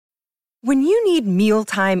When you need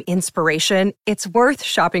mealtime inspiration, it's worth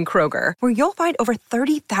shopping Kroger, where you'll find over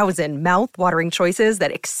 30,000 mouth-watering choices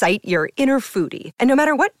that excite your inner foodie. And no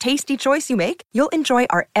matter what tasty choice you make, you'll enjoy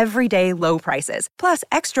our everyday low prices, plus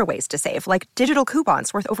extra ways to save, like digital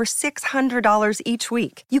coupons worth over $600 each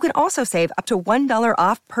week. You can also save up to $1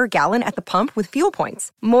 off per gallon at the pump with fuel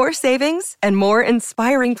points. More savings and more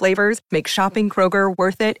inspiring flavors make shopping Kroger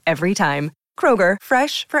worth it every time. Kroger,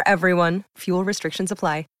 fresh for everyone. Fuel restrictions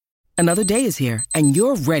apply. Another day is here, and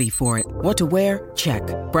you're ready for it. What to wear? Check.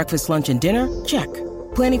 Breakfast, lunch, and dinner? Check.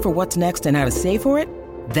 Planning for what's next and how to save for it?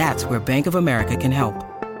 That's where Bank of America can help.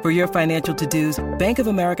 For your financial to-dos, Bank of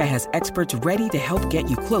America has experts ready to help get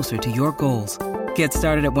you closer to your goals. Get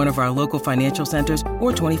started at one of our local financial centers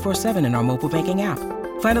or 24/7 in our mobile banking app.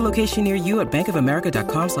 Find a location near you at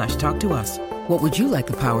bankofamerica.com/talktous. What would you like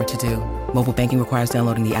the power to do? Mobile banking requires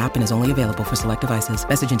downloading the app and is only available for select devices.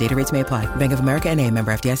 Message and data rates may apply. Bank of America N.A.,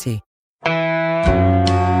 member FDIC.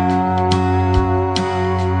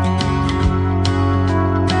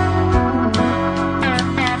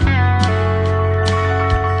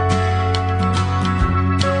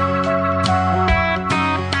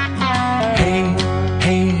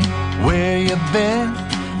 Hey, where you been?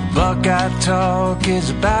 Buckeye Talk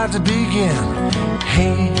is about to begin.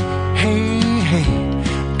 Hey,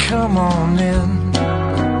 come on in.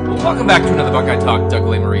 Welcome back to another Buckeye Talk. Doug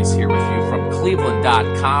Lesmerises here with you from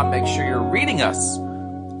Cleveland.com. Make sure you're reading us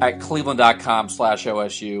at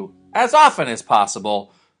Cleveland.com/OSU as often as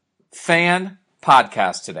possible. Fan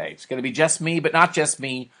podcast today. It's going to be just me, but not just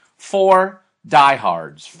me. 4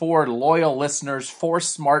 diehards, 4 loyal listeners, 4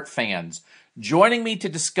 smart fans joining me to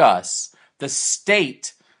discuss the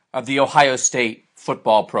state of the Ohio State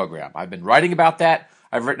football program. I've been writing about that.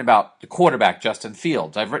 I've written about the quarterback, Justin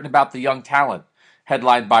Fields. I've written about the young talent,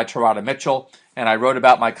 headlined by Terada Mitchell, and I wrote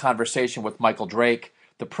about my conversation with Michael Drake,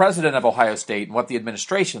 the president of Ohio State, and what the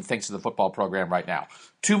administration thinks of the football program right now.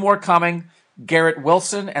 2 more coming, Garrett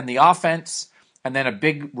Wilson and the offense, and then a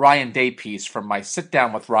big Ryan Day piece from my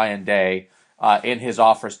sit-down with Ryan Day in his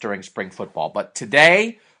office during spring football. But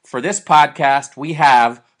today, for this podcast, we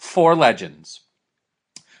have 4 legends.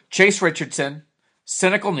 Chase Richardson,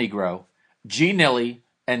 Cynical Negro, G. Nilly,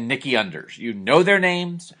 and Nikki Unders. You know their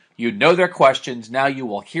names. You know their questions. Now you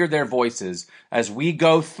will hear their voices as we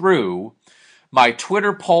go through my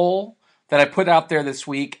Twitter poll that I put out there this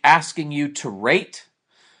week asking you to rate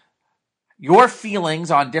your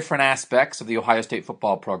feelings on different aspects of the Ohio State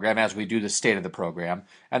football program as we do the state of the program.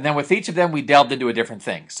 And then with each of them, we delved into a different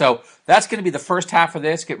thing. So that's going to be the first half of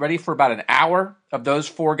this. Get ready for about an hour of those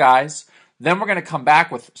 4 guys. Then we're going to come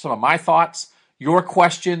back with some of my thoughts, your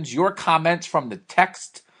questions, your comments from the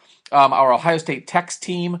text, our Ohio State text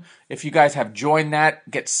team. If you guys have joined that,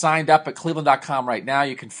 get signed up at Cleveland.com right now.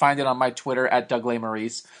 You can find it on my Twitter at Doug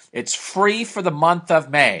Lesmerises. It's free for the month of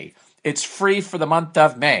May. It's free for the month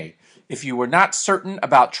of May. If you were not certain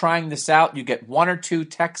about trying this out, you get 1 or 2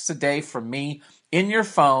 texts a day from me in your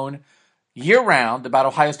phone year-round about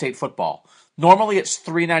Ohio State football. Normally, it's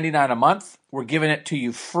 $3.99 a month. We're giving it to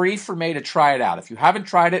you free for May to try it out. If you haven't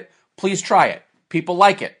tried it, please try it. People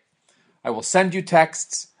like it. I will send you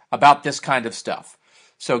texts about this kind of stuff.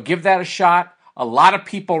 So give that a shot. A lot of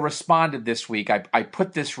people responded this week. I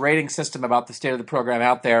put this rating system about the state of the program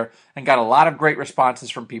out there and got a lot of great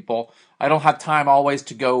responses from people. I don't have time always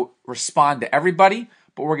to go respond to everybody,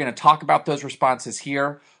 but we're going to talk about those responses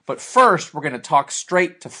here. But first, we're going to talk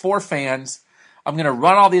straight to 4 fans. I'm going to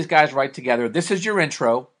run all these guys right together. This is your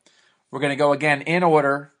intro. We're going to go again in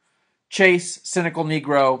order. Chase, Cynical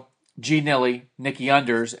Negro, G. Nilly, Nikki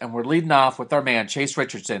Unders, and we're leading off with our man, Chase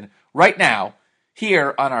Richardson, right now,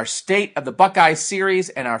 here on our State of the Buckeye series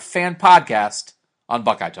and our fan podcast on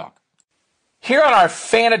Buckeye Talk. Here on our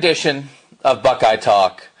fan edition of Buckeye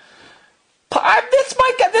Talk,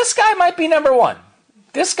 this guy might be number 1.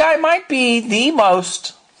 This guy might be the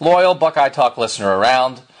most loyal Buckeye Talk listener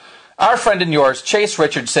around. Our friend and yours, Chase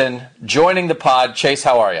Richardson, joining the pod. Chase,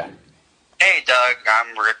 how are you? Hey, Doug.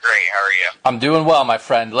 I'm great. How are you? I'm doing well, my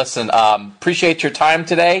friend. Listen, appreciate your time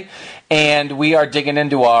today, and we are digging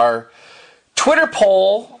into our Twitter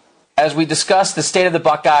poll as we discuss the state of the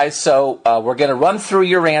Buckeyes. So we're going to run through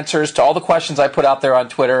your answers to all the questions I put out there on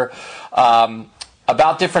Twitter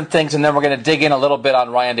about different things, and then we're going to dig in a little bit on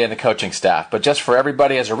Ryan Day and the coaching staff. But just for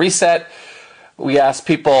everybody as a reset, we asked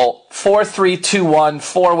people 4, 3, 2, 1.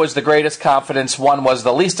 4 was the greatest confidence. 1 was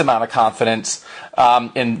the least amount of confidence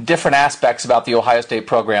in different aspects about the Ohio State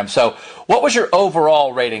program. So what was your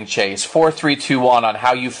overall rating, Chase? 4, 3, 2, 1 on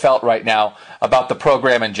how you felt right now about the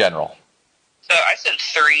program in general. So I said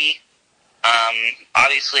 3.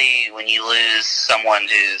 Obviously, when you lose someone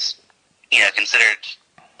who's considered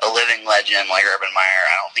a living legend like Urban Meyer,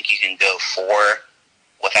 I don't think you can go 4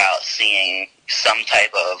 without seeing some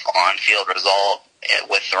type of on-field result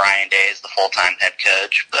with Ryan Day as the full-time head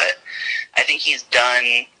coach. But I think he's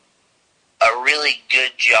done a really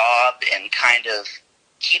good job in kind of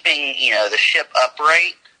keeping, the ship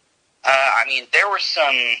upright. I mean, there were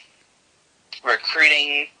some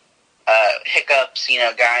recruiting hiccups,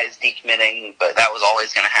 guys decommitting, but that was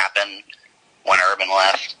always going to happen when Urban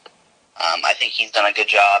left. I think he's done a good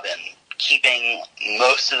job in keeping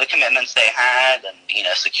most of the commitments they had and,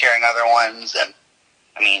 securing other ones. And,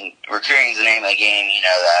 I mean, recruiting is the name of the game,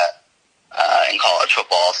 that in college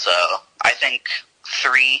football. So I think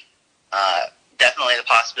 3, definitely the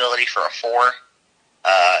possibility for a 4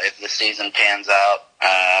 if the season pans out,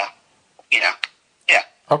 yeah.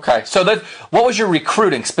 Okay, so what was your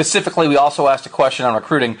recruiting? Specifically, we also asked a question on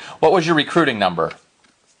recruiting. What was your recruiting number?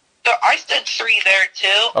 So I said 3 there,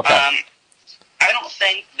 too. Okay. I don't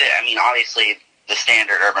think that, obviously the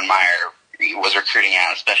standard Urban Meyer was recruiting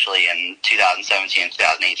out, especially in 2017 and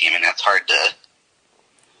 2018. I mean, that's hard to,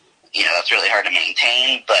 that's really hard to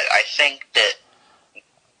maintain. But I think that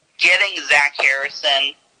getting Zach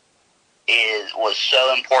Harrison was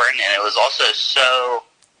so important, and it was also so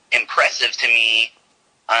impressive to me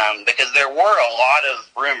because there were a lot of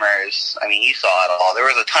rumors. I mean, you saw it all. There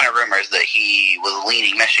was a ton of rumors that he was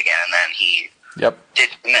leaving Michigan, and then he did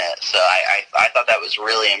commit. So I thought that was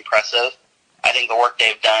really impressive. I think the work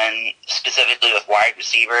they've done specifically with wide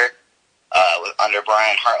receiver under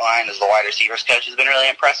Brian Hartline as the wide receivers coach has been really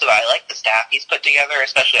impressive. I like the staff he's put together,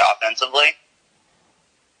 especially offensively.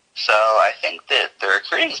 So I think that the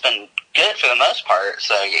recruiting has been good for the most part.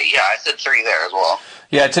 So, yeah, I said 3 there as well.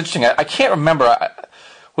 Yeah, it's interesting. I can't remember.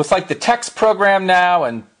 With, the text program now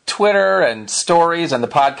and Twitter and stories and the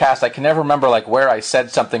podcast, I can never remember, where I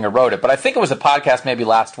said something or wrote it. But I think it was a podcast maybe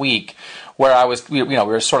last week where we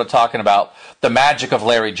were sort of talking about the magic of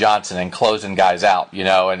Larry Johnson and closing guys out,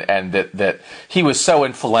 and that he was so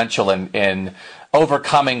influential in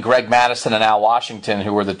overcoming Greg Madison and Al Washington,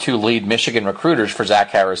 who were the 2 lead Michigan recruiters for Zach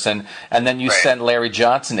Harrison, and then you send Larry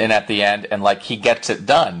Johnson in at the end, and he gets it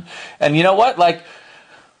done. And you know what,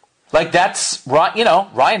 that's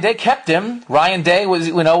Ryan Day kept him. Ryan Day was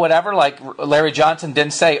whatever. Larry Johnson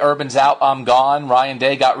didn't say Urban's out, I'm gone. Ryan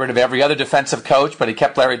Day got rid of every other defensive coach, but he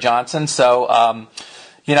kept Larry Johnson. So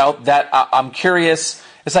that I'm curious.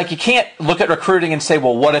 It's you can't look at recruiting and say,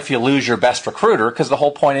 well, what if you lose your best recruiter? Because the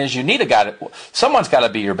whole point is you need a guy. Someone's got to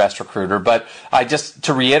be your best recruiter. But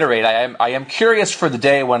to reiterate, I am curious for the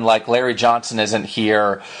day when Larry Johnson isn't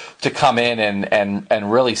here to come in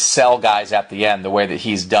and really sell guys at the end the way that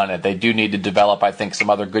he's done it. They do need to develop, I think,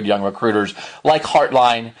 some other good young recruiters like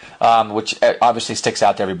Hartline, which obviously sticks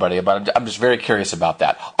out to everybody. But I'm just very curious about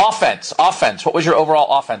that. Offense. What was your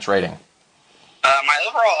overall offense rating? My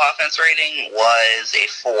overall offense rating was a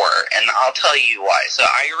 4, and I'll tell you why. So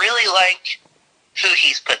I really like who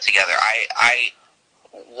he's put together. I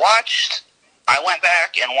went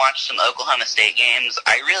back and watched some Oklahoma State games.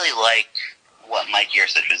 I really like what Mike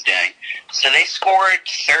Yurcich was doing. So they scored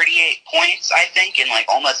 38 points, I think, in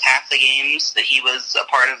almost half the games that he was a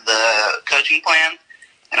part of the coaching plan.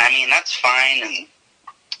 And that's fine, and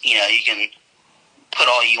you can put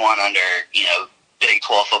all you want under, Big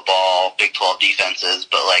 12 football, Big 12 defenses,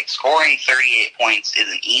 but scoring 38 points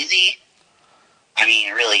isn't easy.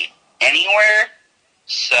 Really anywhere.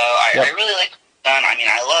 So I really like done.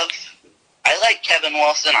 I like Kevin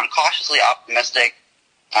Wilson. I'm cautiously optimistic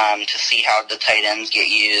to see how the tight ends get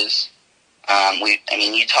used.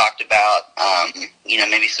 You talked about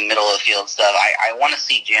maybe some middle of the field stuff. I want to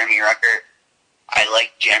see Jeremy Ruckert. I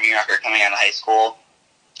like Jeremy Ruckert coming out of high school.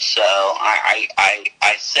 So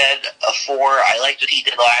I said a 4. I liked what he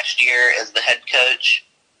did last year as the head coach.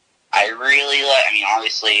 I really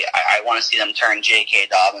obviously I want to see them turn J.K.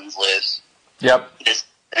 Dobbins loose. Yep.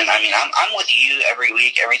 I'm with you every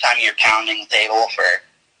week. Every time you're pounding the table for,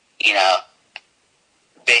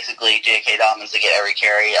 basically J.K. Dobbins to get every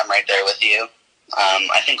carry, I'm right there with you.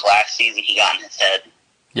 I think last season he got in his head.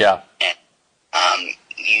 Yeah. And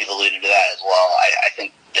you've alluded to that as well. I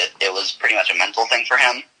think that it was pretty much a mental thing for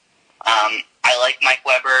him. I like Mike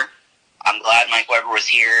Weber. I'm glad Mike Weber was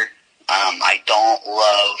here. I don't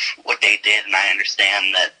love what they did, and I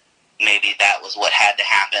understand that maybe that was what had to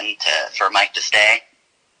happen for Mike to stay.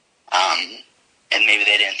 And maybe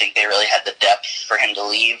they didn't think they really had the depth for him to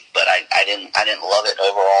leave, but I didn't love it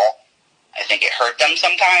overall. I think it hurt them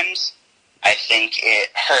sometimes. I think it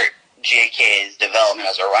hurt JK's development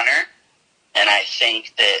as a runner, and I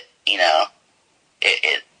think that,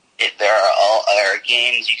 there are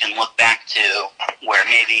games you can look back to where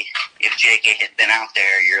maybe if JK had been out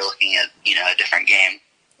there, you're looking at, a different game.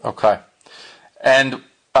 Okay. And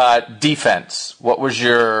defense, what was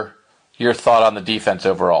your thought on the defense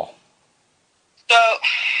overall? So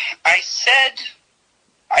I said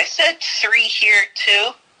 3 here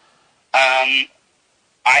too. I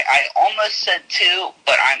almost said 2,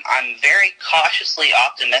 but I'm very cautiously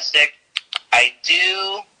optimistic. I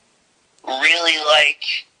do really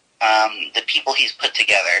like the people he's put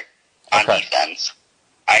together on defense.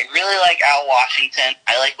 I really like Al Washington.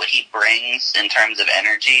 I like what he brings in terms of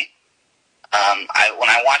energy. When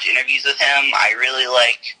I watch interviews with him, I really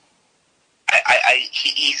like.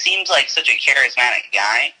 He seems like such a charismatic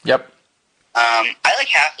guy. Yep. I like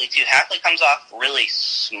Hafley too. Hafley comes off really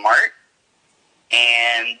smart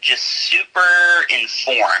and just super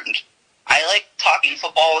informed. I like talking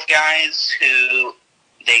football with guys who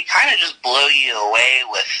they kind of just blow you away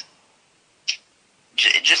with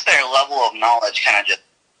just their level of knowledge. Kind of just,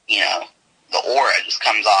 the aura just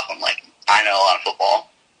comes off. I'm like, I know a lot of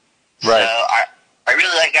football. Right. So I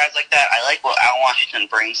really like guys like that. I like what Al Washington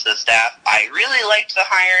brings to the staff. I really liked the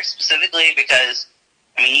hire specifically because,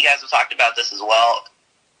 you guys have talked about this as well.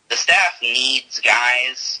 The staff needs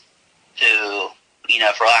guys to,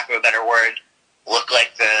 for lack of a better word, look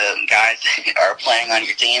like the guys that are playing on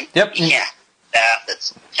your team. Yep. You can't have staff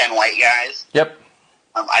that's 10 white guys. Yep.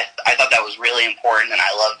 I thought that was really important, and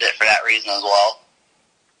I loved it for that reason as well.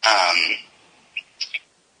 I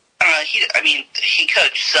don't know. He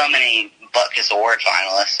coached so many Butkus Award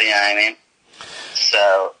finalists. You know what I mean?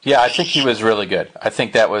 So yeah, I think he was really good. I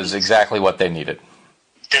think that was exactly what they needed.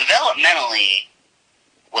 Developmentally,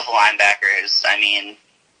 with linebackers,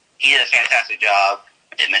 he did a fantastic job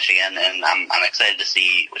at Michigan, and I'm excited to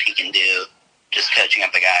see what he can do. Just coaching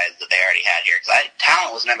up the guys that they already had here, because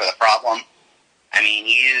talent was never the problem.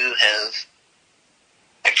 You have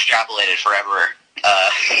extrapolated forever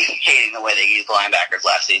hating the way they used linebackers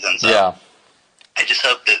last season. So yeah. I just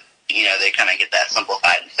hope that they kind of get that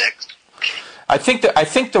simplified and fixed. I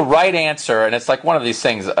think the right answer, and it's like one of these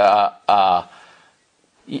things. I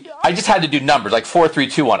just had to do numbers like 4, 3,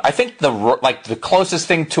 2, 1. I think the closest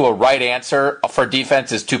thing to a right answer for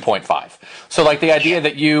defense is 2.5. So the idea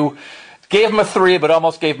that you gave him a 3 but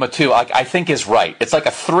almost gave him a 2, I think is right. It's like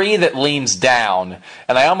a 3 that leans down,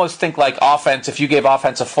 and I almost think offense. If you gave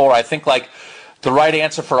offense a 4, I think the right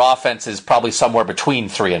answer for offense is probably somewhere between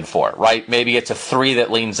 3 and 4, right? Maybe it's a 3 that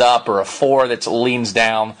leans up or a 4 that leans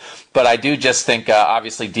down. But I do just think,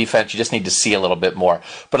 obviously, defense, you just need to see a little bit more.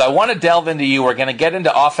 But I want to delve into you. We're going to get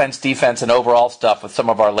into offense, defense, and overall stuff with some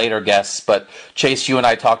of our later guests. But, Chase, you and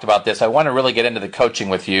I talked about this. I want to really get into the coaching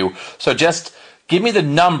with you. So just give me the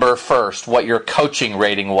number first, what your coaching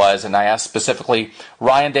rating was. And I asked specifically,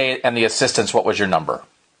 Ryan Day and the assistants, what was your number?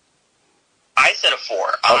 I said a 4.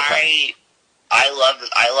 Okay. I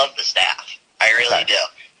love the staff. I really do.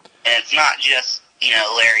 And it's not just,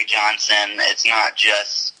 Larry Johnson. It's not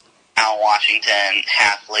just Al Washington,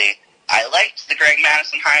 Hafley. I liked the Greg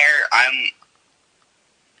Madison hire. I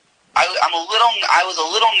was a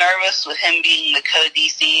little nervous with him being the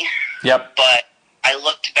co-DC. Yep. But I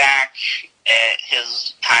looked back at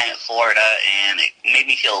his time at Florida, and it made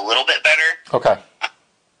me feel a little bit better. Okay.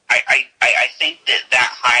 I think that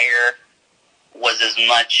hire was as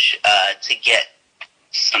much to get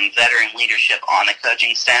some veteran leadership on the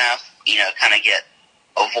coaching staff, kind of get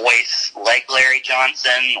a voice like Larry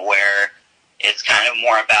Johnson, where it's kind of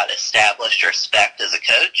more about established respect as a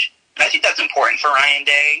coach. And I think that's important for Ryan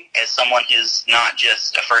Day as someone who's not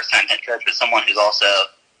just a first-time head coach, but someone who's also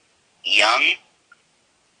young.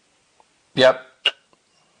 Yep.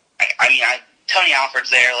 Tony Alford's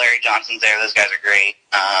there, Larry Johnson's there. Those guys are great.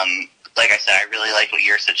 Like I said, I really liked what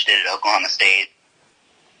Yurcich did at Oklahoma State.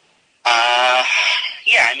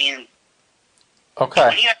 Okay.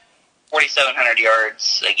 When you have 4,700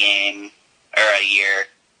 yards a game or a year,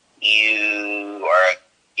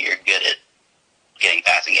 you're good at getting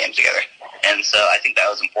passing games together, and so I think that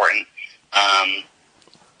was important. And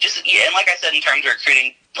like I said, in terms of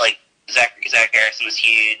recruiting, Zach Harrison was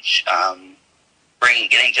huge.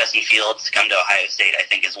 Getting Justin Fields to come to Ohio State, I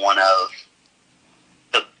think, is one of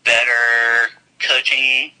the better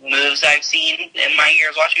coaching moves I've seen in my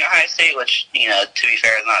years watching Ohio State, which, to be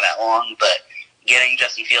fair, is not that long, but getting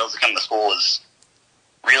Justin Fields to come to school was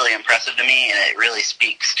really impressive to me, and it really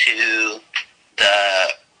speaks to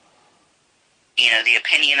the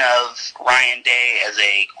opinion of Ryan Day as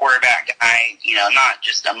a quarterback guy, not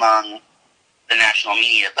just among the national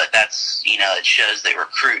media, but that's, it shows that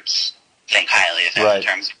recruits think highly of him in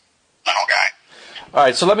terms of mental guy. All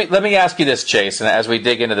right, so let me ask you this, Chase, and as we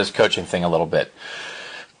dig into this coaching thing a little bit.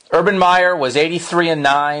 Urban Meyer was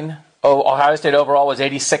 83-9. Ohio State overall was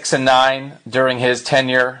 86-9 during his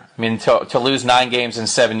tenure. I mean, to lose 9 games in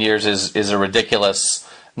 7 years is a ridiculous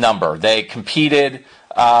number. They competed.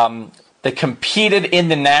 They competed in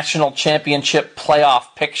the national championship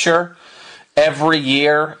playoff picture every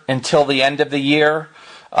year until the end of the year.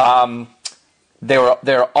 They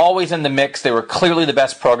were always in the mix. They were clearly the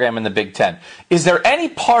best program in the Big Ten. Is there any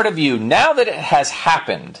part of you, now that it has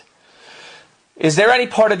happened, is there any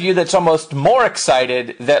part of you that's almost more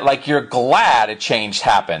excited that, like, you're glad a change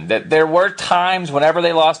happened? That there were times whenever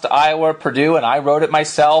they lost to Iowa, Purdue, and I wrote it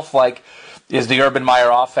myself, like, is the Urban Meyer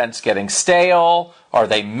offense getting stale? Are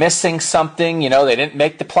they missing something? You know, they didn't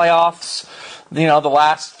make the playoffs, you know, the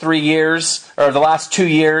last 3 years, or the last 2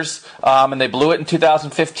 years, and they blew it in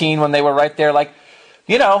 2015 when they were right there. Like,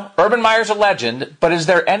 you know, Urban Meyer's a legend, but is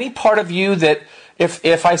there any part of you that,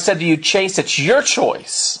 if I said to you, Chase, it's your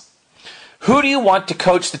choice, who do you want to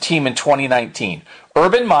coach the team in 2019?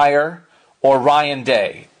 Urban Meyer or Ryan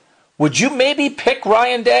Day? Would you maybe pick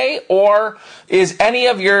Ryan Day, or is any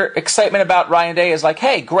of your excitement about Ryan Day is like,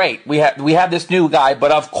 hey, great, we have this new guy,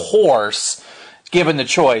 but of course, given the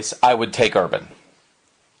choice, I would take Urban?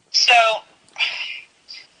 So,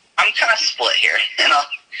 I'm kind of split here, and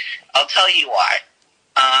I'll tell you why.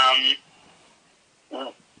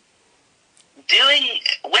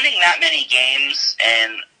 Winning that many games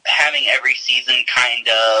and having every season kind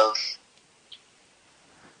of,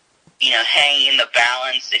 you know, hanging in the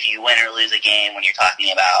balance if you win or lose a game when you're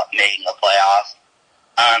talking about making the playoffs,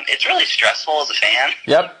 it's really stressful as a fan.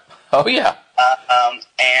 Yep. Oh, yeah.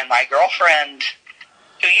 And my girlfriend,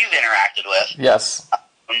 who you've interacted with, yes,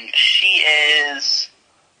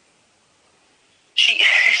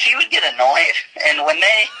 she would get annoyed, and when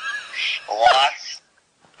they lost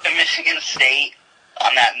to Michigan State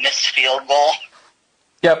on that missed field goal,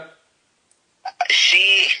 yep,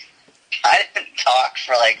 I didn't talk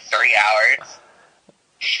for like 3 hours.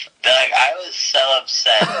 Doug, I was so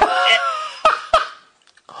upset.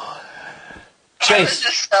 Chase, I was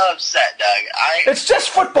just so upset, Doug. It's just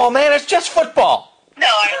football, man. It's just football. No,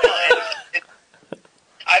 I know.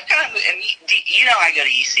 I've kind of, and you know, I go to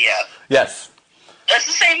UCF. Yes. It's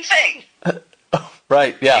the same thing.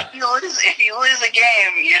 Right. Yeah. If you lose a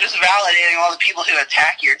game, you're just validating all the people who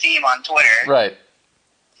attack your team on Twitter. Right.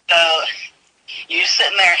 So you're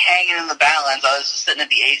sitting there hanging in the balance. I was just sitting at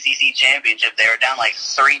the ACC championship. They were down like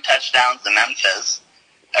 3 touchdowns to Memphis.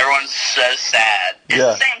 Everyone's so sad. It's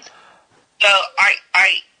the same. So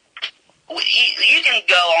you can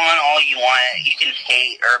go on all you want. You can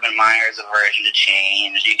hate Urban Meyer's aversion to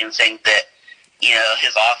change. You can think that, you know,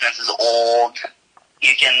 his offense is old.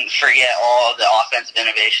 You can forget all of the offensive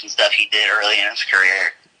innovation stuff he did early in his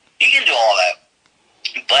career. You can do all that.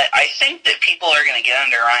 But I think that people are going to get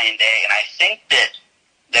under Ryan Day, and I think that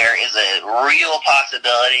there is a real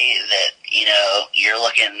possibility that, you know, you're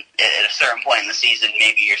looking at a certain point in the season,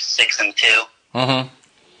 maybe you're 6-2. Mm-hmm.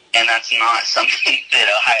 And that's not something that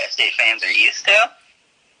Ohio State fans are used to.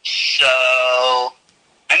 So,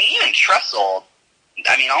 I mean, even Tressel,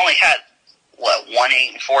 I mean, only had,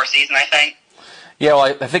 1-8-4 season, I think? Yeah,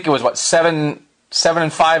 well, I think it was,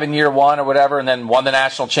 7-5 in year one or whatever, and then won the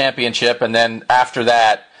national championship, and then after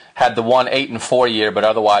that had the 8-4 year, but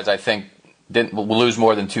otherwise I think didn't lose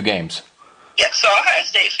more than 2 games. Yeah, so Ohio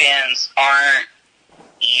State fans aren't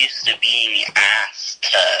used to being asked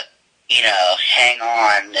to, you know, hang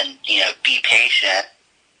on and, you know, be patient.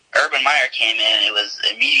 Urban Meyer came in and it was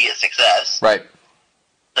immediate success. Right.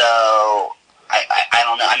 So, I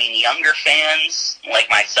don't know. I mean, younger fans like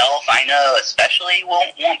myself, I know especially,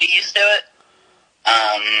 won't be used to it.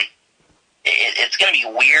 It's going to be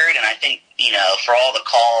weird, and I think, you know, for all the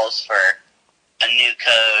calls for a new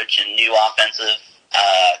coach and new offensive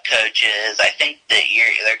coaches, I think that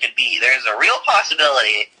there's a real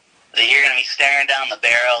possibility that you're going to be staring down the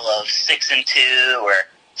barrel of 6-2 or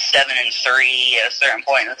 7-3 at a certain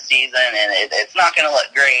point in the season, and it's not going to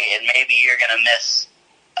look great, and maybe you're going to miss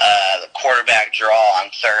the quarterback draw on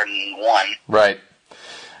 3rd and 1. Right.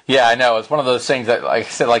 Yeah, I know. It's one of those things that, like I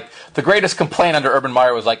said, like the greatest complaint under Urban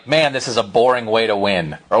Meyer was like, man, this is a boring way to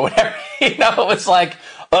win, or whatever. You know, it's like,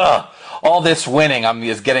 all this winning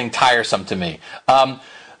is getting tiresome to me.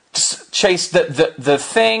 Chase, the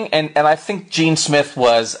thing, and I think Gene Smith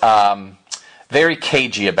was very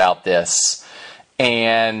cagey about this,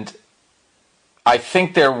 and I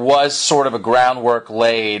think there was sort of a groundwork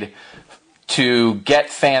laid to get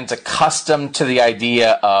fans accustomed to the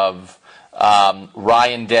idea of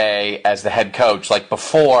Ryan Day as the head coach. Like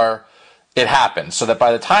before, it happened, so that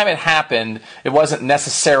by the time it happened, it wasn't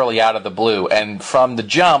necessarily out of the blue. And from the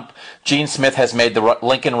jump, Gene Smith has made the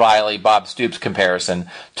Lincoln Riley, Bob Stoops comparison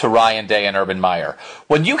to Ryan Day and Urban Meyer.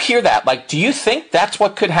 When you hear that, like, do you think that's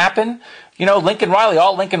what could happen? You know, Lincoln Riley,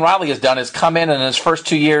 all Lincoln Riley has done is come in his first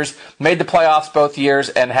 2 years, made the playoffs both years,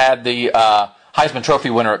 and had the Heisman Trophy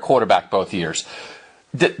winner at quarterback both years.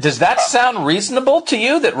 Does that sound reasonable to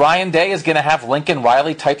you, that Ryan Day is going to have Lincoln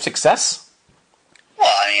Riley type success? Well,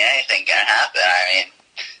 I mean, anything can happen. I mean,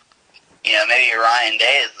 you know, maybe Ryan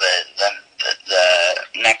Day is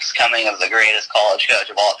the next coming of the greatest college coach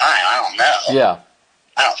of all time. I don't know. Yeah.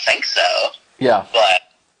 I don't think so. Yeah. But,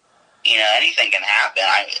 you know, anything can happen.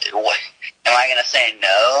 Am I going to say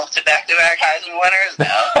no to back-to-back Heisman winners?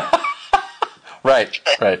 No. Right.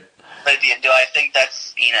 But do I think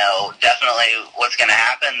that's, you know, definitely what's going to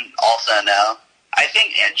happen? Also, no. I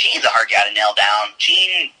think, you know, Gene's a hard guy to nail down.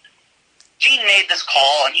 Gene made this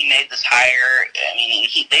call and he made this hire. I mean,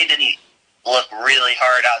 they didn't look really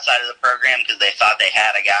hard outside of the program because they thought they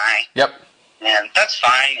had a guy. Yep. And that's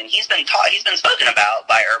fine. And he's been spoken about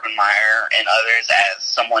by Urban Meyer and others as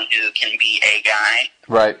someone who can be a guy.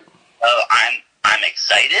 Right. So I'm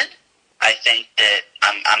excited. I think that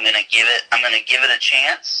I'm going to give it a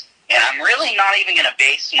chance. And I'm really not even going to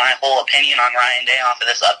base my whole opinion on Ryan Day off of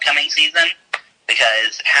this upcoming season,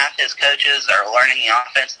 because half his coaches are learning the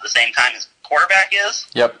offense at the same time his quarterback is.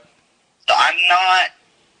 Yep. So I'm not.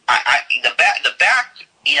 The back,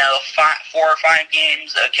 you know, 4 or 5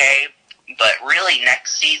 games, okay, but really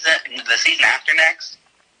next season, the season after next,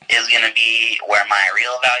 is going to be where my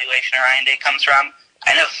real evaluation of Ryan Day comes from.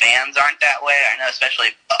 I know fans aren't that way. I know especially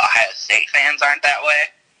Ohio State fans aren't that way.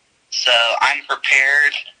 So I'm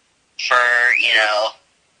prepared for, you know,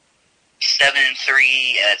 7-3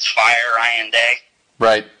 and it's fire Ryan Day.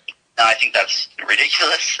 Right. No, I think that's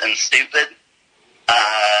ridiculous and stupid.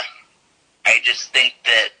 I just think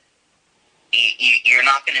that you're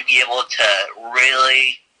not going to be able to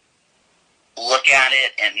really look at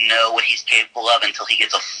it and know what he's capable of until he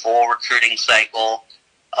gets a full recruiting cycle,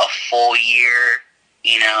 a full year,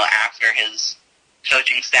 you know, after his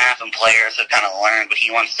coaching staff and players have kind of learned what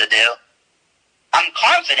he wants to do. I'm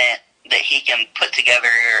confident that he can put together,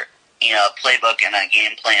 you know, a playbook and a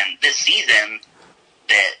game plan this season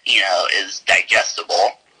that, you know, is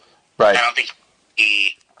digestible. Right. I don't think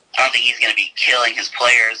he's going to be killing his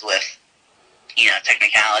players with, you know,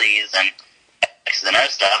 technicalities and X's and O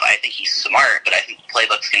stuff. I think he's smart, but I think the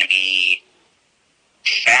playbook's going to be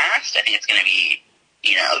fast. I think it's going to be,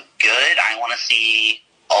 you know, good. I want to see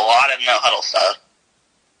a lot of no-huddle stuff.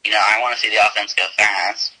 You know, I want to see the offense go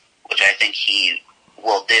fast, which I think he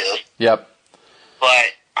will do. Yep. But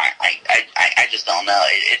I just don't know.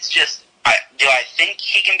 It's just, do I think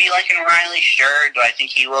he can be Lincoln Riley? Sure. Do I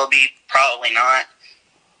think he will be? Probably not.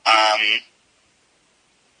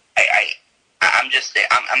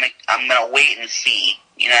 I'm gonna wait and see.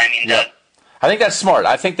 You know what I mean? Yeah. I think that's smart.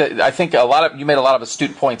 I think you made a lot of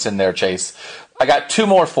astute points in there, Chase. I got 2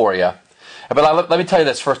 more for you, but let me tell you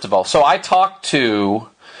this first of all. So I talked to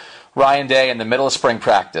Ryan Day in the middle of spring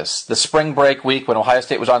practice, the spring break week when Ohio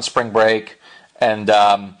State was on spring break, and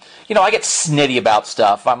you know, I get snitty about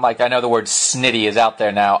stuff. I'm like, I know the word snitty is out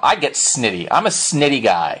there now. I get snitty. I'm a snitty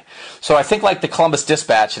guy. So I think like the Columbus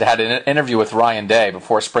Dispatch had an interview with Ryan Day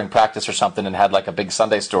before spring practice or something and had like a big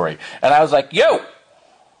Sunday story. And I was like, yo,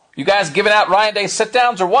 you guys giving out Ryan Day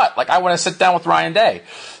sit-downs or what? Like, I want to sit down with Ryan Day.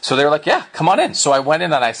 So they were like, yeah, come on in. So I went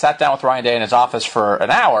in and I sat down with Ryan Day in his office for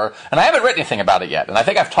an hour, and I haven't written anything about it yet. And I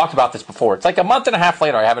think I've talked about this before. It's like a month and a half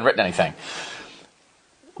later, I haven't written anything.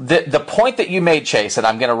 The point that you made, Chase, and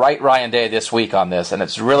I'm going to write Ryan Day this week on this, and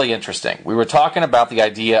it's really interesting. We were talking about the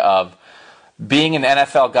idea of being an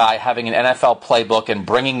NFL guy, having an NFL playbook, and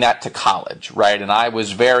bringing that to college, right? And I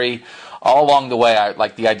was all along the way, I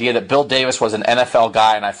like the idea that Bill Davis was an NFL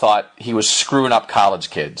guy, and I thought he was screwing up college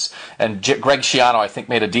kids. And Greg Schiano, I think,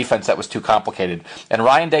 made a defense that was too complicated. And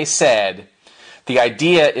Ryan Day said, the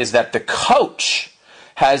idea is that the coach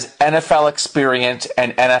has NFL experience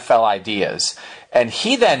and NFL ideas. And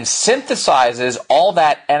he then synthesizes all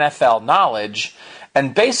that NFL knowledge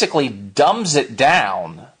and basically dumbs it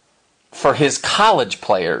down for his college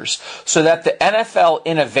players so that the NFL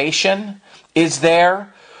innovation is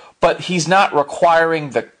there, but he's not requiring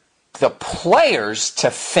the players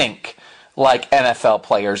to think like NFL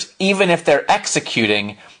players, even if they're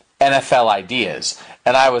executing NFL ideas.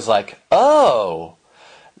 And I was like, oh,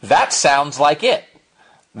 that sounds like it.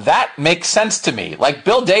 That makes sense to me. Like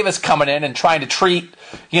Bill Davis coming in and trying to treat,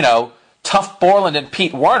 you know, Tuff Borland and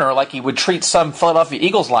Pete Werner like he would treat some Philadelphia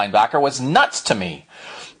Eagles linebacker was nuts to me.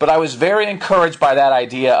 but I was very encouraged by that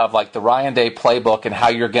idea of like the Ryan Day playbook and how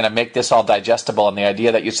you're going to make this all digestible, and the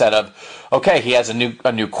idea that you said of, okay, he has a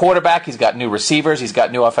new quarterback, he's got new receivers, he's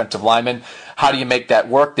got new offensive linemen. How do you make that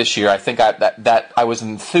work this year? I think I was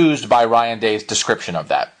enthused by Ryan Day's description of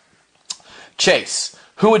that. Chase,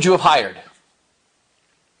 who would you have hired?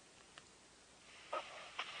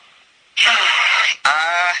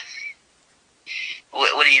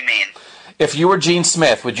 What do you mean? If you were Gene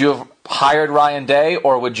Smith, would you have hired Ryan Day,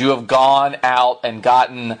 or would you have gone out and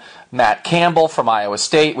gotten Matt Campbell from Iowa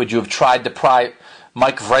State? Would you have tried to pry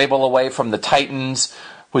Mike Vrabel away from the Titans?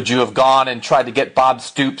 Would you have gone and tried to get Bob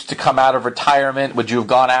Stoops to come out of retirement? Would you have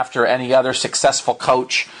gone after any other successful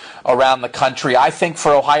coach around the country? I think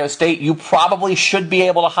for Ohio State, you probably should be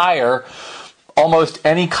able to hire almost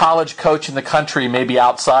any college coach in the country, maybe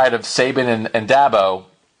outside of Saban and Dabo.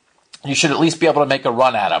 You should at least be able to make a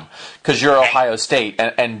run at him because you're Ohio State.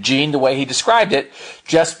 And Gene, the way he described it,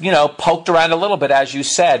 just, poked around a little bit, as you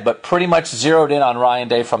said, but pretty much zeroed in on Ryan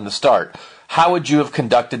Day from the start. How would you have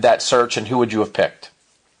conducted that search, and who would you have picked?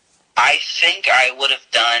 I think I would have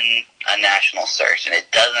done a national search, and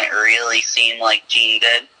it doesn't really seem like Gene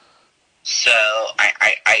did. So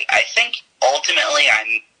I think ultimately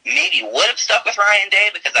I maybe would have stuck with Ryan Day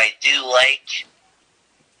because I do like,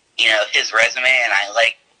 his resume, and I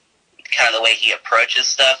like kind of the way he approaches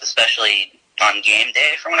stuff, especially on game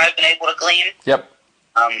day, from what I've been able to glean. Yep.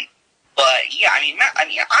 But yeah,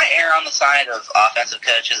 I err on the side of offensive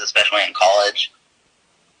coaches, especially in college.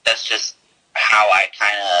 That's just how I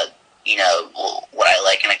kind of, what I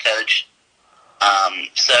like in a coach.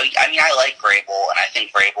 So I like Vrabel, and I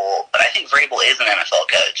think Vrabel is an NFL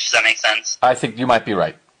coach. Does that make sense? I think you might be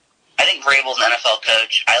right. I think Vrabel's an NFL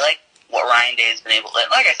coach. I like what Ryan Day has been able to,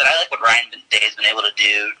 like I said, I like what Ryan Day has been able to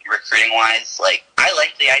do recruiting-wise. Like, I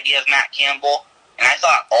liked the idea of Matt Campbell, and I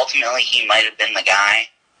thought ultimately he might have been the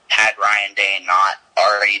guy had Ryan Day not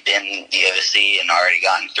already been the OC and already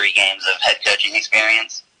gotten 3 games of head coaching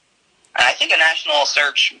experience. And I think a national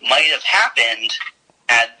search might have happened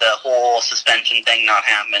had the whole suspension thing not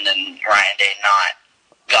happened and Ryan Day not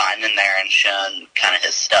gotten in there and shown kind of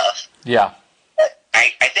his stuff. Yeah. But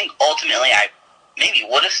I think ultimately I maybe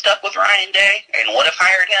would have stuck with Ryan Day and would have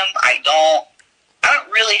hired him. I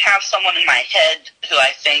don't really have someone in my head who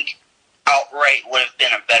I think outright would have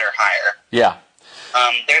been a better hire. Yeah.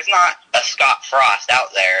 There's not a Scott Frost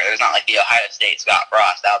out there. There's not like the Ohio State Scott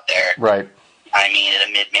Frost out there. Right. At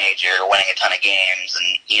a mid-major, winning a ton of games,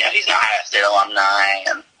 and he's an Ohio State alumni,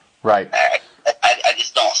 and right. I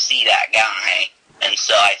just don't see that guy. And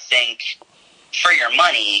so I think for your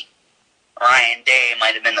money, Ryan Day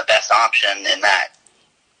might have been the best option in that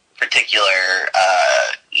particular,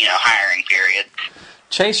 hiring period.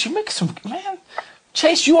 Chase,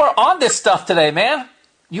 Chase, you are on this stuff today, man.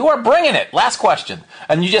 You are bringing it. Last question,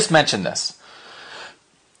 and you just mentioned this.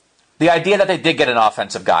 The idea that they did get an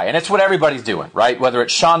offensive guy, and it's what everybody's doing, right? Whether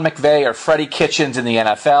it's Sean McVay or Freddie Kitchens in the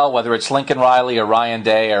NFL, whether it's Lincoln Riley or Ryan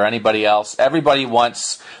Day or anybody else, everybody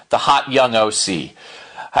wants the hot young OC.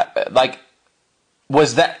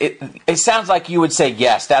 Was that it sounds like you would say,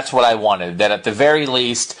 yes, that's what I wanted, that at the very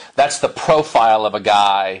least, that's the profile of a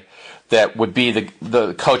guy that would be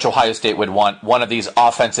the coach Ohio State would want, one of these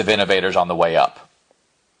offensive innovators on the way up.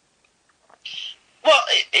 Well,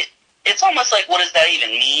 it's almost like, what does that even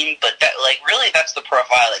mean? But that, really, that's the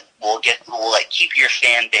profile that will keep your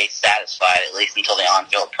fan base satisfied, at least until the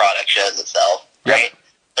on-field product shows itself, right?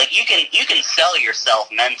 Yep. You can sell yourself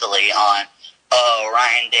mentally on, oh,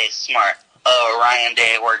 Ryan Day's smart. Oh, Ryan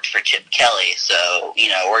Day worked for Chip Kelly, so,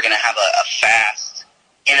 we're going to have a fast,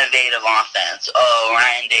 innovative offense. Oh,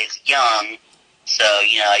 Ryan Day's young, so,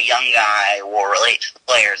 a young guy will relate to the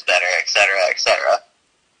players better, et cetera, et cetera.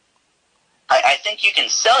 I think you can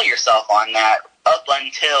sell yourself on that up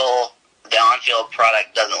until the on-field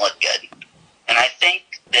product doesn't look good. And I think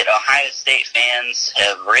that Ohio State fans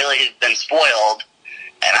have really been spoiled,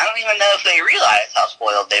 and I don't even know if they realize how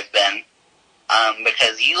spoiled they've been,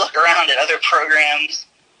 because you look around at other programs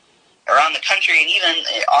around the country, and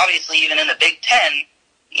even in the Big Ten,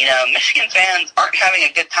 Michigan fans aren't having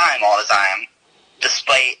a good time all the time,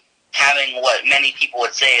 despite having what many people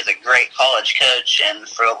would say is a great college coach and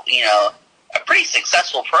for, a pretty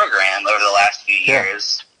successful program over the last few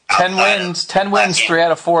years. 10 wins, 3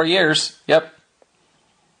 out of 4 years. Yep.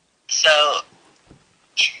 So,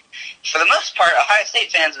 for the most part, Ohio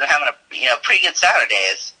State fans have been having pretty good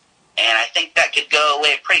Saturdays, and I think that could go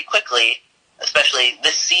away pretty quickly, especially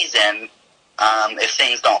this season, if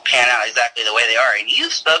things don't pan out exactly the way they are. And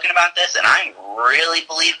you've spoken about this, and I really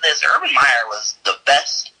believe this. Urban Meyer was the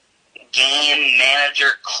best game manager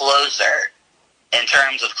closer in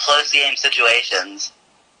terms of close game situations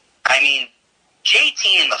I mean,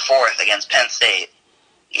 JT in the fourth against Penn State,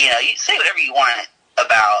 you say whatever you want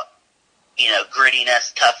about,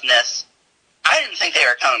 grittiness, toughness. I didn't think they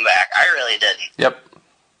were coming back. I really didn't. Yep.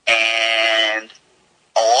 And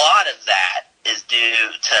a lot of that is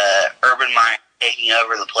due to Urban Meyer taking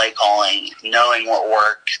over the play calling, knowing what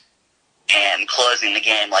worked, and closing the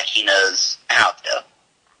game like he knows how to.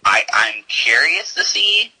 I'm curious to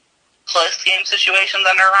see close game situations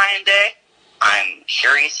under Ryan Day. I'm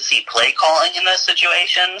curious to see play calling in those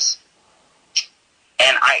situations.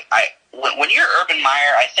 And when you're Urban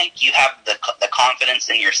Meyer, I think you have the confidence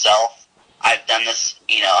in yourself. I've done this,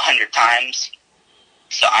 100 times,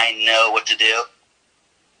 so I know what to do.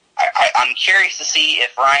 I'm curious to see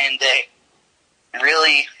if Ryan Day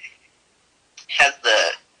really has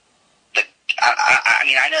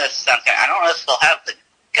I know this sounds I don't know if he'll have the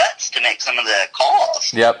guts to make some of the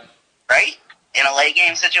calls. Yep. Right? In a late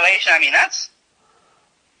game situation,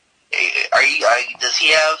 does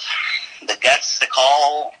he have the guts to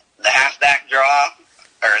call the halfback draw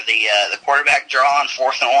or the quarterback draw on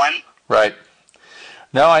 4th and 1? Right.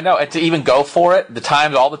 No, I know. And to even go for it,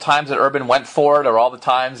 all the times that Urban went for it, or all the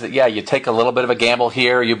times that, you take a little bit of a gamble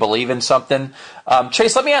here, you believe in something.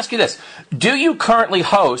 Chase, let me ask you this. Do you currently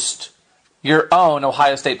host your own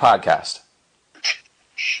Ohio State podcast?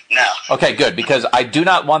 No. Okay, good, because I do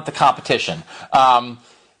not want the competition.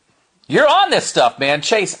 You're on this stuff, man.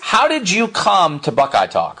 Chase, how did you come to Buckeye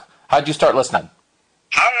Talk? How did you start listening?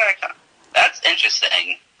 How did I come? That's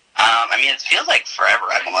interesting. It feels like forever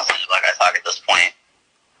I've been listening to Buckeye Talk at this point.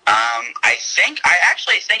 I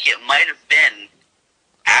actually think it might have been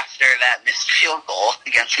after that missed field goal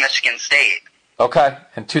against Michigan State. Okay,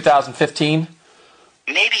 in 2015?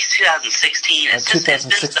 Maybe 2016. It's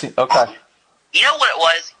 2016, okay. You know what it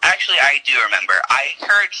was? Actually, I do remember. I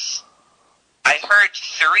heard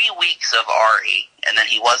 3 weeks of Ari, and then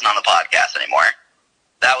he wasn't on the podcast anymore.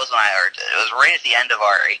 That was when I heard it. It was right at the end of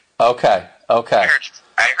Ari. Okay.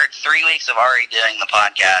 I heard 3 weeks of Ari doing the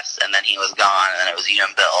podcast, and then he was gone, and then it was you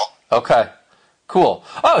and Bill. Okay. Cool.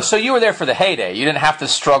 Oh, so you were there for the heyday. You didn't have to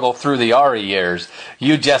struggle through the Ari years.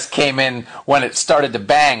 You just came in when it started to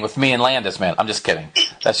bang with me and Landis, man. I'm just kidding.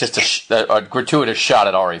 That's just a gratuitous shot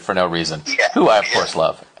at Ari for no reason, who I, of course,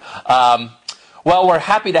 love. Well, we're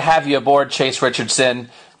happy to have you aboard, Chase Richardson.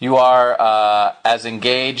 You are as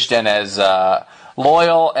engaged and as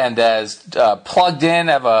loyal and as plugged in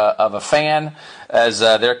of a fan as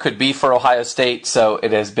there could be for Ohio State. So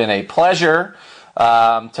it has been a pleasure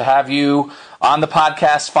to have you on the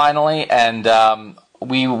podcast finally, and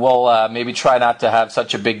we will maybe try not to have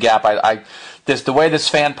such a big gap. The way this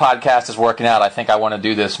fan podcast is working out, I think I want to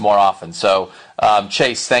do this more often. So,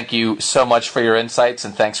 Chase, thank you so much for your insights,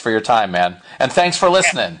 and thanks for your time, man. And thanks for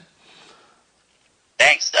listening.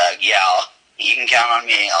 Thanks, Doug. Yeah, you can count on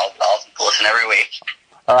me. I'll listen every week.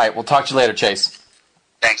 All right, we'll talk to you later, Chase.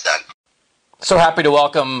 Thanks, Doug. So happy to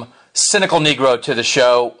welcome Cynical Negro to the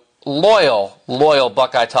show. Loyal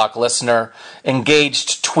Buckeye Talk listener,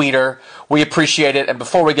 engaged tweeter. We appreciate it. And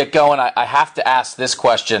before we get going, I have to ask this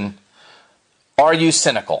question. Are you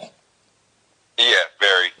cynical? Yeah,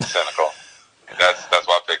 very cynical. That's why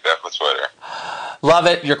I picked that for Twitter. Love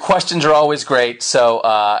it. Your questions are always great. So,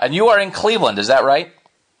 and you are in Cleveland, is that right?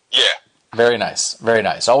 Yeah. Very nice. Very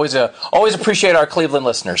nice. Always appreciate our Cleveland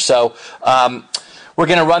listeners. So, we're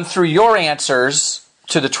going to run through your answers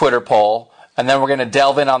to the Twitter poll, and then we're going to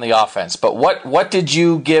delve in on the offense. But what did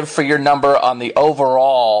you give for your number on the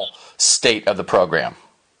overall state of the program?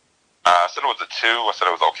 I said it was a 2. I said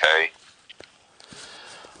it was okay.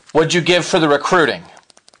 What did you give for the recruiting?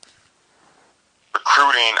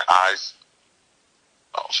 Recruiting,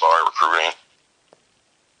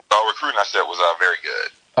 recruiting I said was very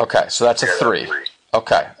good. Okay, so that's a 3.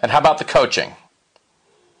 Okay, and how about the coaching?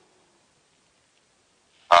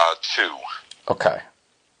 2. Okay,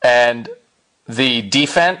 and the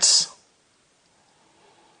defense?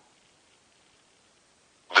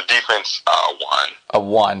 The defense, 1. A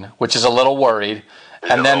 1, which is a little worried.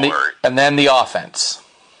 And then the offense.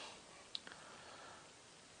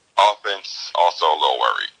 Offense, also a little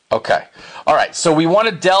worried. Okay. All right. So we want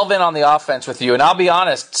to delve in on the offense with you. And I'll be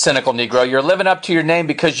honest, Cynical Negro, you're living up to your name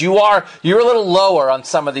because you're a little lower on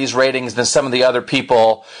some of these ratings than some of the other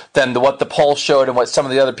people, than what the poll showed and what some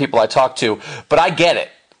of the other people I talked to. But I get it.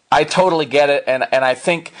 I totally get it. And I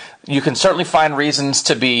think you can certainly find reasons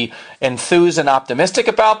to be enthused and optimistic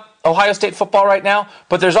about Ohio State football right now.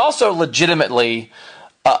 But there's also legitimately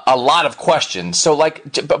a lot of questions. So,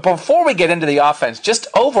 but before we get into the offense, just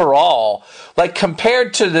overall,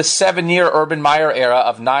 compared to the 7-year Urban Meyer era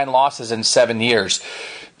of 9 losses in 7 years,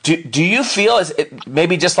 Do you feel is it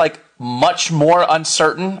maybe just like much more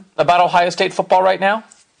uncertain about Ohio State football right now?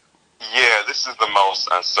 Yeah, this is the most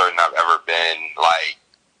uncertain I've ever been. Like,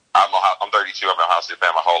 I'm 32. I've been an Ohio State fan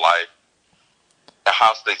my whole life.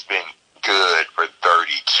 Ohio State's been good for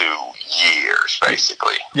 32 years,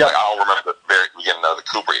 basically. Yep. Like, I don't remember the very beginning of the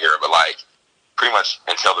Cooper era, but like pretty much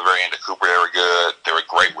until the very end of Cooper, they were good. They were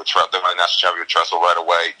great with Trust. They won the national championship with Tressel right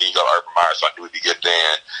away. Then you go to Urban Meyer, so I knew it'd be good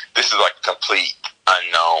then. This is like a complete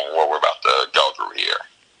unknown what we're about to go through here.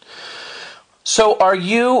 So are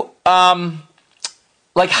you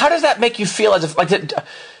like, how does that make you feel as if like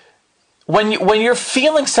when you're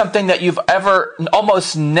feeling something that you've ever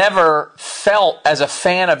almost never felt as a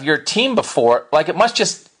fan of your team before? Like, it must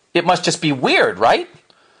just be weird, right?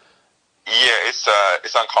 Yeah,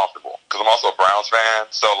 it's uncomfortable because I'm also a Browns fan.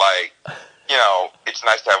 So like, you know, it's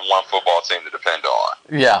nice to have one football team to depend on.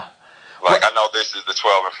 Yeah. Like, I know this is the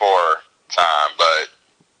 12-4 time, but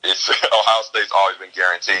it's Ohio State's always been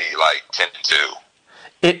guaranteed like 10-2.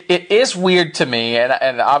 It is weird to me,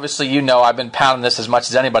 and obviously, you know, I've been pounding this as much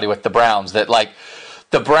as anybody with the Browns, that like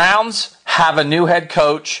the Browns have a new head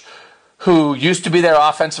coach who used to be their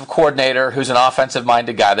offensive coordinator, who's an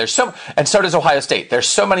offensive-minded guy. And so does Ohio State. There's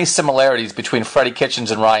so many similarities between Freddie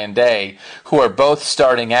Kitchens and Ryan Day, who are both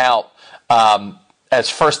starting out as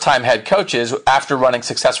first-time head coaches after running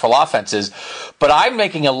successful offenses. But I'm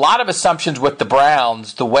making a lot of assumptions with the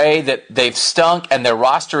Browns, the way that they've stunk and their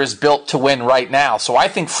roster is built to win right now. So I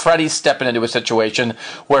think Freddie's stepping into a situation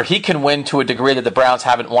where he can win to a degree that the Browns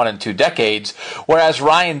haven't won in 2 decades, whereas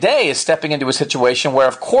Ryan Day is stepping into a situation where,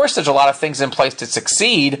 of course, there's a lot of things in place to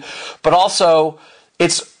succeed, but also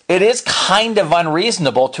it is kind of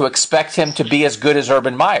unreasonable to expect him to be as good as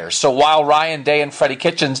Urban Meyer. So while Ryan Day and Freddie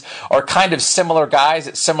Kitchens are kind of similar guys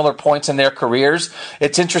at similar points in their careers,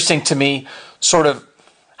 it's interesting to me sort of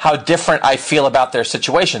how different I feel about their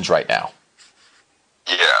situations right now.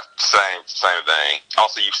 Yeah, same thing.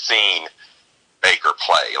 Also, you've seen Baker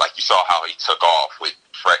play. Like, you saw how he took off with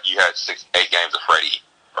Fred. You had 8 games of Freddie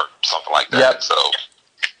or something like that. Yep. So,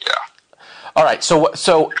 yeah. All right, so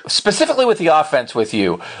specifically with the offense with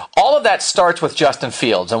you, all of that starts with Justin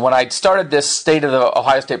Fields. And when I started this State of the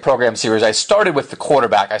Ohio State Program series, I started with the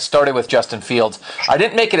quarterback. I started with Justin Fields. I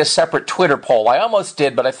didn't make it a separate Twitter poll. I almost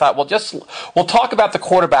did, but I thought, we'll talk about the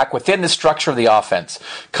quarterback within the structure of the offense.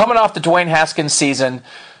 Coming off the Dwayne Haskins season,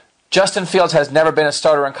 Justin Fields has never been a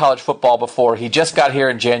starter in college football before. He just got here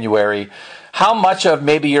in January. How much of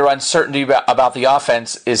maybe your uncertainty about the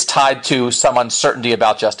offense is tied to some uncertainty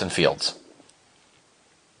about Justin Fields?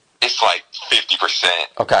 It's like 50%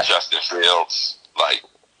 okay. Justin Fields. Like,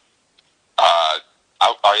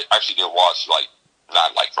 I actually did watch, like,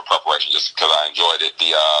 not like for preparation, just because I enjoyed it.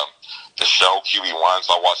 The show QB1,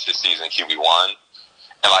 so I watched this season QB1,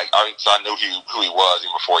 and like, so I knew who he was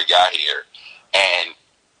even before he got here, and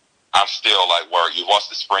I'm still like worried. You watch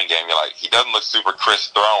the spring game, you're like, he doesn't look super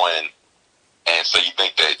crisp throwing, and so you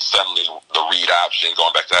think that suddenly the read option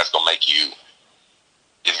going back to that's gonna make you.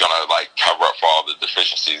 Is going to, like, cover up for all the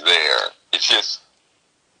deficiencies there.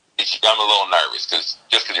 I'm a little nervous because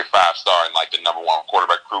just because you're 5-star and, like, the number 1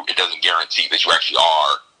 quarterback crew, it doesn't guarantee that you actually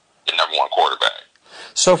are the number 1 quarterback.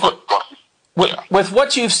 So with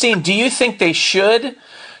what you've seen, do you think they should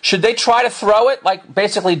they try to throw it, like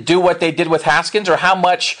basically do what they did with Haskins, or how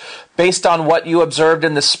much, based on what you observed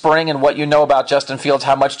in the spring and what you know about Justin Fields,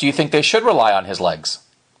 how much do you think they should rely on his legs?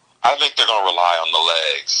 I think they're going to rely on the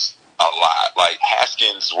legs a lot. Like,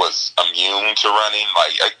 Haskins was immune to running.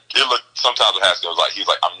 Like, it looked sometimes with Haskins, like he's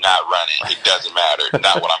like, I'm not running. It doesn't matter.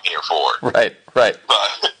 Not what I'm here for. Right. But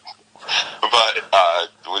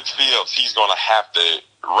with Fields, he's going to have to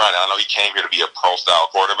run. I know he came here to be a pro-style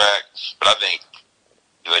quarterback, but I think,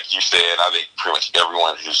 like you said, I think pretty much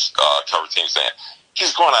everyone who's covered team saying you're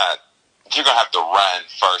going to have to run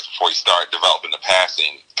first before you start developing the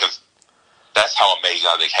passing, because that's how amazing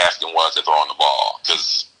I think Haskins was at throwing the ball.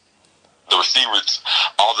 Because the receivers,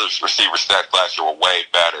 all the receiver stats last year were way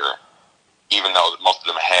better, even though most of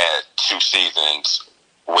them had 2 seasons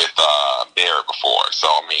with Barrett before. So,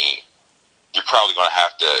 I mean, you're probably going to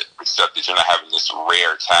have to accept that you're not having this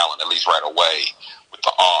rare talent, at least right away, with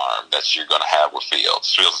the arm that you're going to have with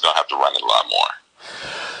Fields. Fields is going to have to run it a lot more.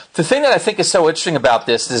 The thing that I think is so interesting about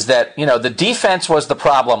this is that, you know, the defense was the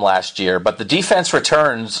problem last year, but the defense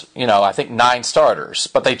returns, you know, I think 9 starters,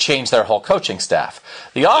 but they changed their whole coaching staff.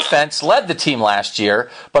 The offense led the team last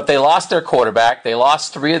year, but they lost their quarterback, they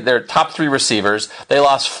lost their top 3 receivers, they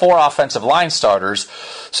lost 4 offensive line starters.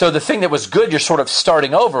 So the thing that was good, you're sort of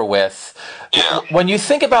starting over with. Yeah. When you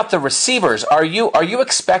think about the receivers, are you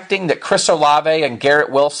expecting that Chris Olave and Garrett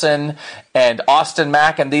Wilson and Austin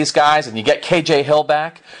Mack and these guys, and you get KJ Hill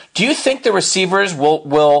back? Do you think the receivers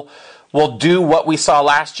will do what we saw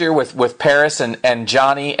last year with Paris and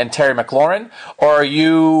Johnny and Terry McLaurin? Or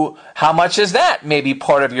how much is that maybe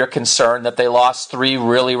part of your concern that they lost 3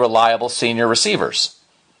 really reliable senior receivers?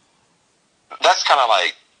 That's kind of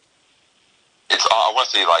like, I want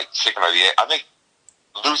to say like chicken or the egg. I think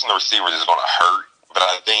losing the receivers is going to hurt, but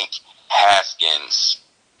I think Haskins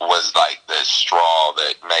was like the straw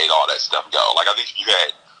that made all that stuff go. Like, I think if you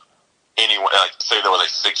had anyone, like, say there was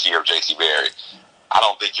a 6-year of J.T. Barrett, I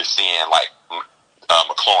don't think you're seeing like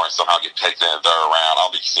McLaurin somehow get picked in the 3rd round. I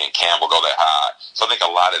don't think you're seeing Campbell go that high. So I think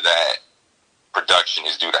a lot of that production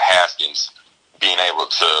is due to Haskins being able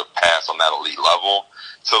to pass on that elite level.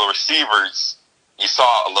 So the receivers, you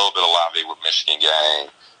saw a little bit of Olave with Michigan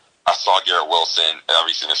game. I saw Garrett Wilson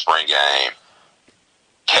recently in the spring game.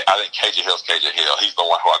 I think KJ Hill's KJ Hill. He's the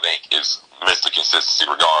one who I think is missed the consistency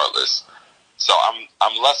regardless. So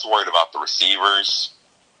I'm less worried about the receivers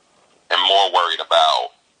and more worried about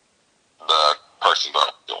the person they're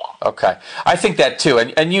doing. Okay. I think that too.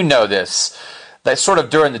 And you know this. That sort of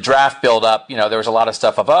during the draft build-up, there was a lot of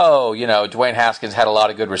stuff of, Dwayne Haskins had a lot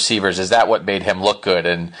of good receivers. Is that what made him look good?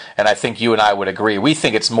 And I think you and I would agree. We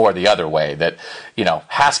think it's more the other way, that,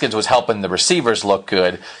 Haskins was helping the receivers look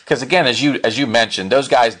good. Because, again, as you mentioned, those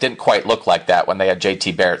guys didn't quite look like that when they had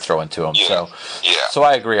J.T. Barrett throwing to them. Yeah. So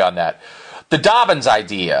I agree on that. The Dobbins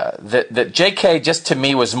idea, that J.K. just to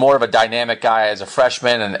me was more of a dynamic guy as a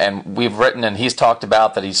freshman, and we've written and he's talked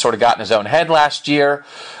about that he's sort of got in his own head last year.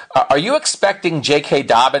 Are you expecting J.K.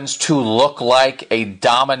 Dobbins to look like a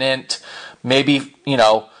dominant, maybe,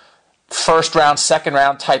 first round, second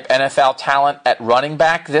round type NFL talent at running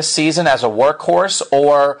back this season as a workhorse?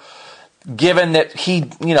 Or given that he,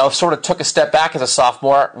 sort of took a step back as a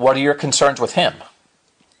sophomore, what are your concerns with him?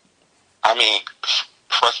 I mean,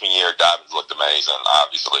 freshman year, Dobbins looked amazing,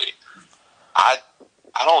 obviously. I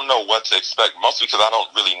don't know what to expect, mostly because I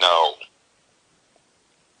don't really know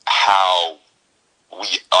how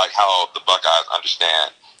the Buckeyes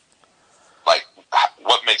understand, like,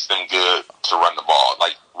 what makes them good to run the ball.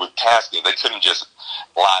 Like, with Haskins, they couldn't just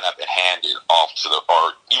line up and hand it off to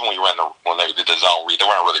or even when they did the zone read, they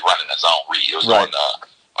weren't really running the zone read. It was right.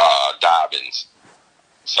 on Dobbins.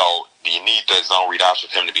 So, do you need that zone read option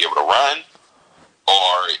for him to be able to run?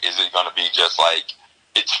 Or is it going to be just like,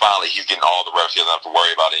 it's finally, he's getting all the reps, he doesn't have to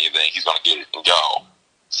worry about anything, he's going to get it and go.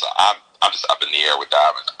 So, I'm just up in the air with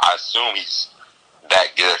Dobbins. I assume he's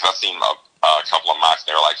that good, because I've seen a couple of mocks,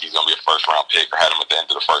 and they were like, he's going to be a first-round pick, or had him at the end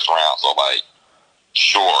of the first round. So, like,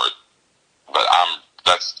 sure, but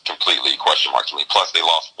that's completely question mark to me. Plus, they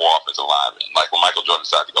lost 4 offensive linemen. Like, when Michael Jordan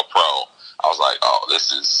decided to go pro, I was like, oh,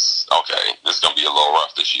 this is okay. This is going to be a little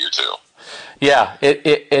rough this year, too. Yeah,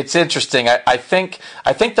 it's interesting. I think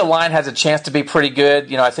the line has a chance to be pretty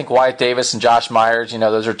good. I think Wyatt Davis and Josh Myers,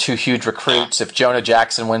 those are 2 huge recruits. If Jonah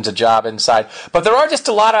Jackson wins a job inside, but there are just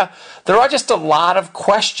a lot of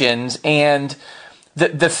questions. And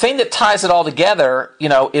the thing that ties it all together,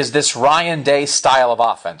 is this Ryan Day style of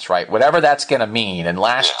offense, right? Whatever that's going to mean. And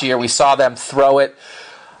last year we saw them throw it.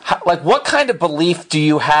 Like, what kind of belief do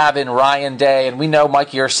you have in Ryan Day? And we know Mike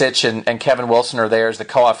Yurcich and Kevin Wilson are there as the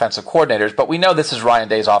co-offensive coordinators, but we know this is Ryan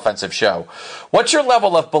Day's offensive show. What's your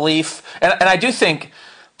level of belief? And I do think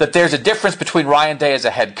that there's a difference between Ryan Day as a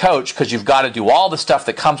head coach, because you've got to do all the stuff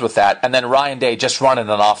that comes with that, and then Ryan Day just running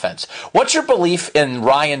an offense. What's your belief in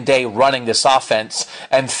Ryan Day running this offense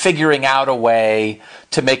and figuring out a way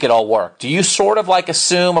to make it all work? Do you sort of like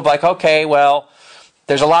assume of like, okay, well,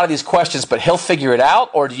 there's a lot of these questions, but he'll figure it out?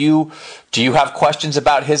 Or do you have questions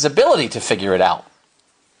about his ability to figure it out?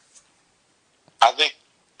 I think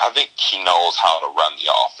he knows how to run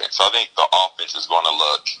the offense. So I think the offense is going to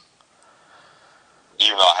look,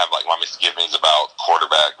 even though I have like my misgivings about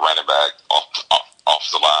quarterback, running back, off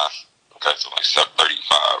the line. Okay, so like 35,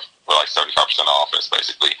 or like 75% of offense,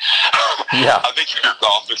 basically. Yeah. I think the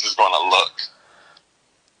offense is going to look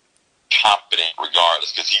confident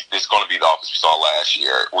regardless, because it's going to be the offense we saw last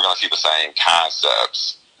year. We're going to see the same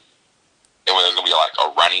concepts, and there's going to be like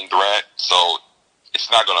a running threat. So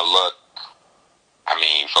it's not going to look, I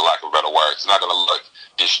mean, for lack of better words, it's not going to look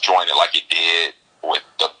disjointed like it did with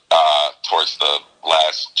the towards the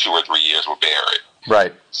last 2 or 3 years with Barrett.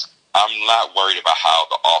 Right. I'm not worried about how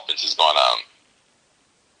the offense is going to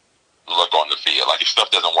look on the field. Like, if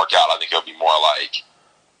stuff doesn't work out, I think it'll be more like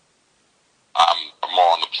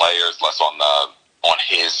more on the players, less on on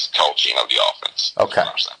his coaching of the offense. Okay.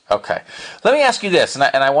 Okay. Let me ask you this, and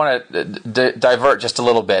I want to divert just a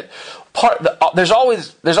little bit. There's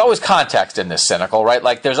always context in this, Cynical, right?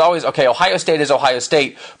 Like there's always, okay, Ohio State is Ohio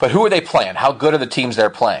State, but who are they playing? How good are the teams they're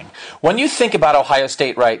playing? When you think about Ohio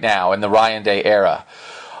State right now in the Ryan Day era,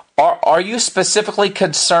 are you specifically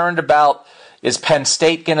concerned about, is Penn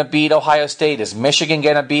State going to beat Ohio State? Is Michigan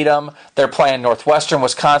going to beat them? They're playing Northwestern,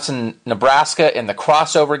 Wisconsin, Nebraska in the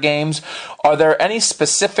crossover games. Are there any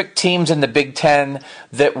specific teams in the Big Ten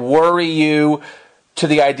that worry you to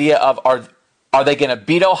the idea of are they going to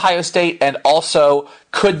beat Ohio State? And also,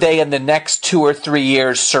 could they in the next 2 or 3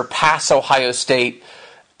 years surpass Ohio State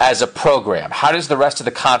as a program? How does the rest of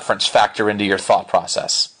the conference factor into your thought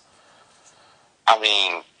process? I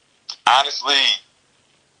mean, honestly,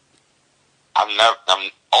 I'm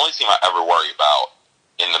only team I ever worry about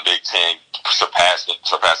in the Big Ten surpassing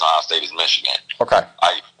Ohio State is Michigan. Okay.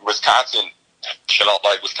 Wisconsin can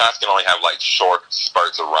only have like short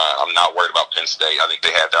spurts of run. I'm not worried about Penn State. I think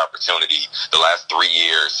they had the opportunity the last 3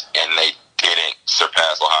 years and they didn't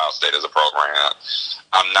surpass Ohio State as a program.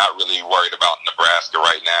 I'm not really worried about Nebraska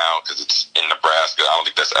right now because it's in Nebraska. I don't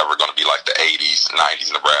think that's ever going to be like the 80s,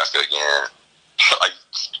 90s Nebraska again.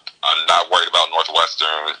 I'm not worried about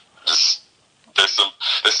Northwestern. There's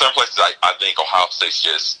some places I think Ohio State's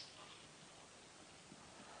just,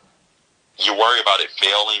 you worry about it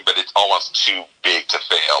failing, but it's almost too big to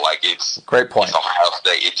fail. Like great point. It's Ohio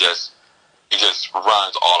State. It just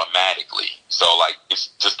runs automatically. So like it's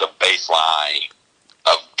just a baseline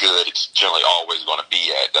of good. It's generally always going to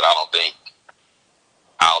be at that. I don't think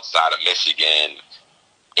outside of Michigan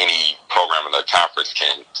any program in the conference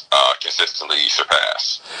can consistently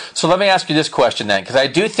surpass. So let me ask you this question then, because I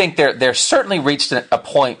do think there certainly reached a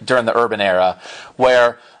point during the Urban era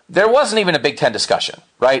where there wasn't even a Big Ten discussion,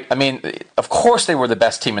 right? I mean, of course they were the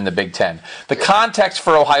best team in the Big Ten. The context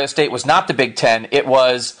for Ohio State was not the Big Ten. It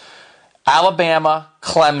was Alabama,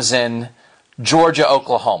 Clemson, Georgia,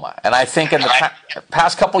 Oklahoma. And I think in the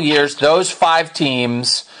past couple years, those 5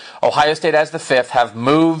 teams, Ohio State as the 5th, have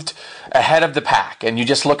moved ahead of the pack. And you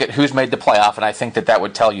just look at who's made the playoff, and I think that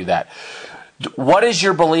would tell you that. What is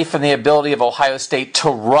your belief in the ability of Ohio State to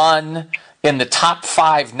run in the top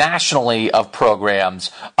 5 nationally of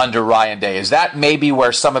programs under Ryan Day? Is that maybe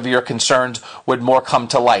where some of your concerns would more come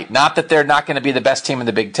to light? Not that they're not going to be the best team in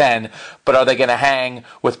the Big Ten, but are they going to hang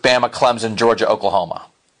with Bama, Clemson, Georgia, Oklahoma?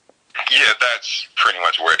 Yeah, that's pretty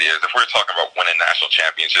much where it is. If we're talking about winning national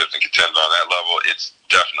championships and contending on that level, it's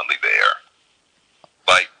definitely there.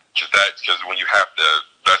 Like, because when you have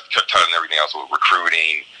that's tying everything else with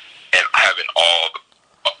recruiting and having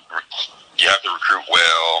you have to recruit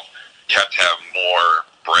well, you have to have more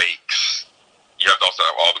breaks, you have to also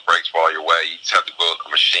have all the breaks fall your way, you just have to build a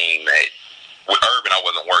machine that, with Urban, I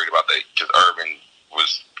wasn't worried about that because Urban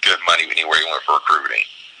was good money anywhere he went for recruiting.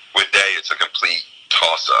 With Day, it's a complete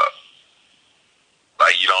toss-up.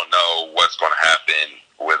 Like, you don't know what's going to happen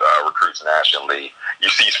with recruits nationally. You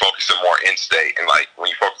see he's focusing more in-state, and like when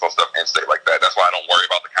you focus on stuff in-state like that, that's why I don't worry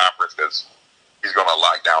about the conference because he's going to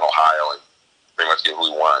lock down Ohio and pretty much get who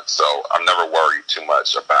he wants. So I'm never worried too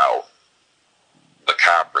much about the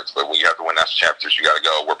conference. But when you have to win national championships, you got to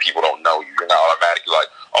go where people don't know you. You're not automatically like,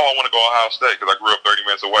 oh, I want to go Ohio State because I grew up 30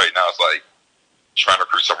 minutes away. Now it's like trying to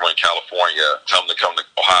recruit someone in California, tell them to come to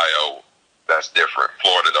Ohio. That's different.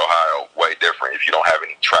 Florida to Ohio, way different if you don't have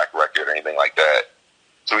any track record or anything like that.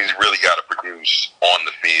 So he's really got to produce on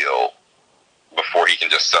the field before he can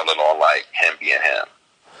just sell it on like him being him.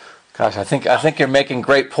 Gosh, I think you're making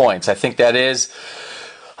great points. I think there's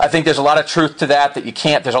a lot of truth to that you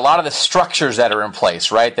can't. There's a lot of the structures that are in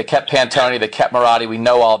place, right? They kept Pantoni, they kept Marotti. We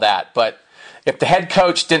know all that, but if the head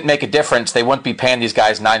coach didn't make a difference, they wouldn't be paying these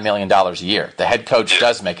guys $9 million a year. The head coach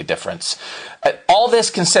does make a difference. All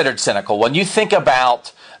this considered, Cynical, when you think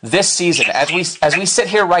about this season, as we sit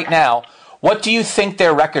here right now, what do you think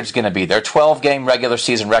their record's going to be? Their 12-game regular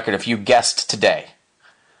season record, if you guessed today?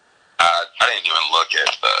 I didn't even look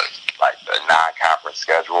at the non-conference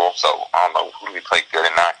schedule, so I don't know who do we play good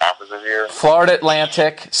in non-conference this year. Florida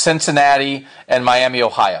Atlantic, Cincinnati, and Miami,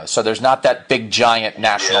 Ohio. So there's not that big giant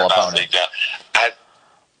national opponent.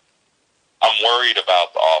 I'm worried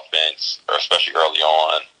about the offense, or especially early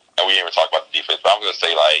on, and we didn't even talk about the defense. But I'm going to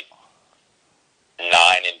say like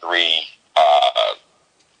 9-3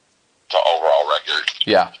 to overall record.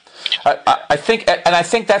 Yeah. I think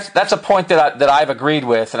that's a point that I've agreed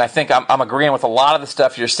with, and I think I'm agreeing with a lot of the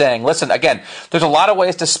stuff you're saying. Listen, again, there's a lot of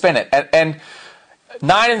ways to spin it, and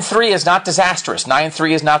 9-3 is not disastrous.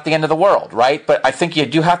 9-3 is not the end of the world, right? But I think you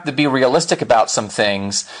do have to be realistic about some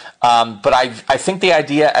things. But I think the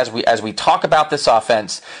idea, as we talk about this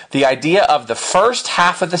offense, the idea of the first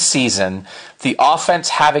half of the season, the offense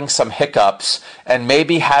having some hiccups and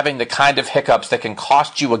maybe having the kind of hiccups that can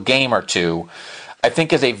cost you a game or two, I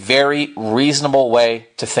think is a very reasonable way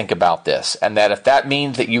to think about this. And that if that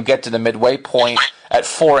means that you get to the midway point at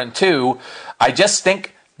 4-2, I just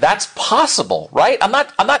think that's possible, right? I'm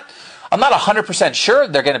not 100% sure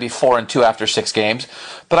they're going to be 4-2 after 6 games,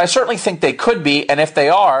 but I certainly think they could be. And if they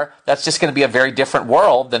are, that's just going to be a very different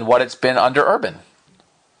world than what it's been under Urban.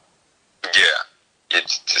 Yeah,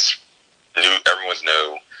 it's just new. Everyone's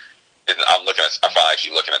new. I'm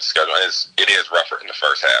actually looking at the schedule. It is rougher in the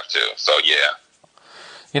first half too. So yeah,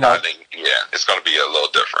 I think it's going to be a little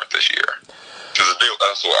different this year. Because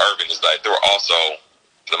that's what Urban is like. They were also,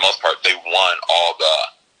 for the most part, they won all the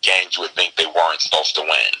games you would think they weren't supposed to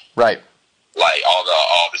win. Right. Like all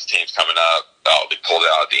these teams coming up, they pulled it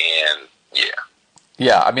out at the end. Yeah.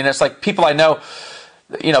 Yeah, I mean, it's like people I know,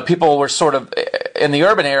 people were sort of, in the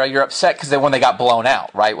Urban era, you're upset because when they got blown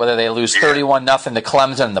out, right? Whether they lose 31-0 to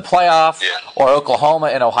Clemson in the playoff, or Oklahoma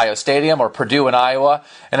in Ohio Stadium, or Purdue in Iowa.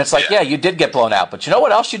 And it's like, you did get blown out. But you know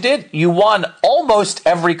what else you did? You won almost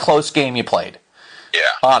every close game you played. Yeah.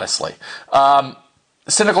 Honestly.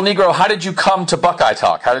 Cynical Negro, how did you come to Buckeye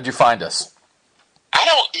Talk? How did you find us? I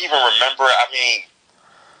don't even remember. I mean,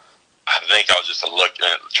 I think I was just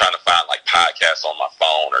trying to find like podcasts on my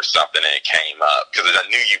phone or something, and it came up because I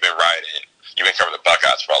knew you've been writing. You've been covering the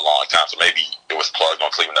Buckeyes for a long time, so maybe it was plugged on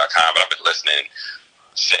Cleveland.com. But I've been listening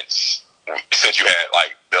since you had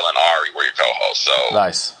like Bill and Ari were your co-hosts. So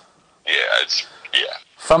nice. Yeah,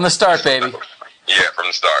 from the start, baby. Yeah, from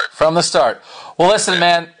the start. From the start. Well, listen,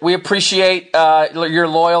 man, we appreciate your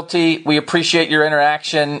loyalty. We appreciate your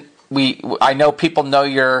interaction. I know people know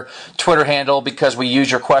your Twitter handle because we use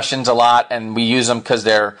your questions a lot, and we use them because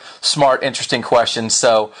they're smart, interesting questions.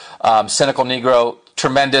 So, Cynical Negro,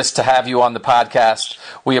 tremendous to have you on the podcast.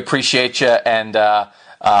 We appreciate you, and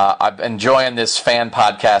I'm enjoying this fan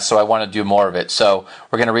podcast, so I want to do more of it. So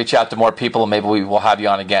we're going to reach out to more people, and maybe we will have you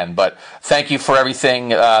on again. But thank you for everything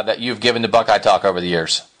that you've given to Buckeye Talk over the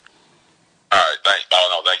years. All right,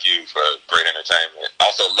 thank you for great entertainment.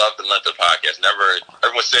 Also, love the length of the podcast.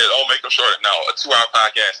 Everyone says, make them shorter. No, a 2-hour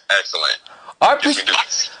podcast, excellent. I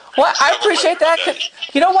appreciate that.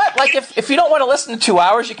 You know what? Like, if you don't want to listen to 2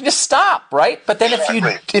 hours, you can just stop, right? But then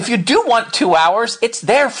if you do want 2 hours, it's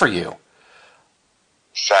there for you.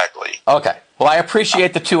 Exactly. Okay. Well, I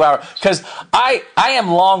appreciate the 2 hour because I am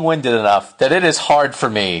long-winded enough that it is hard for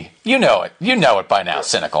me. You know it. You know it by now,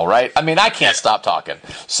 Cynical, right? I mean, I can't stop talking.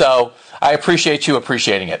 So I appreciate you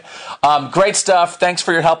appreciating it. Great stuff. Thanks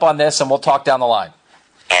for your help on this, and we'll talk down the line.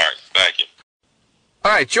 All right. Thank you.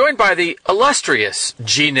 All right. Joined by the illustrious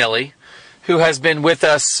G. Nilly, who has been with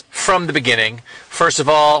us from the beginning. First of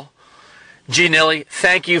all, G. Nilly,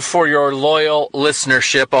 thank you for your loyal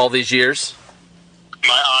listenership all these years.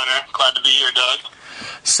 My honor. Glad to be here, Doug.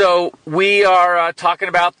 So we are talking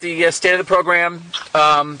about the State of the Program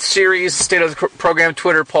series, State of the Program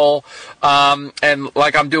Twitter poll. And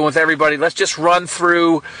like I'm doing with everybody, let's just run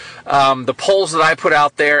through the polls that I put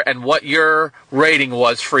out there and what your rating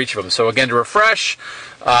was for each of them. So again, to refresh,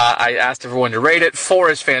 I asked everyone to rate it. 4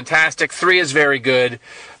 is fantastic. 3 is very good.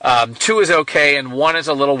 2 is okay. And 1 is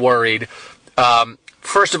a little worried.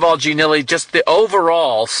 First of all, G. Nilly, just the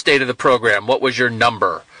overall state of the program, what was your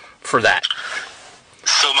number for that?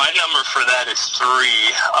 So my number for that is 3,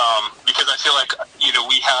 because I feel like,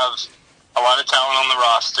 we have a lot of talent on the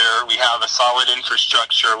roster. We have a solid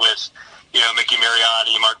infrastructure with, Mickey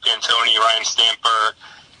Mariotti, Mark D'Antoni, Ryan Stamper.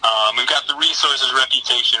 We've got the resources,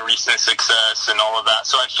 reputation, recent success, and all of that.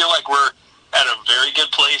 So I feel like we're at a very good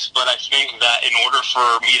place, but I think that in order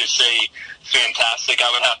for me to say fantastic,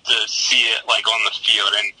 I would have to see it like on the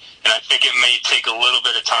field, and I think it may take a little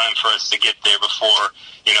bit of time for us to get there before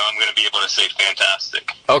I'm going to be able to say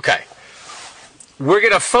fantastic. Okay, we're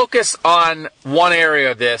going to focus on one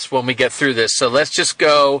area of this when we get through this, so let's just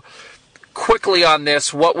go quickly on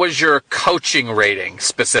this. What was your coaching rating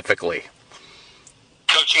specifically?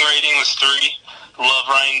 Coaching rating was 3. Love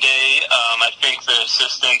Ryan Day. I think the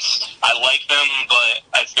assistants, I like them, but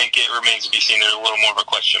I think it remains to be seen. There's a little more of a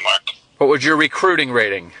question mark. What was your recruiting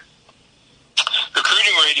rating?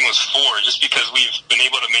 Recruiting rating was 4, just because we've been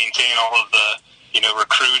able to maintain all of the,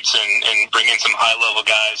 recruits and bring in some high-level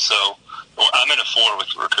guys. So I'm at a 4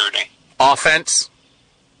 with recruiting. Offense?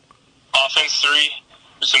 Offense 3.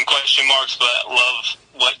 Some question marks, but love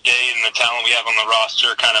what Day and the talent we have on the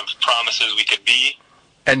roster kind of promises we could be.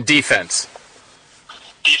 And defense?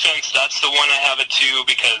 Defense defense, that's the one I have it too,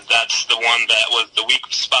 because that's the one that was the weak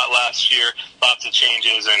spot last year. Lots of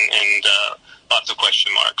changes and lots of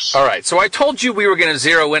question marks. All right, so I told you we were going to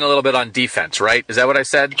zero in a little bit on defense, right? Is that what I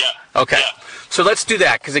said? Yeah. Okay. Yeah. So let's do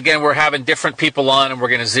that, because again, we're having different people on, and we're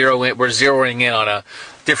going to zero in. We're zeroing in on a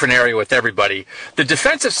different area with everybody. The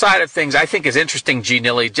defensive side of things, I think, is interesting, G.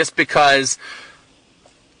 Nilly, just because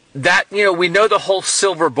that, we know the whole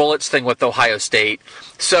silver bullets thing with Ohio State.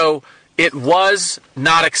 So it was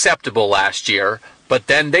not acceptable last year, but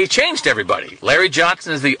then they changed everybody. Larry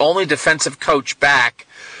Johnson is the only defensive coach back.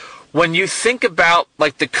 When you think about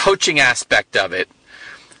the coaching aspect of it,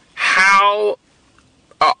 how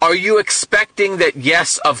are you expecting that,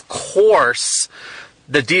 yes, of course,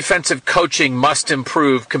 the defensive coaching must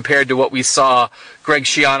improve compared to what we saw Greg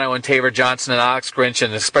Schiano and Taylor Johnson and Alex Grinch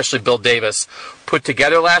and especially Bill Davis put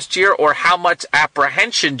together last year? Or how much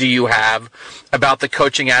apprehension do you have about the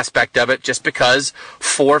coaching aspect of it just because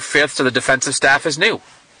 4/5 of the defensive staff is new?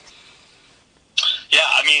 Yeah,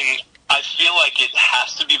 I feel like it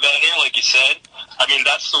has to be better, like you said.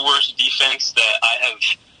 That's the worst defense that I have,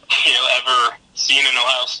 ever seen in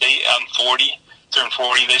Ohio State. I'm 40, turned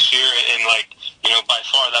 40 this year, and by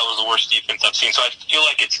far that was the worst defense I've seen. So I feel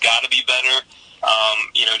like it's got to be better.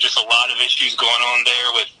 Just a lot of issues going on there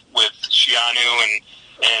with Schiano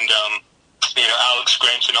and Alex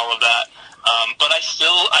Grinch and all of that. But I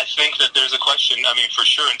think that there's a question. For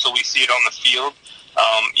sure, until we see it on the field.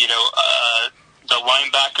 The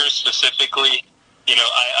linebackers specifically,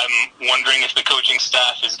 I'm wondering if the coaching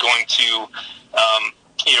staff is going to,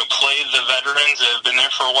 play the veterans that have been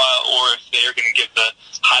there for a while, or if they're going to give the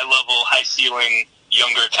high-level, high-ceiling,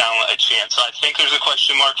 younger talent a chance. So I think there's a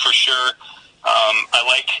question mark for sure. I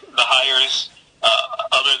like the hires.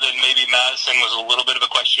 Other than maybe Madison was a little bit of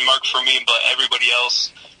a question mark for me, but everybody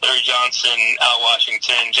else, Larry Johnson, Al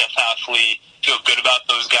Washington, Jeff Hafley, feel good about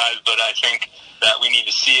those guys, but I think that we need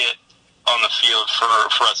to see it on the field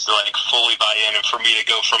for us to fully buy in, and for me to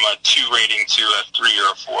go from a 2 rating to a 3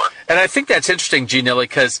 or a 4. And I think that's interesting, G. Nilly,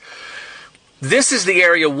 because this is the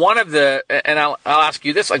area, and I'll ask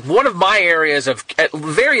you this, one of my areas of, at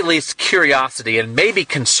very least, curiosity and maybe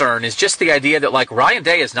concern is just the idea that, Ryan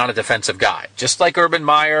Day is not a defensive guy. Just like Urban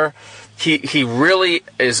Meyer, he really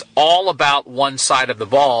is all about one side of the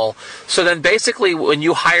ball. So then basically when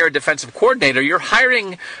you hire a defensive coordinator, you're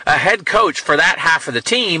hiring a head coach for that half of the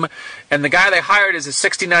team, and the guy they hired is a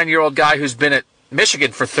 69-year-old guy who's been at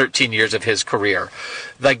Michigan for 13 years of his career.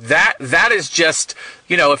 That is just,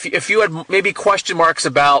 if you had maybe question marks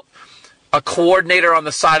about a coordinator on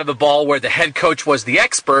the side of the ball where the head coach was the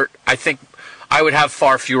expert, I think I would have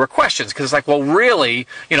far fewer questions, because it's really,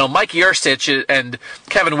 Mike Yurcich and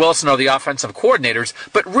Kevin Wilson are the offensive coordinators,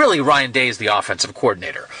 but really Ryan Day is the offensive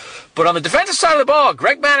coordinator. But on the defensive side of the ball,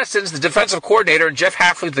 Greg Madison's the defensive coordinator and Jeff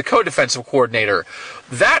Hafley's the co-defensive coordinator.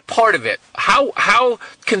 That part of it, how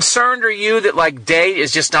concerned are you that Day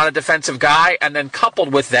is just not a defensive guy? And then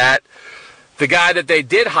coupled with that, the guy that they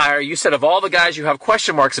did hire, you said of all the guys you have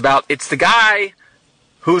question marks about, it's the guy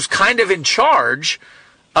who's kind of in charge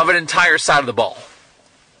of an entire side of the ball.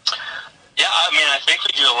 Yeah, I think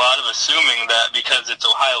we do a lot of assuming that because it's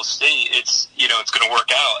Ohio State, it's going to work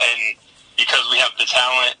out, and because we have the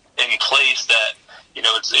talent in place that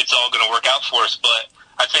it's all going to work out for us. But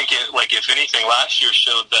I think if anything, last year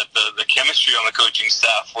showed that the chemistry on the coaching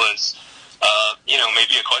staff was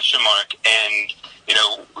maybe a question mark, and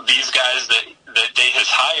these guys that Day has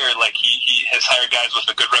hired, he has hired guys with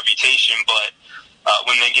a good reputation, but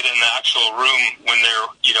when they get in the actual room, when they're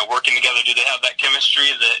working together, do they have that chemistry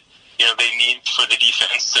that they need for the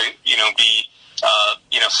defense to be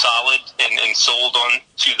solid and sold on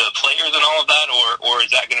to the players and all of that, or is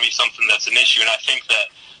that going to be something that's an issue? And I think that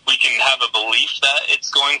we can have a belief that it's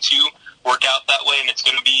going to work out that way and it's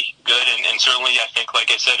going to be good, and certainly I think, like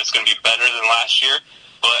I said, it's going to be better than last year,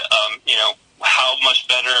 but how much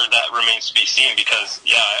better, that remains to be seen, because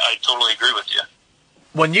I totally agree with you.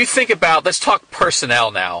 When you think about, let's talk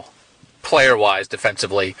personnel now, player-wise,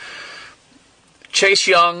 defensively. Chase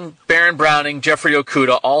Young, Baron Browning, Jeffrey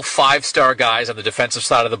Okudah, all 5-star guys on the defensive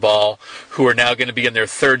side of the ball who are now going to be in their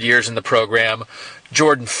 3rd years in the program.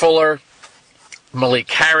 Jordan Fuller,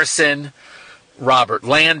 Malik Harrison, Robert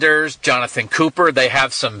Landers, Jonathan Cooper. They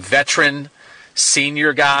have some veteran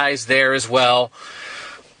senior guys there as well.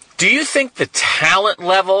 Do you think the talent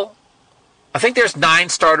level, I think there's 9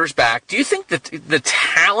 starters back, do you think that the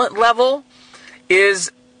talent level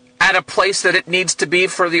is at a place that it needs to be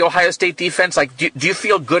for the Ohio State defense? Do you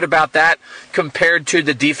feel good about that compared to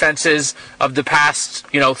the defenses of the past,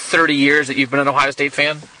 30 years that you've been an Ohio State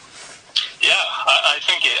fan? Yeah, I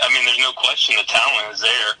think there's no question the talent is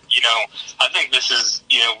there. I think this is,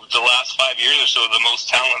 the last 5 years or so, the most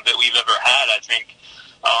talent that we've ever had. I think,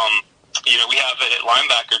 we have it at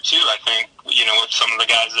linebacker too, I think, with some of the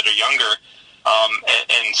guys that are younger.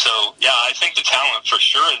 And so, yeah, I think the talent for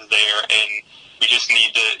sure is there, and we just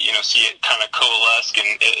need to, see it kind of coalesce, and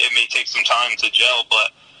it may take some time to gel,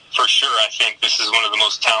 but for sure, I think this is one of the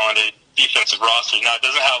most talented defensive rosters. Now, it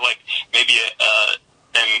doesn't have, maybe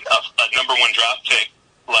a number one draft pick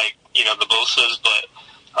like, the Bosa's, but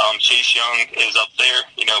Chase Young is up there,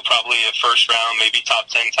 probably a first round, maybe top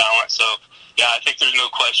 10 talent. So, yeah, I think there's no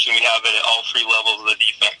question we have it at all three levels of the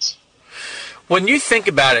defense. When you think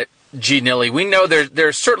about it, G. Nilly, we know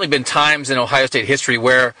there's certainly been times in Ohio State history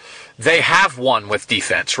where they have won with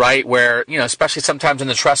defense, right? Where, especially sometimes in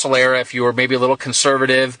the Tressel era, if you were maybe a little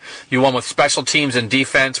conservative, you won with special teams and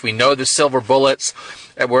defense. We know the Silver Bullets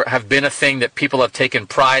have been a thing that people have taken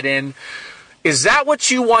pride in. Is that what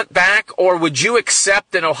you want back, or would you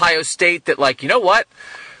accept in Ohio State that,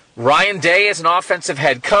 Ryan Day is an offensive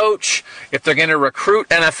head coach? If they're going to recruit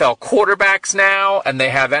NFL quarterbacks now and they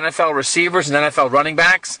have NFL receivers and NFL running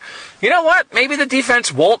backs, maybe the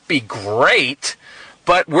defense won't be great,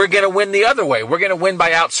 but we're going to win the other way. We're going to win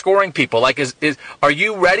by outscoring people. Are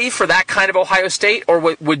you ready for that kind of Ohio State, or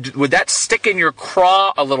would that stick in your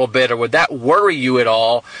craw a little bit, or would that worry you at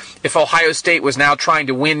all if Ohio State was now trying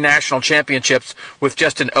to win national championships with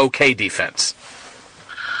just an okay defense?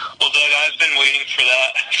 Well, Doug, I've been waiting for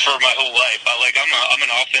that for my whole life. I'm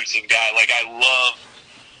an offensive guy. I love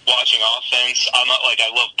watching offense. I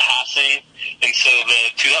love passing, and so the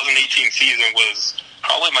 2018 season was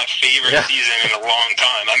probably my favorite season in a long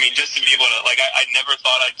time. I mean, just to be able to, I never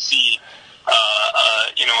thought I'd see,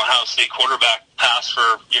 Ohio State quarterback pass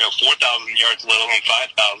for, 4,000 yards, let alone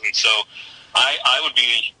 5,000. So I would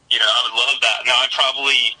be, I would love that. Now, I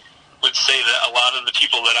probably would say that a lot of the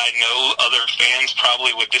people that I know, other fans,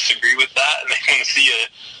 probably would disagree with that, and they want to see a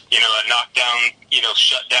knockdown,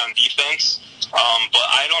 shutdown defense. But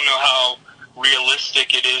I don't know how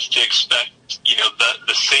realistic it is to expect,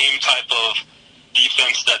 the same type of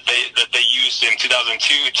defense that they used in 2002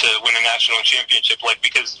 to win a national championship.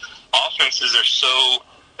 Because offenses are so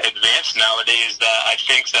advanced nowadays that I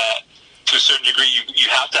think that to a certain degree you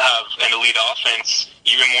have to have an elite offense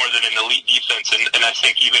even more than an elite defense. And I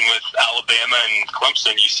think even with Alabama and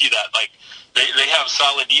Clemson, you see that. They have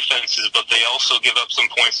solid defenses, but they also give up some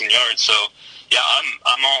points and yards. So, yeah,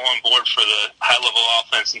 I'm all on board for the high-level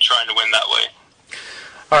offense and trying to win that way.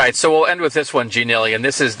 All right, so we'll end with this one, G. Nilly, and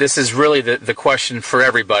this is really the question for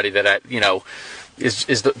everybody that is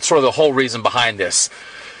sort of the whole reason behind this.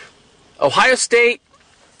 Ohio State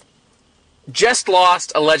just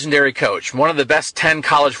lost a legendary coach, one of the best 10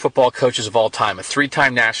 college football coaches of all time, a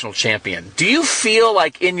 3-time national champion. Do you feel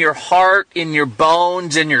like in your heart, in your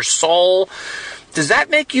bones, in your soul, does that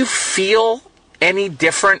make you feel any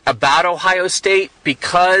different about Ohio State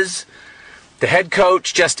because the head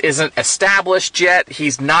coach just isn't established yet?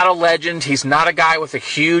 He's not a legend. He's not a guy with a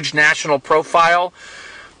huge national profile.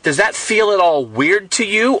 Does that feel at all weird to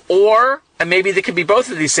you? Or, and maybe there could be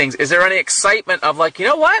both of these things, is there any excitement of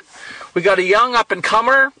what? We got a young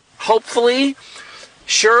up-and-comer, hopefully.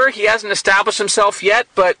 Sure, he hasn't established himself yet,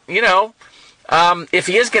 but, if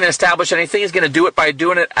he is going to establish anything, he's going to do it by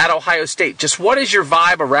doing it at Ohio State. Just what is your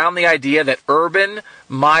vibe around the idea that Urban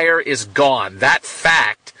Meyer is gone? That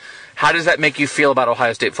fact, how does that make you feel about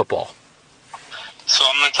Ohio State football? So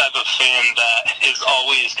I'm the type of fan that is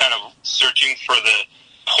always kind of searching for the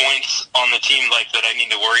points on the team that I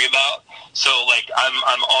need to worry about. So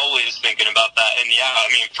I'm always thinking about that. And yeah, I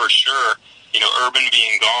mean, for sure, Urban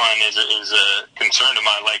being gone is a concern of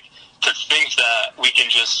mine. To think that we can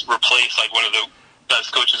just replace one of the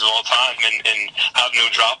best coaches of all time and have no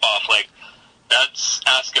drop off, that's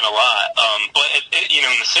asking a lot. But in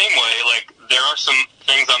the same way, there are some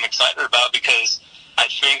things I'm excited about because I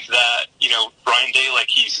think that Ryan Day,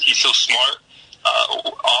 he's so smart,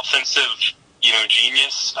 offensive,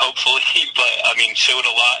 genius, hopefully, but I mean, showed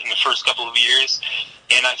a lot in the first couple of years,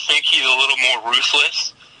 and I think he's a little more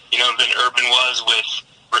ruthless, than Urban was with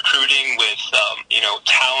recruiting, with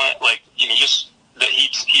talent, just that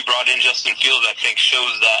he brought in Justin Fields. I think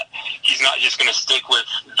shows that he's not just going to stick with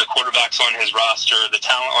the quarterbacks on his roster, the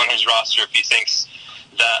talent on his roster, if he thinks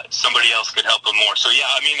that somebody else could help him more. So yeah,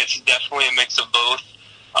 I mean, it's definitely a mix of both.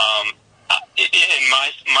 And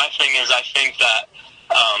my thing is, I think that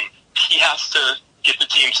he has to get the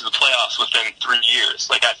team to the playoffs within 3 years.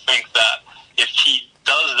 I think that if he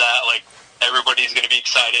does that, everybody's going to be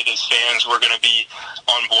excited as fans. We're going to be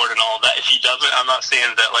on board and all of that. If he doesn't, I'm not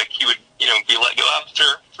saying that he would be let go after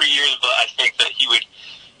 3 years, but I think that he would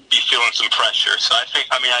be feeling on some pressure. So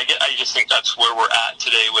I just think that's where we're at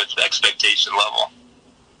today with the expectation level.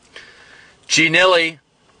 G. Nilly,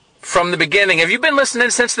 from the beginning. Have you been listening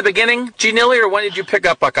since the beginning, G. Nilly, or when did you pick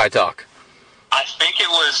up Buckeye Talk? I think it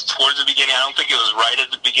was towards the beginning. I don't think it was right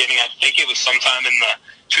at the beginning. I think it was sometime in the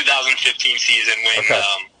 2015 season when,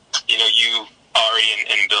 you, Ari,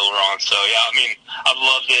 and Bill were on. So, yeah, I mean, I've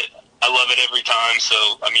loved it. I love it every time. So,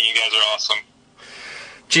 I mean, you guys are awesome.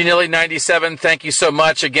 G. Nilly 97, thank you so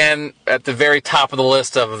much. Again, at the very top of the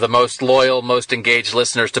list of the most loyal, most engaged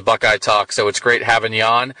listeners to Buckeye Talk, so it's great having you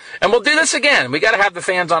on. And we'll do this again. We got to have the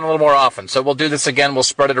fans on a little more often, so we'll do this again. We'll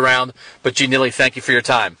spread it around. But G. Nilly, thank you for your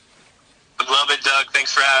time. Love it, Doug.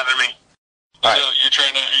 Thanks for having me. All right. So you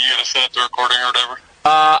going to set up the recording or whatever?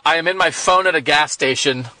 I am in my phone at a gas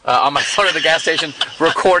station,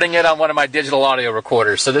 recording it on one of my digital audio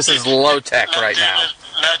recorders. So this is low tech right now.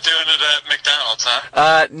 Not doing it at McDonald's,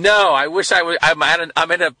 huh? No, I wish I would.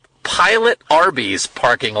 I'm in a Pilot Arby's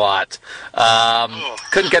parking lot.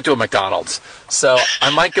 Couldn't get to a McDonald's, so I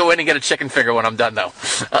might go in and get a chicken finger when I'm done, though.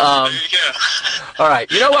 There you go. All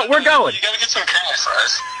right, you know what? We're going. You got to get some curly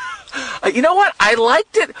fries. You know what? I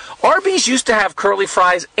liked it. Arby's used to have curly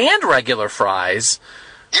fries and regular fries.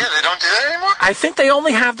 Yeah, they don't do that anymore? I think they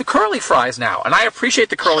only have the curly fries now, and I appreciate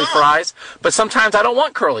the curly fries, but sometimes I don't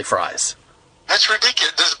want curly fries. That's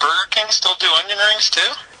ridiculous. Does Burger King still do onion rings,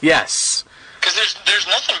 too? Yes. Because there's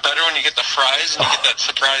nothing better when you get the fries and you get that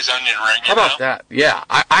surprise onion ring. How about that? Yeah.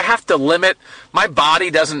 I have to limit. My body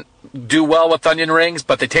doesn't do well with onion rings,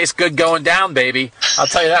 but they taste good going down, baby. I'll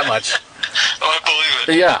tell you that much. Oh, I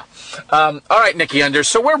believe it. Yeah. All right, Nikki Unders.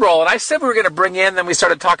 So we're rolling. I said we were going to bring in, then we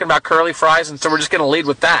started talking about curly fries, and so we're just going to lead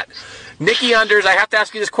with that. Nikki Unders, I have to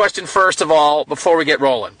ask you this question first of all before we get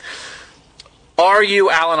rolling. Are you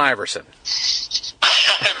Allen Iverson?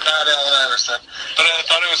 I'm not Allen Iverson, but I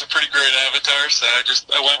thought it was a pretty great avatar, so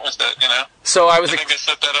I went with it, you know. So I think I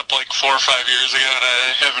set that up like 4 or 5 years ago, and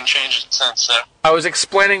I haven't changed it since. So I was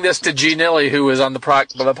explaining this to G. Nilly, who was on the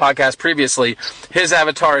podcast previously. His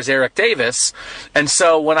avatar is Eric Davis, and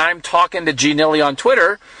so when I'm talking to G. Nilly on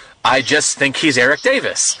Twitter, I just think he's Eric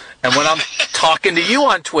Davis, and when I'm talking to you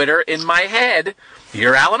on Twitter, in my head,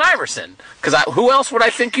 you're Allen Iverson. Because who else would I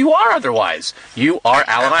think you are otherwise? You are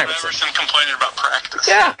Allen Iverson. Iverson complaining about practice.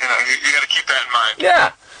 Yeah. You know, you got to keep that in mind.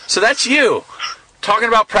 Yeah. So that's you. Talking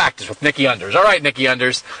about practice with Nikki Unders. All right, Nikki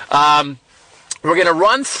Unders. We're going to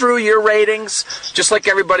run through your ratings, just like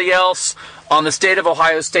everybody else, on the state of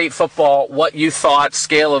Ohio State football, what you thought,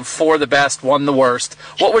 scale of 4 the best, 1 the worst.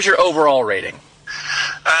 What was your overall rating?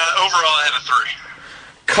 Overall, I had a 3.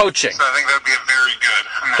 Coaching. So I think that would be a very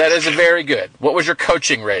good. That is a very good. What was your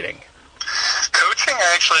coaching rating? Coaching, I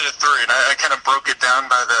actually had a 3, and I kind of broke it down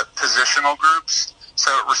by the positional groups. So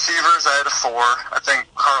receivers, I had a 4. I think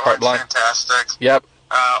Hartline's fantastic. Yep.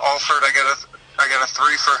 Alford, I got a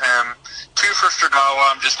 3 for him. 2 for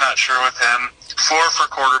Stradawa, I'm just not sure with him. 4 for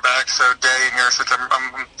quarterback, so Day and Yurcich,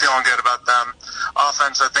 I'm feeling good about them.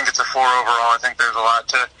 Offense, I think it's a 4 overall. I think there's a lot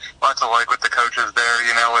to like with the coaches there,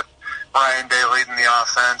 you know, with Ryan Day leading the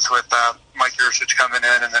offense, with Mike Yurcich coming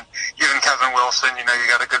in, and then even Kevin Wilson, you know, you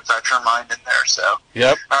got a good veteran mind in there. So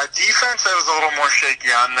yep. Defense, I was a little more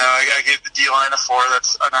shaky on, though. I gave the D-line a 4.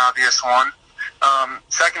 That's an obvious one.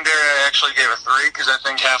 Secondary, I actually gave a 3 because I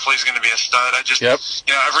think Hafley's going to be a stud. You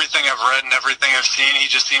know, everything I've read and everything I've seen,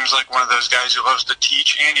 he just seems like one of those guys who loves to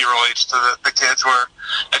teach, and he relates to the kids, where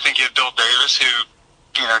I think you had Bill Davis, who,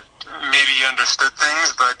 you know, maybe he understood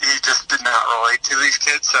things, but he just did not relate to these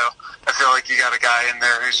kids. So I feel like you got a guy in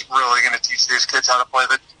there who's really going to teach these kids how to play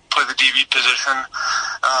the DB position.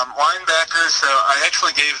 Linebackers, so I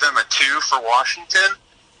actually gave them a 2 for Washington,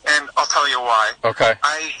 and I'll tell you why. Okay.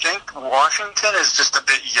 I think Washington is just a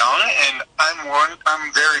bit young, and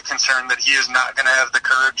I'm very concerned that he is not going to have the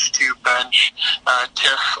courage to bench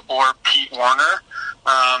Tiff or Pete Warner.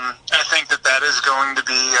 I think that is going to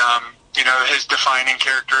be, you know, his defining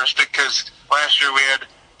characteristic, because last year we had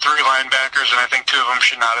 3 linebackers, and I think 2 of them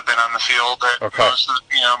should not have been on the field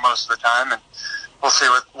most of the time, and we'll see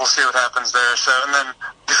what happens there. So, and then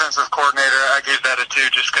defensive coordinator, I gave that a 2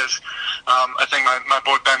 just because I think my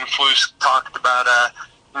boy Ben Flus talked about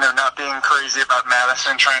not being crazy about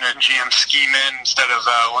Madison, trying to GM scheme in instead of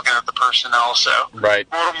looking at the personnel. So right.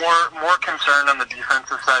 more concern on the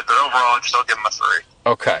defensive side, but overall I'd still give him a 3.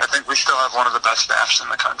 Okay. I think we still have one of the best staffs in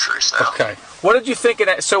the country. So. Okay. What did you think?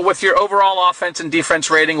 So with your overall offense and defense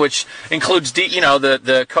rating, which includes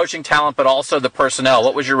the coaching talent, but also the personnel,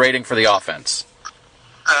 what was your rating for the offense?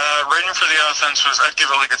 Rating for the offense was, I'd give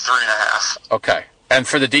it like a 3.5. Okay. And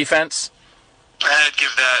for the defense? I'd give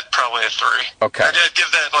that probably a 3. Okay. I'd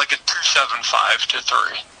give that like a 2.75 to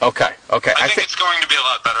 3. Okay. I think it's going to be a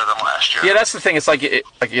lot better than last year. Yeah, that's the thing. It's like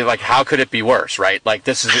how could it be worse, right? Like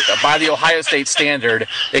this is by the Ohio State standard,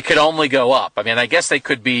 it could only go up. I mean, I guess they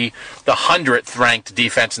could be the 100th ranked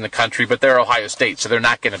defense in the country, but they're Ohio State, so they're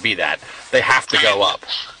not going to be that. They have to go up.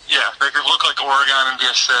 Yeah, they could look like Oregon and be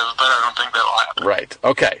a sieve, but I don't think that'll happen. Right.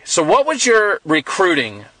 Okay. So what was your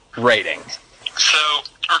recruiting rating? So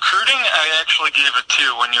recruiting, I actually gave a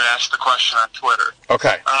 2 when you asked the question on Twitter.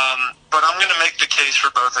 Okay. But I'm going to make the case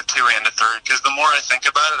for both a 2 and a 3, because the more I think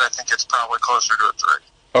about it, I think it's probably closer to a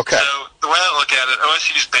 3. Okay. So the way I look at it,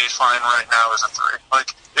 OSU's baseline right now is a 3.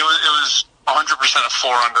 Like, it was 100% a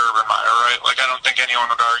 4 under Urban Meyer, right? Like, I don't think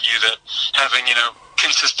anyone would argue that having,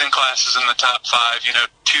 consistent classes in the top 5, 2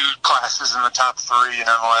 classes in the top 3, in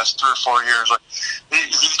the last 3 or 4 years, like,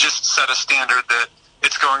 he just set a standard that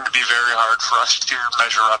it's going to be very hard for us to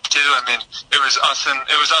measure up to. I mean, it was us and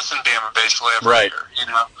Bama basically every year,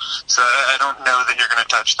 So I don't know that you're going to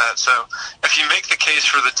touch that. So if you make the case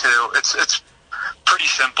for the 2, it's pretty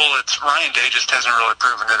simple. It's Ryan Day just hasn't really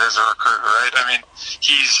proven it as a recruiter, right? I mean,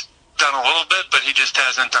 he's done a little bit, but he just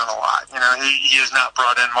hasn't done a lot. He has not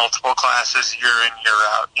brought in multiple classes year in, year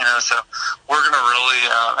out. So we're going to really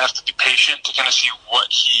have to be patient to kind of see what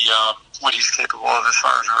he's capable of as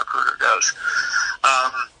far as a recruiter goes.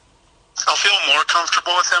 I'll feel more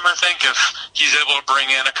comfortable with him, I think, if he's able to bring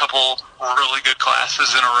in a couple really good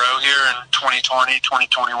classes in a row here in 2020,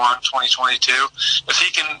 2021, 2022. If he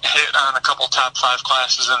can hit on a couple top 5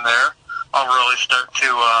 classes in there, I'll really start to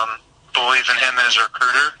believe in him as a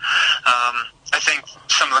recruiter. I think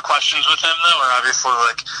some of the questions with him, though, are obviously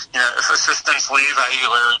like, if assistants leave, i.e.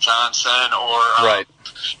 Larry Johnson, or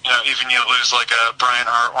even you lose like a Brian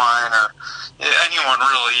Hartline, or anyone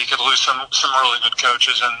really, you could lose some really good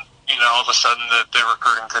coaches, and all of a sudden their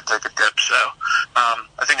recruiting could take a dip. So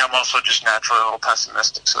I think I'm also just naturally a little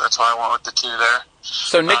pessimistic, so that's why I went with the 2 there.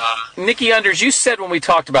 So Nicky Unders, you said when we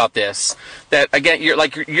talked about this that again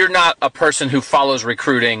you're not a person who follows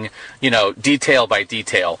recruiting, detail by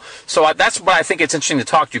detail. So that's what I think it's interesting to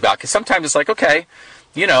talk to you about, because sometimes it's like, okay,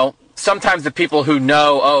 sometimes the people who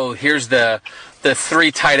know, here's the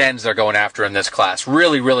 3 tight ends they're going after in this class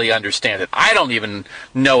really, really understand it. I don't even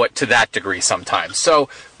know it to that degree sometimes. So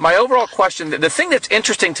my overall question, the thing that's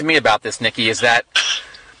interesting to me about this, Nicky, is that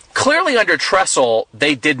clearly under Tressel,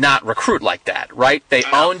 they did not recruit like that, right? They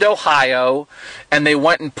owned Ohio, and they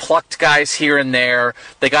went and plucked guys here and there.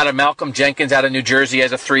 They got a Malcolm Jenkins out of New Jersey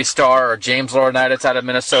as a 3-star, or James Laurinaitis out of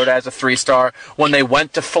Minnesota as a 3-star. When they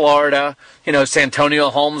went to Florida, Santonio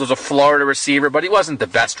Holmes was a Florida receiver, but he wasn't the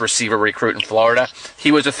best receiver recruit in Florida.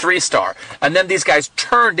 He was a 3-star. And then these guys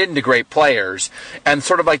turned into great players, and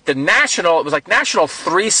sort of like it was like national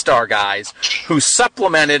 3-star guys who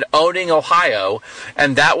supplemented owning Ohio,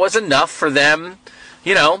 and that was enough for them,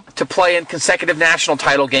 to play in consecutive national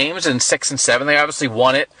title games in 6 and 7. They obviously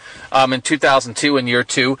won it in 2002 in year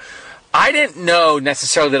 2. I didn't know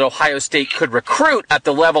necessarily that Ohio State could recruit at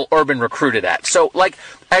the level Urban recruited at. So,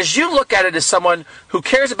 as you look at it as someone who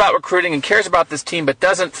cares about recruiting and cares about this team but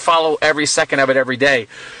doesn't follow every second of it every day,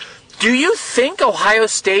 do you think Ohio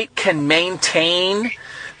State can maintain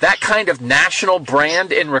that kind of national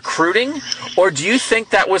brand in recruiting? Or do you think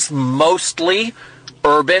that was mostly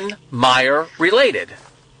Urban Meyer related?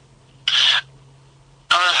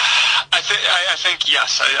 I think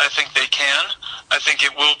yes. I think they can. I think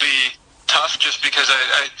it will be tough, just because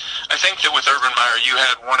I think that with Urban Meyer, you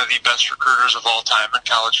had one of the best recruiters of all time in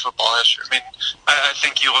college football history. I mean, I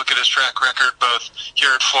think you look at his track record both here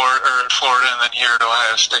at Florida and then here at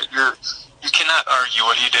Ohio State. You cannot argue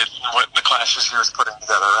what he did and what the classes he was putting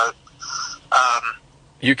together, right?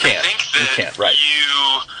 You can't. I think that you can't, right?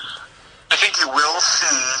 I think you will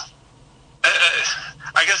see.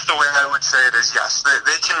 I guess the way I would say it is yes,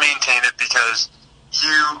 they can maintain it, because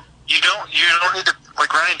you don't need to,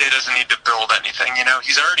 like, Ryan Day doesn't need to build anything.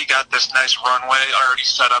 He's already got this nice runway already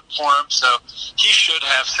set up for him, so he should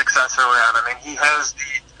have success early on. I mean, he has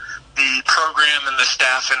the program and the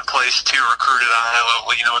staff in place to recruit at a high level.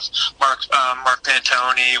 With Mark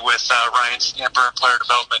Pantoni, with Ryan Stamper in player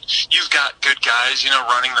development, you've got good guys,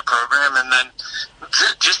 running the program, and then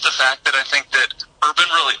just the fact that I think that Urban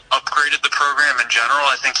really upgraded the program in general.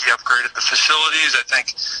 I think he upgraded the facilities. I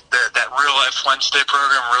think that Real Life Wednesday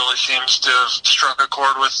program really seems to have struck a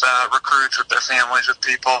chord with recruits, with their families, with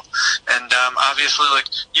people. And obviously,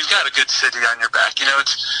 you've got a good city on your back.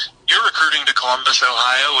 You're recruiting to Columbus,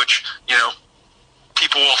 Ohio, which,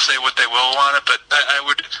 people will say what they will on it, but I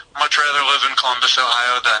would much rather live in Columbus,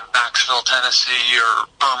 Ohio than Knoxville, Tennessee, or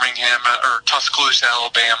Birmingham, or Tuscaloosa,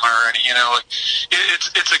 Alabama, or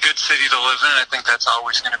it's a good city to live in. I think that's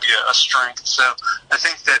always going to be a strength. So I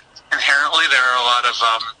think that inherently there are a lot of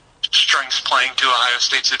strengths playing to Ohio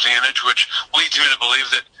State's advantage, which leads me to believe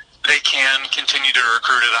that they can continue to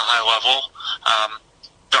recruit at a high level.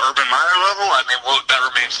 The Urban Meyer level, I mean, that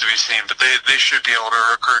remains to be seen, but they should be able to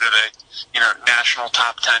recruit at a national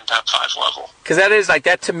top 10, top 5 level. Because that is like,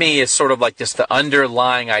 that to me is sort of like just the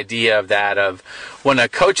underlying idea of that, of when a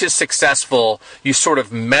coach is successful, you sort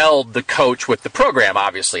of meld the coach with the program,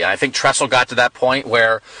 obviously. And I think Tressel got to that point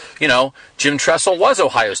where, Jim Tressel was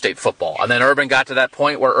Ohio State football. And then Urban got to that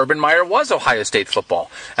point where Urban Meyer was Ohio State football.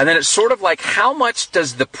 And then it's sort of like, how much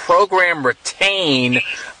does the program retain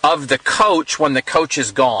of the coach when the coach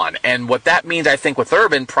is gone? And what that means, I think, with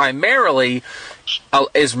Urban primarily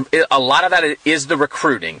is a lot of that is the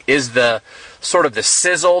recruiting, is the sort of the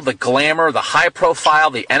sizzle, the glamour, the high profile,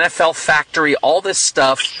 the NFL factory, all this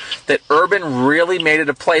stuff that Urban really made it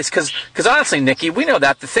a place. Because honestly, Nikki, we know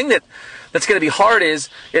that the thing that's going to be hard is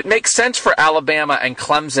it makes sense for Alabama and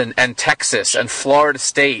Clemson and Texas and Florida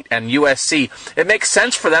State and USC. It makes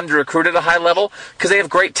sense for them to recruit at a high level because they have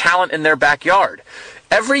great talent in their backyard.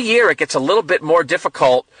 Every year it gets a little bit more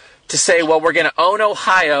difficult to say, well, we're going to own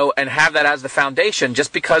Ohio and have that as the foundation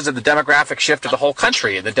just because of the demographic shift of the whole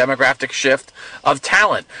country and the demographic shift of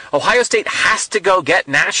talent. Ohio State has to go get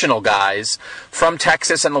national guys from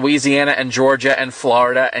Texas and Louisiana and Georgia and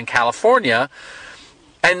Florida and California.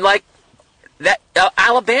 And like that,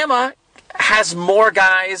 Alabama has more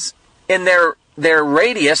guys in their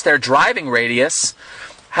radius, their driving radius,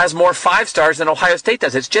 has more 5-stars than Ohio State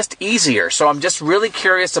does. It's just easier. So I'm just really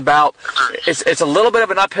curious about, it's a little bit of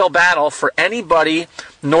an uphill battle for anybody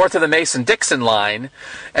north of the Mason-Dixon line,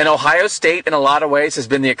 and Ohio State in a lot of ways has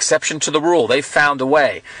been the exception to the rule. They've found a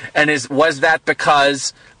way. And was that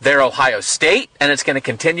because they're Ohio State and it's going to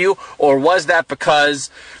continue, or was that because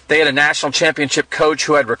they had a national championship coach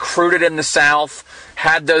who had recruited in the South,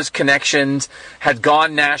 had those connections, had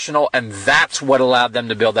gone national, and that's what allowed them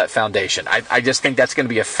to build that foundation? I just think that's going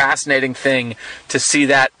to be a fascinating thing to see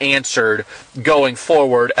that answered going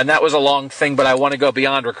forward. And that was a long thing, but I want to go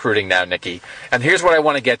beyond recruiting now, Nikki. And here's what I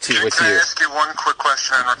want to get to with you. Can I ask you one quick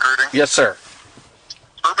question on recruiting? Yes, sir.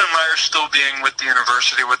 Urban Meyer still being with the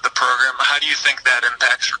university, with the program, how do you think that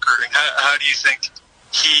impacts recruiting? How do you think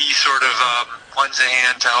he sort of lends a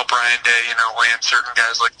hand to help Ryan Day, land certain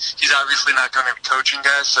guys? Like, he's obviously not going to be coaching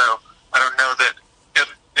guys, so I don't know that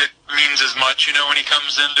it means as much, when he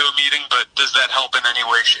comes into a meeting, but does that help in any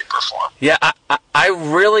way, shape, or form? Yeah, I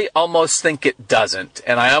really almost think it doesn't.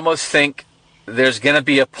 And I almost think there's going to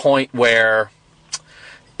be a point where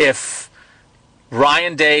if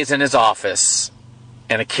Ryan Day's in his office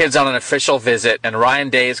and a kid's on an official visit and Ryan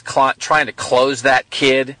Day's trying to close that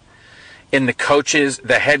kid in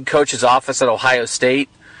the head coach's office at Ohio State,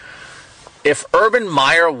 if Urban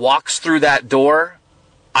Meyer walks through that door,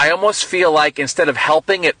 I almost feel like instead of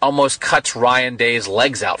helping, it almost cuts Ryan Day's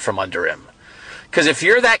legs out from under him. Because if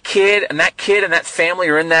you're that kid and that family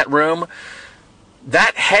are in that room,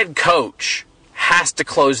 that head coach has to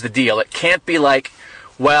close the deal. It can't be like,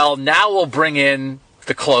 well, now we'll bring in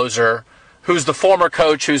the closer, who's the former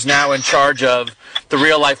coach who's now in charge of the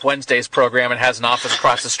Real Life Wednesdays program and has an office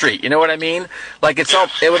across the street. You know what I mean? Like, it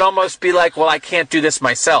would almost be like, well, I can't do this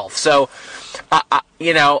myself. So,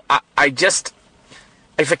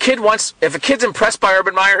 if a kid's impressed by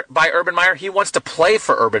Urban Meyer, he wants to play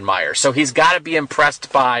for Urban Meyer. So he's got to be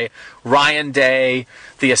impressed by Ryan Day,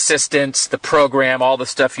 the assistants, the program, all the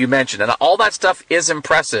stuff you mentioned. And all that stuff is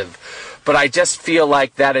impressive. But I just feel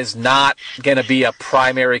like that is not going to be a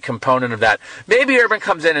primary component of that. Maybe Urban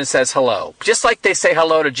comes in and says hello, just like they say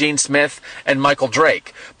hello to Gene Smith and Michael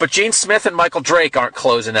Drake. But Gene Smith and Michael Drake aren't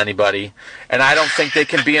closing anybody, and I don't think they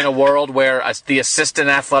can be in a world where the assistant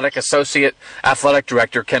associate athletic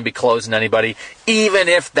director can be closing anybody, even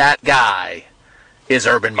if that guy is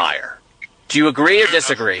Urban Meyer. Do you agree or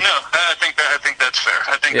disagree? No, I think that's fair.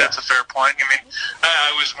 I think that's a fair point. I mean,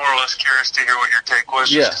 I was more or less curious to hear what your take was,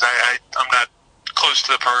 just because I'm not close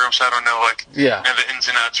to the program, so I don't know the ins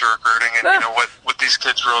and outs of recruiting and what these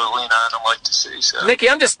kids really lean on and like to see. So, Nikki,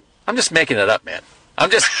 I'm just making it up, man. I'm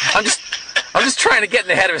just trying to get in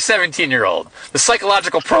the head of a 17-year-old. The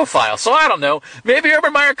psychological profile. So I don't know. Maybe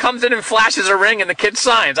Urban Meyer comes in and flashes a ring and the kid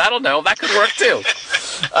signs. I don't know. That could work too.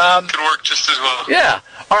 Could work just as well. Yeah.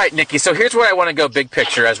 All right, Nikki. So here's where I want to go big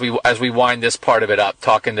picture as we wind this part of it up,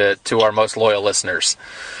 talking to our most loyal listeners.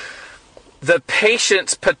 The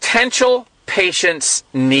potential patience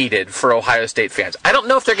needed for Ohio State fans. I don't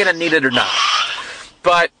know if they're going to need it or not.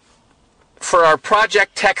 But for our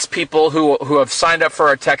Project Text people who have signed up for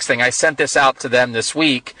our text thing, I sent this out to them this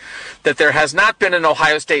week, that there has not been an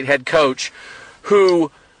Ohio State head coach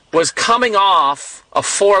who was coming off a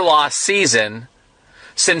 4-loss season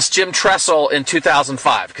since Jim Tressel in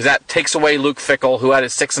 2005, because that takes away Luke Fickell, who had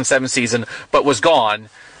his 6-7 season but was gone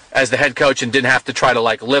as the head coach and didn't have to try to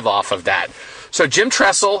live off of that. So Jim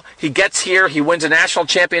Tressel, he gets here, he wins a national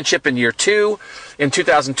championship in year 2. In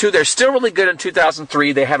 2002, they're still really good in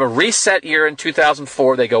 2003. They have a reset year in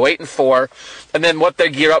 2004. They go 8-4, and then what they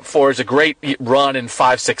gear up for is a great run in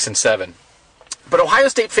 5, 6, and 7. But Ohio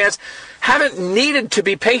State fans haven't needed to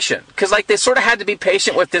be patient, because they sort of had to be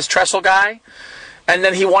patient with this Tressel guy, and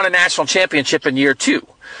then he won a national championship in year 2.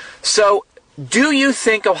 So do you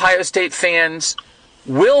think Ohio State fans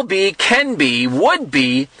will be, can be, would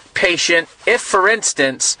be patient if, for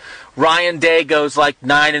instance, Ryan Day goes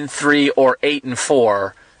 9-3 or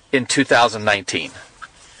 8-4 in 2019?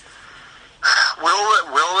 Will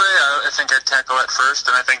they? I think I'd tackle that first,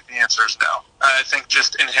 and I think the answer is no. I think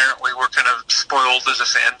just inherently we're kind of spoiled as a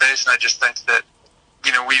fan base, and I just think that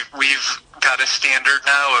we've got a standard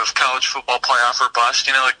now of college football playoff or bust.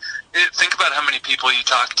 Think about how many people you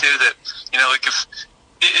talk to that if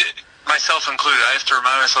myself included, I have to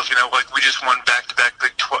remind myself, we just won back-to-back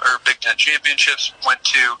Big Ten championships. We went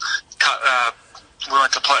to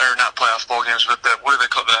not playoff bowl games, but what do they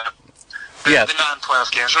call that? The non-playoff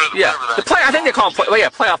games. I think they call them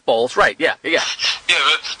playoff bowls, right? Yeah. Yeah,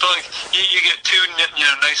 but you get 2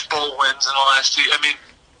 nice bowl wins in the last 2. I mean,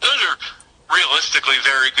 those are realistically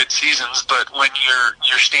very good seasons, but when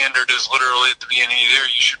your standard is literally at the beginning of the year,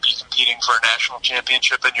 you should be competing for a national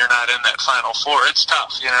championship and you're not in that Final Four. It's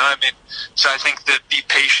tough, so I think that the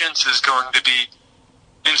patience is going to be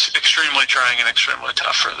extremely trying and extremely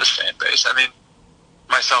tough for this fan base. I mean,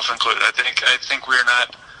 myself included. I think we're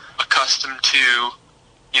not accustomed to,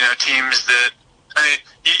 teams that,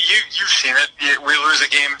 you've seen it. We lose a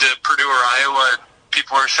game to Purdue or Iowa, and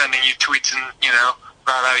people are sending you tweets and,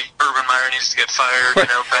 about how Urban Meyer needs to get fired, bench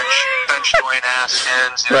Dwayne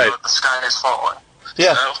Haskins, right. The sky is falling.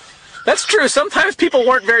 Yeah. So, that's true. Sometimes people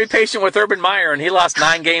weren't very patient with Urban Meyer, and he lost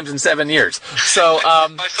 9 games in 7 years. So,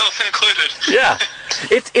 myself included. Yeah.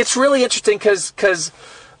 It's really interesting because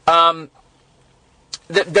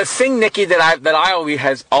the thing, Nikki, that I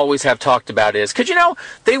always have talked about is, because,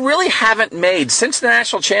 they really haven't made, since the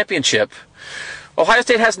national championship, Ohio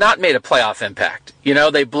State has not made a playoff impact.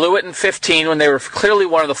 They blew it in 15 when they were clearly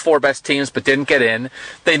one of the 4 best teams but didn't get in.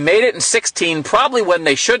 They made it in 16 probably when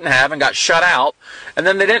they shouldn't have and got shut out. And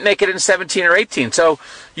then they didn't make it in 17 or 18. So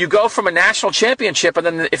you go from a national championship, and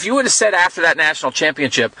then if you would have said after that national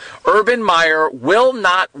championship, Urban Meyer will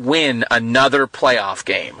not win another playoff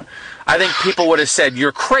game, I think people would have said,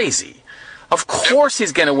 you're crazy. Of course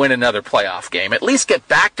he's going to win another playoff game, at least get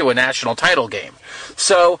back to a national title game.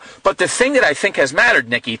 So, but the thing that I think has mattered,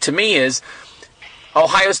 Nikki, to me is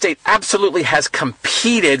Ohio State absolutely has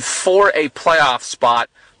competed for a playoff spot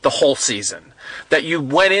the whole season. That you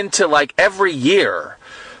went into every year,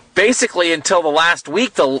 basically until the last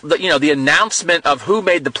week, the announcement of who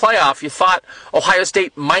made the playoff, you thought Ohio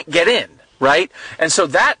State might get in. Right? And so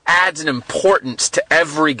that adds an importance to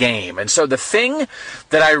every game. And so the thing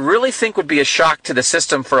that I really think would be a shock to the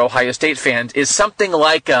system for Ohio State fans is something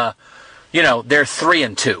like, they're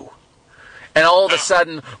 3-2. And all of a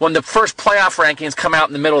sudden, when the first playoff rankings come out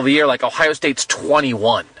in the middle of the year, Ohio State's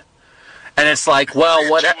 21. And it's what?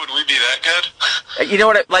 Would we be that good? You know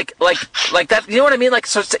what? Like that. You know what I mean?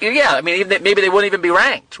 Maybe they wouldn't even be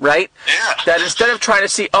ranked, right? Yeah. That instead of trying to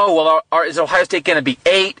see, is Ohio State going to be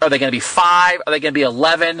 8? Are they going to be 5? Are they going to be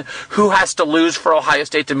 11? Who has to lose for Ohio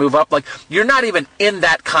State to move up? You're not even in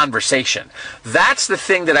that conversation. That's the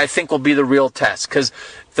thing that I think will be the real test, because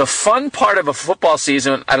the fun part of a football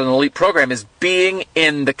season at an elite program is being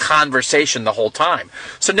in the conversation the whole time.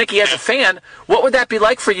 So, Nikki, as a fan, what would that be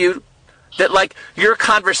like for you? That your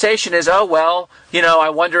conversation is, I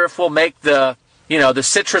wonder if we'll make the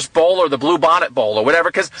Citrus Bowl or the Blue Bonnet Bowl or whatever,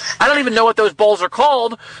 because I don't even know what those bowls are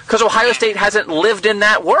called, because Ohio State hasn't lived in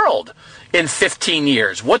that world in 15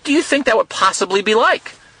 years. What do you think that would possibly be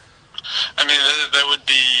like? I mean, that would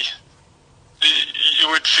be, it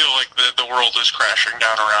would feel like the world is crashing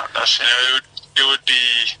down around us. It would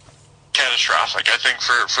be catastrophic, I think,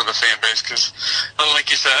 for the fan base, because, like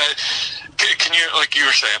you said, can you, like you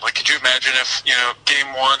were saying, could you imagine if, game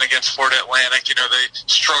 1 against Florida Atlantic, they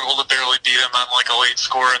struggle to barely beat them on a late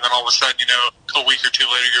score, and then all of a sudden, a week or two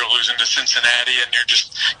later, you're losing to Cincinnati, and you're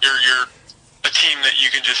a team that you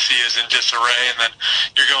can just see is in disarray, and then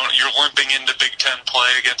you're limping into Big Ten play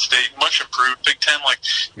against a much improved Big Ten. Like,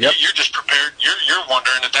 you're just prepared. You're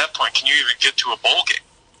wondering at that point, can you even get to a bowl game?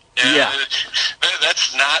 Yeah.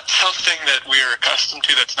 That's not something that we are accustomed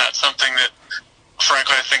to. That's not something that,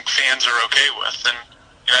 frankly, I think fans are okay with. And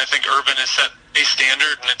I think Urban has set a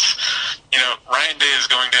standard, and it's, Ryan Day is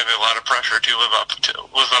going to have a lot of pressure to live up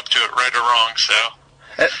to it, right or wrong. So.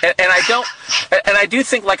 And I do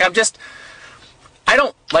think,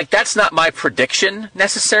 that's not my prediction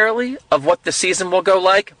necessarily of what the season will go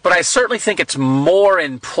like, but I certainly think it's more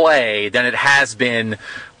in play than it has been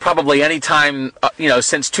probably any time,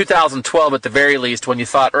 since 2012 at the very least, when you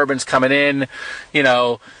thought Urban's coming in,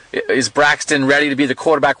 is Braxton ready to be the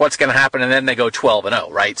quarterback? What's going to happen? And then they go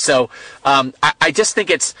 12-0, right? So I just think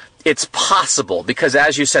it's possible because,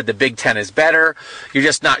 as you said, the Big Ten is better. You're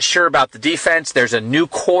just not sure about the defense. There's a new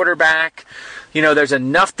quarterback. There's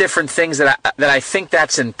enough different things that I think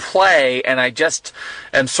that's in play, and I just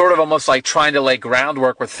am sort of almost like trying to lay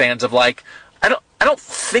groundwork with fans of I don't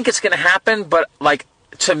think it's going to happen, but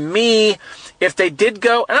to me, if they did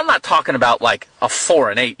go, and I'm not talking about a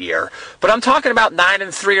 4-8 year, but I'm talking about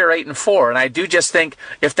 9-3 or 8-4, and I do just think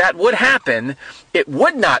if that would happen, it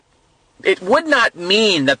would not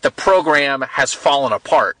mean that the program has fallen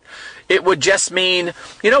apart. It would just mean,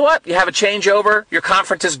 you know what? You have a changeover. Your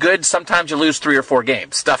conference is good. Sometimes you lose 3 or 4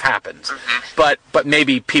 games. Stuff happens. But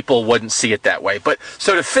maybe people wouldn't see it that way. But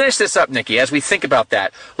so to finish this up, Nikki, as we think about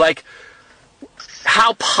that,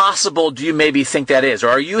 how possible do you maybe think that is? Or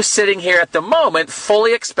are you sitting here at the moment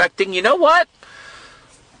fully expecting, you know what?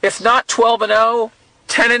 If not 12-0,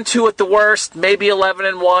 10-2 at the worst, maybe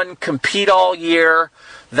 11-1, compete all year.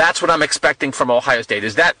 That's what I'm expecting from Ohio State.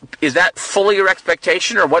 Is that fully your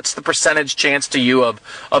expectation, or what's the percentage chance to you of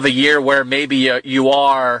a year where maybe you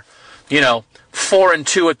are,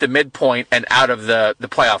 4-2 at the midpoint and out of the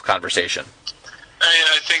playoff conversation?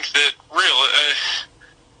 I think that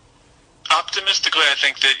optimistically, I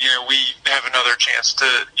think that we have another chance to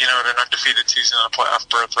an undefeated season on a playoff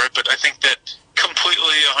berth, right? But I think that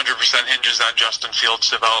completely 100% hinges on Justin Fields'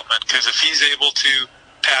 development, because if he's able to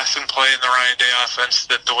pass and play in the Ryan Day offense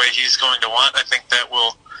that the way he's going to want, I think that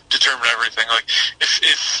will determine everything.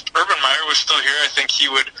 If Urban Meyer was still here, I think he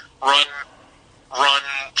would run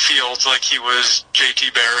Fields like he was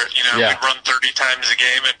JT Barrett. We'd run 30 times a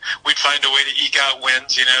game, and we'd find a way to eke out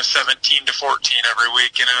wins, 17-14 every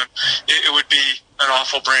week. It would be an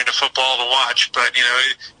awful brand of football to watch, but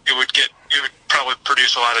it would probably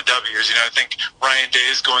produce a lot of W's. I think Ryan Day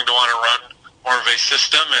is going to want to run more of a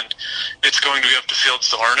system, and it's going to be up to Fields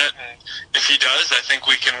to learn it. And if he does, I think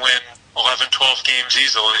we can win 11, 12 games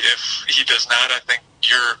easily. If he does not, I think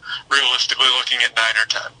you're realistically looking at 9 or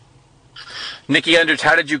 10. Nikki Unders,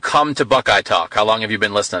 how did you come to Buckeye Talk? How long have you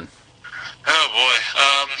been listening? Oh, boy.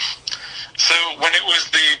 So when it was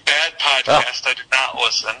the bad podcast, I did not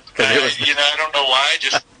listen. I don't know why. I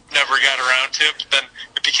just never got around to it. But then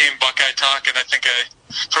it became Buckeye Talk, and I think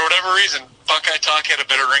for whatever reason, Buckeye Talk had a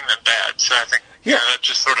better ring than bad. So I think that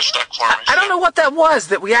just sort of stuck for me. I don't know what that was,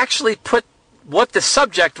 that we actually put what the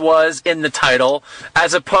subject was in the title,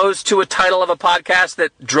 as opposed to a title of a podcast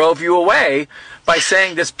that drove you away by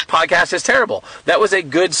saying this podcast is terrible. That was a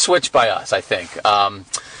good switch by us, I think.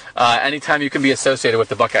 Anytime you can be associated with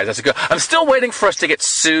the Buckeyes, that's a good. I'm still waiting for us to get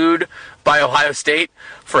sued by Ohio State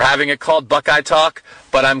for having it called Buckeye Talk,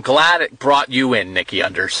 but I'm glad it brought you in, Nikki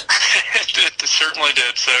Unders. It certainly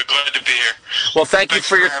did, so glad to be here. Well, thanks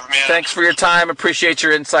for your time. Appreciate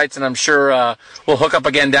your insights, and I'm sure we'll hook up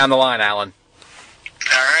again down the line, Alan.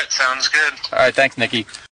 All right, sounds good. All right, thanks, Nikki.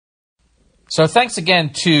 So thanks again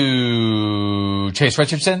to Chase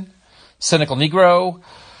Richardson, Cynical Negro,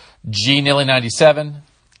 G-Nilly97,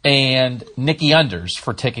 and Nikki Unders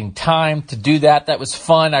for taking time to do that. That was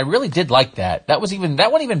fun. I really did like that. That went even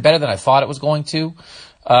better than I thought it was going to.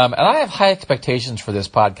 And I have high expectations for this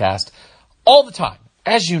podcast all the time,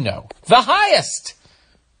 as you know. The highest.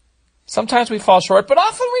 Sometimes we fall short, but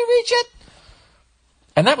often we reach it.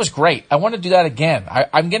 And that was great. I want to do that again.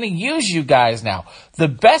 I'm going to use you guys now. The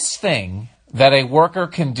best thing that a worker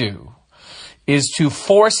can do is to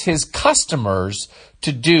force his customers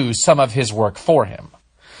to do some of his work for him.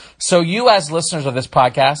 So you, as listeners of this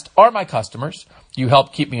podcast, are my customers. You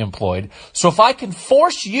help keep me employed. So if I can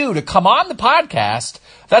force you to come on the podcast,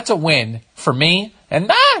 that's a win for me.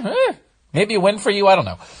 And maybe a win for you. I don't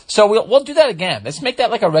know. So we'll do that again. Let's make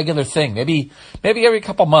that like a regular thing. Maybe every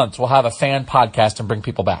couple months we'll have a fan podcast and bring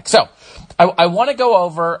people back. So I want to go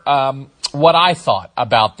over what I thought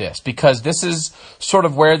about this, because this is sort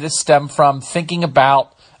of where this stemmed from, thinking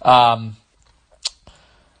about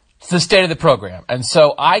the state of the program. And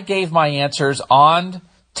so I gave my answers on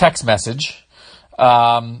text message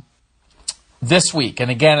this week.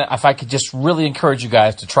 And again, if I could just really encourage you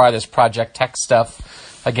guys to try this Project Text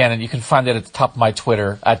stuff again, and you can find it at the top of my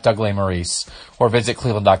Twitter at Doug Lesmerises, or visit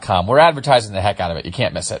Cleveland.com. We're advertising the heck out of it. You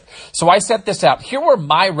can't miss it. So I sent this out. Here were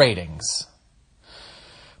my ratings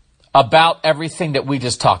about everything that we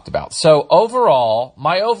just talked about. So overall,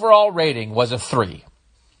 my overall rating was a 3.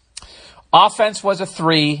 Offense was a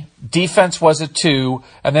 3, defense was a 2,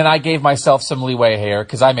 and then I gave myself some leeway here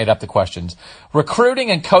because I made up the questions. Recruiting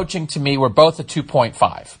and coaching to me were both a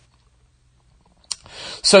 2.5.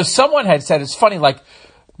 So someone had said, it's funny, like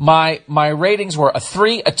my ratings were a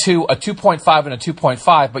 3, a 2, a 2.5, and a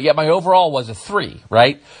 2.5, but yet my overall was a 3,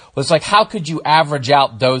 right? Well, it's like, how could you average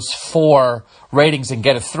out those 4 ratings and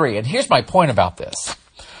get a 3? And here's my point about this.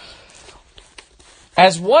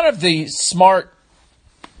 As one of the smart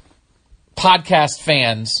podcast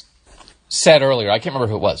fans said earlier, I can't remember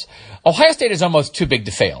who it was, Ohio State is almost too big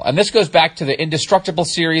to fail. And this goes back to the Indestructible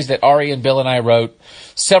series that Ari and Bill and I wrote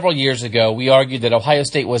several years ago. We argued that Ohio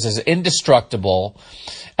State was as indestructible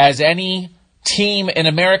as any team in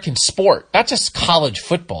American sport, not just college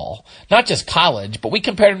football, not just college, but we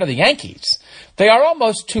compared them to the Yankees. They are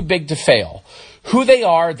almost too big to fail. Who they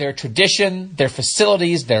are, their tradition, their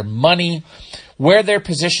facilities, their money, where they're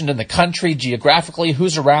positioned in the country geographically,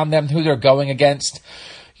 who's around them, who they're going against.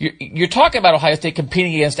 You're talking about Ohio State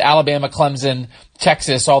competing against Alabama, Clemson,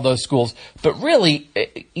 Texas, all those schools. But really,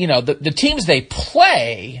 the teams they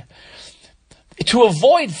play, to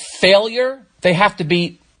avoid failure, they have to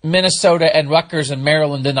beat Minnesota and Rutgers and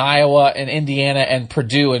Maryland and Iowa and Indiana and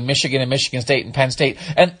Purdue and Michigan State and Penn State.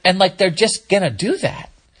 And like, they're just going to do that.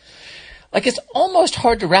 Like, it's almost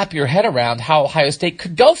hard to wrap your head around how Ohio State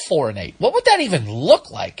could go 4-8. What would that even look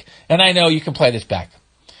like? And I know you can play this back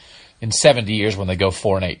in 70 years when they go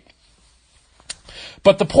 4-8.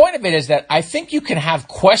 But the point of it is that I think you can have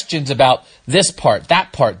questions about this part,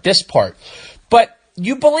 that part, this part. But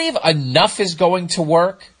you believe enough is going to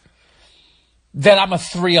work that I'm a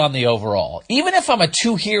 3 on the overall. Even if I'm a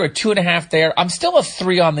 2 here, a 2.5 there, I'm still a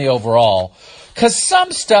 3 on the overall. Because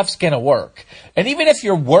some stuff's going to work. And even if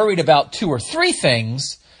you're worried about 2 or 3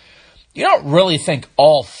 things, you don't really think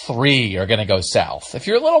all 3 are going to go south. If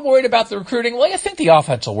you're a little worried about the recruiting, well, you think the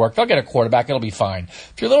offense will work. They'll get a quarterback. It'll be fine.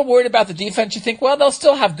 If you're a little worried about the defense, you think, well, they'll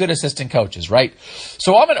still have good assistant coaches, right?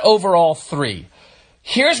 So I'm an overall 3.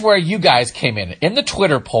 Here's where you guys came in. In the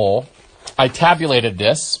Twitter poll, I tabulated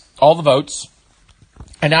this, all the votes,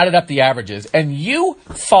 and added up the averages. And you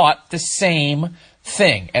thought the same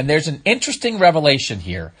thing. And there's an interesting revelation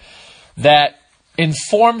here that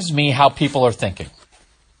informs me how people are thinking.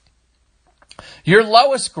 Your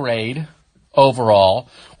lowest grade overall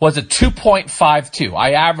was a 2.52.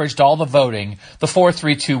 I averaged all the voting, the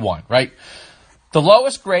 4-3-2-1, right? The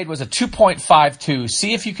lowest grade was a 2.52.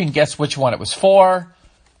 See if you can guess which one it was for.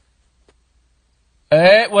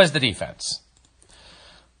 It was the defense.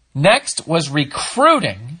 Next was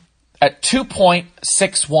recruiting at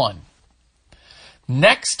 2.61.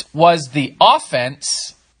 Next was the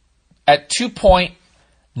offense at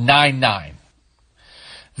 2.99.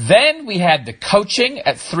 Then we had the coaching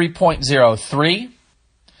at 3.03.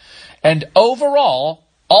 And overall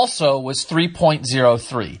also was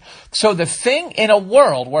 3.03. So the thing in a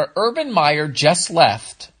world where Urban Meyer just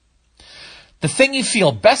left, the thing you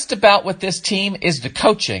feel best about with this team is the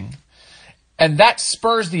coaching. And that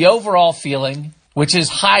spurs the overall feeling, which is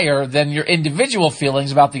higher than your individual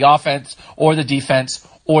feelings about the offense or the defense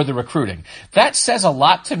or the recruiting. That says a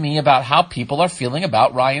lot to me about how people are feeling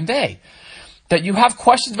about Ryan Day. That you have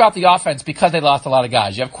questions about the offense because they lost a lot of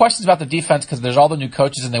guys. You have questions about the defense because there's all the new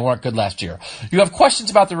coaches and they weren't good last year. You have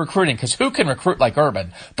questions about the recruiting because who can recruit like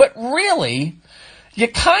Urban? But really, you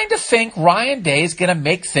kind of think Ryan Day is going to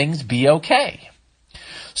make things be okay.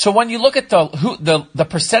 So when you look at the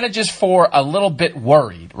percentages for a little bit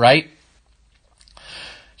worried, right?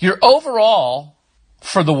 Your overall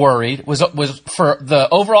for the worried was for the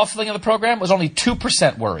overall feeling of the program was only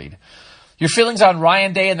 2% worried. Your feelings on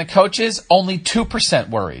Ryan Day and the coaches, only 2%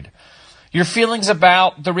 worried. Your feelings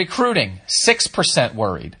about the recruiting, 6%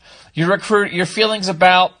 worried. Your feelings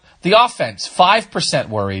about the offense, 5%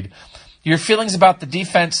 worried. Your feelings about the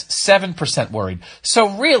defense, 7% worried.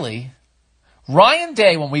 So really, Ryan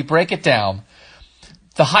Day, when we break it down,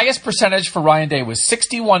 the highest percentage for Ryan Day was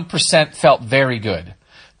 61% felt very good.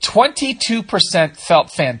 22% felt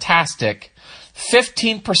fantastic.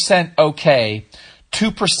 15% okay.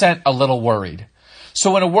 2% a little worried.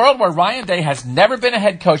 So in a world where Ryan Day has never been a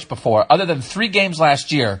head coach before, other than 3 games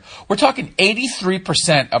last year, we're talking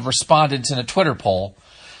 83% of respondents in a Twitter poll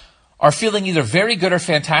are feeling either very good or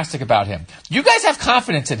fantastic about him. You guys have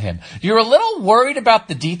confidence in him. You're a little worried about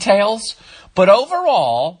the details, but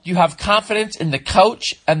overall, you have confidence in the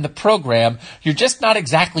coach and the program. You're just not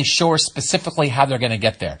exactly sure specifically how they're going to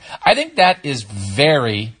get there. I think that is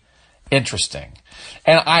very interesting.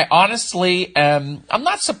 And I honestly I'm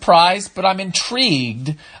not surprised, but I'm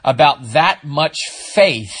intrigued about that much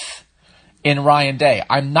faith in Ryan Day.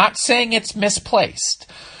 I'm not saying it's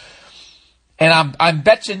misplaced. And I'm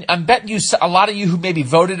betting you, a lot of you who maybe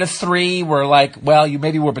voted a 3 were like, well, you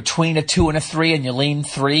maybe were between a 2 and a 3 and you leaned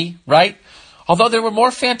 3, right? Although there were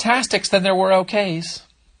more fantastics than there were okays.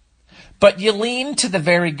 But you lean to the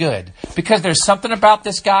very good because there's something about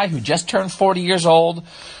this guy who just turned 40 years old,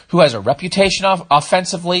 who has a reputation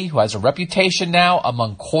offensively, who has a reputation now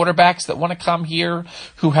among quarterbacks that want to come here,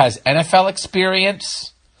 who has NFL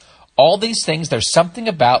experience. All these things, there's something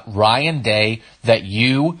about Ryan Day that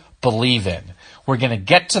you believe in. We're going to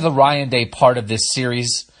get to the Ryan Day part of this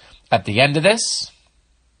series at the end of this,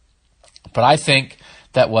 but I think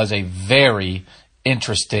that was a very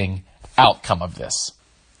interesting outcome of this.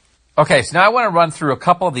 Okay, so now I want to run through a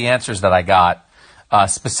couple of the answers that I got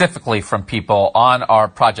specifically from people on our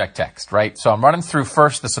project text, right? So I'm running through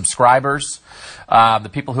first the subscribers, the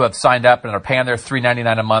people who have signed up and are paying their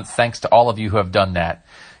 $3.99 a month. Thanks to all of you who have done that.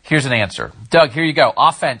 Here's an answer. Doug, here you go.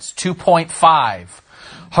 Offense, 2.5.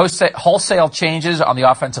 Wholesale changes on the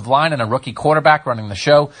offensive line and a rookie quarterback running the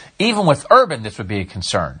show. Even with Urban, this would be a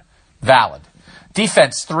concern. Valid.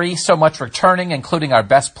 Defense, 3, so much returning, including our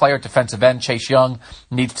best player, defensive end, Chase Young,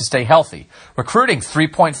 needs to stay healthy. Recruiting,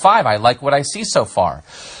 3.5. I like what I see so far.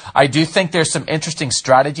 I do think there's some interesting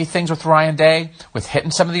strategy things with Ryan Day, with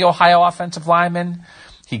hitting some of the Ohio offensive linemen.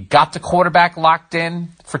 He got the quarterback locked in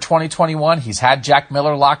for 2021. He's had Jack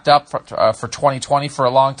Miller locked up for 2020 for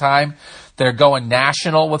a long time. They're going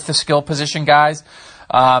national with the skill position guys.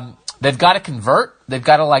 They've got to convert. They've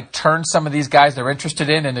got to turn some of these guys they're interested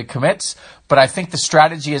in into commits. But I think the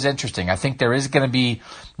strategy is interesting. I think there is going to be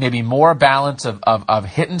maybe more balance of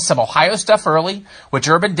hitting some Ohio stuff early, which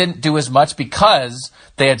Urban didn't do as much because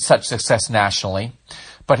they had such success nationally.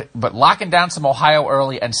 But locking down some Ohio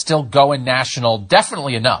early and still going national,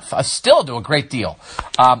 definitely enough. Still do a great deal.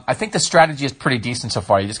 I think the strategy is pretty decent so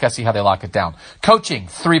far. You just got to see how they lock it down. Coaching,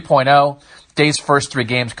 3.0. Day's first 3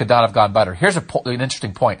 games could not have gone better. Here's an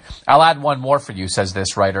interesting point. I'll add one more for you, says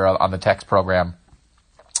this writer on the text program.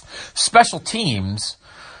 Special teams,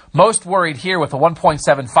 most worried here with a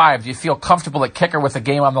 1.75. Do you feel comfortable at kicker with a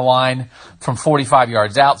game on the line from 45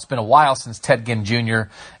 yards out? It's been a while since Ted Ginn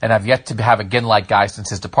Jr., and I've yet to have a Ginn-like guy since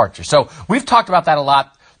his departure. So we've talked about that a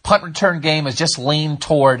lot. Punt return game has just leaned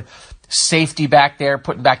toward safety back there,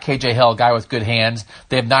 putting back KJ Hill, a guy with good hands.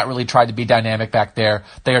 They have not really tried to be dynamic back there.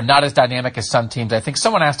 They are not as dynamic as some teams. I think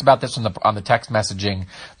someone asked about this on the text messaging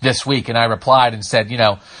this week, and I replied and said,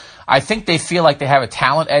 I think they feel like they have a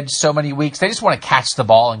talent edge so many weeks. They just want to catch the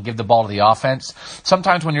ball and give the ball to the offense.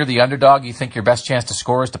 Sometimes when you're the underdog, you think your best chance to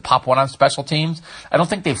score is to pop one on special teams. I don't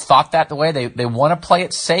think they've thought that the way. They want to play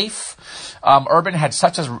it safe. Urban had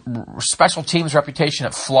such a special teams reputation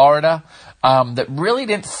at Florida that really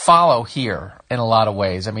didn't follow here in a lot of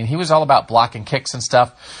ways. I mean, he was all about blocking kicks and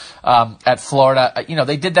stuff at Florida.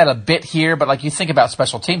 They did that a bit here, but you think about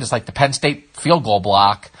special teams, it's like the Penn State field goal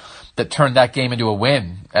block that turned that game into a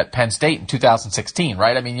win at Penn State in 2016,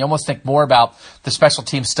 right? I mean, you almost think more about the special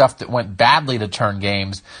team stuff that went badly to turn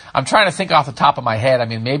games. I'm trying to think off the top of my head. I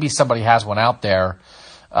mean, maybe somebody has one out there.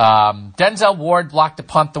 Denzel Ward blocked a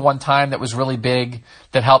punt the one time that was really big,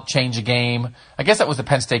 that helped change a game. I guess that was the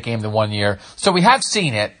Penn State game the one year. So we have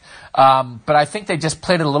seen it. But I think they just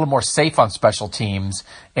played it a little more safe on special teams.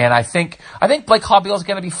 And I think Blake Haubeil is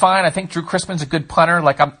going to be fine. I think Drew Crispin's a good punter.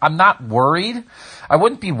 I'm not worried. I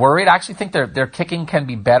wouldn't be worried. I actually think their kicking can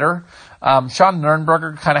be better. Sean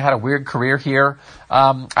Nurnberger kind of had a weird career here.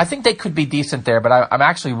 I think they could be decent there, but I'm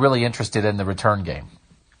actually really interested in the return game.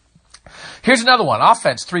 Here's another one.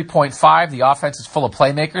 Offense, 3.5. The offense is full of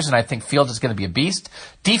playmakers, and I think Fields is going to be a beast.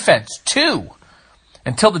 Defense, 2.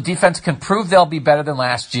 Until the defense can prove they'll be better than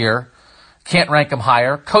last year, can't rank them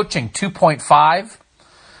higher. Coaching, 2.5.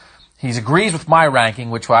 He agrees with my ranking,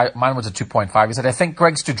 mine was a 2.5. He said, I think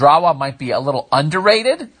Greg Studrawa might be a little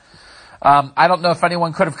underrated. I don't know if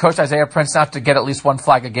anyone could have coached Isaiah Prince enough to get at least one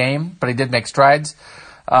flag a game, but he did make strides.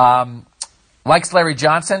 Likes Larry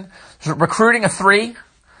Johnson. Recruiting, a 3.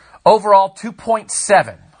 Overall,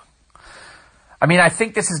 2.7. I mean, I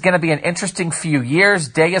think this is going to be an interesting few years.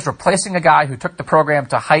 Day is replacing a guy who took the program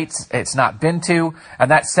to heights it's not been to,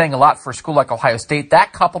 and that's saying a lot for a school like Ohio State.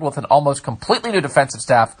 That, coupled with an almost completely new defensive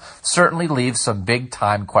staff, certainly leaves some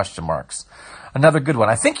big-time question marks. Another good one.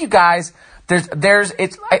 I think you guys,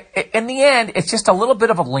 in the end, it's just a little bit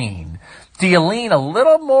of a lean. Do you lean a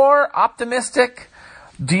little more optimistic?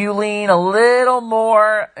 Do you lean a little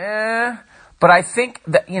more, But I think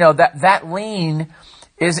that, that lean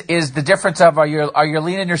is the difference of, are you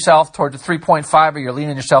leaning yourself towards a 3.5 or you're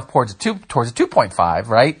leaning yourself towards a 2.5,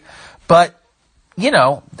 right? But,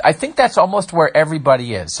 I think that's almost where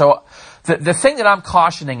everybody is. So the thing that I'm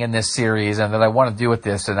cautioning in this series and that I want to do with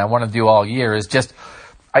this and I want to do all year is just,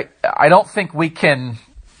 I don't think you can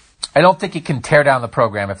tear down the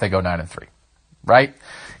program if they go 9-3, right?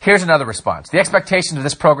 Here's another response. The expectations of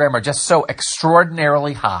this program are just so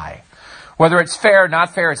extraordinarily high. Whether it's fair or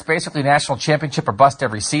not fair, it's basically national championship or bust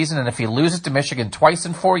every season. And if he loses to Michigan twice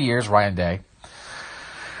in 4 years, Ryan Day,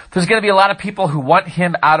 there's going to be a lot of people who want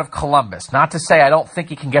him out of Columbus. Not to say I don't think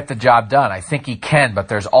he can get the job done. I think he can, but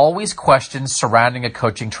there's always questions surrounding a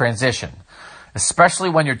coaching transition, especially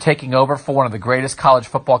when you're taking over for one of the greatest college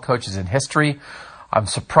football coaches in history. I'm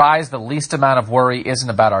surprised the least amount of worry isn't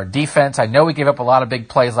about our defense. I know we gave up a lot of big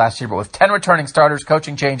plays last year, but with 10 returning starters,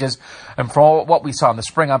 coaching changes, and for what we saw in the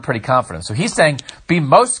spring, I'm pretty confident. So he's saying be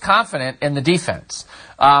most confident in the defense.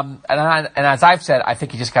 And as I've said, I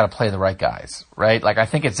think you just got to play the right guys, right? Like, I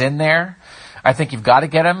think it's in there. I think you've got to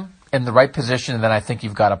get them in the right position, and then I think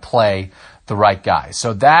you've got to play the right guys.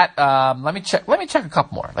 So that, let me check a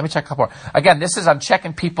couple more. Again, I'm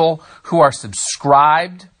checking people who are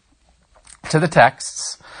subscribed to the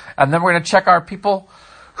texts, and then we're going to check our people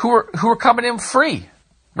who are coming in free,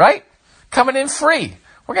 right? Coming in free.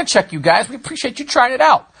 We're going to check you guys. We appreciate you trying it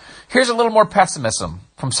out. Here's a little more pessimism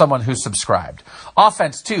from someone who's subscribed.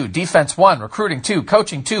 Offense 2, defense 1, recruiting 2,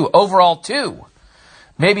 coaching 2, overall 2.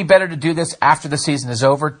 Maybe better to do this after the season is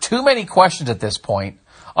over. Too many questions at this point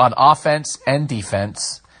on offense and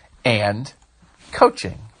defense and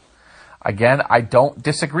coaching. Again, I don't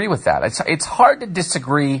disagree with that. It's hard to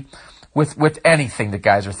disagree with anything that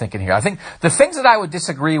guys are thinking here. I think the things that I would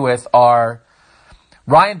disagree with are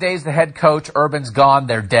Ryan Day's the head coach, Urban's gone,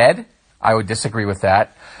 they're dead. I would disagree with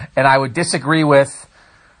that. And I would disagree with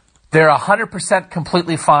they're 100%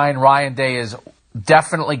 completely fine. Ryan Day is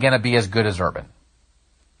definitely going to be as good as Urban,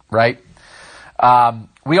 right?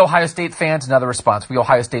 We Ohio State fans, another response. We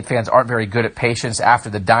Ohio State fans aren't very good at patience after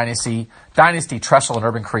the dynasty Tressel and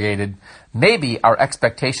Urban created. Maybe our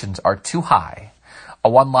expectations are too high. A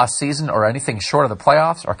one-loss season or anything short of the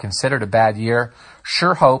playoffs are considered a bad year.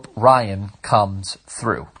 Sure hope Ryan comes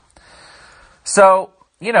through. So,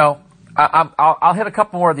 I'll hit a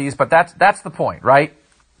couple more of these, but that's the point, right?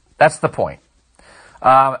 That's the point.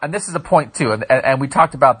 And this is a point, too, and we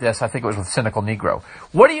talked about this, I think it was with Cynical Negro.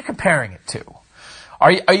 What are you comparing it to?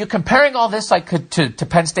 Are you comparing all this to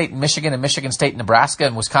Penn State and Michigan State, Nebraska,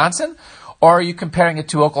 and Wisconsin? Or are you comparing it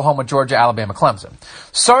to Oklahoma, Georgia, Alabama, Clemson?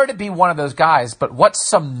 Sorry to be one of those guys, but what's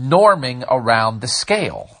some norming around the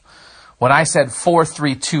scale? When I said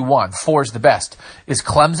 4-3-2-1, 4 is the best. Is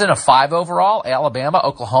Clemson a 5 overall? Alabama,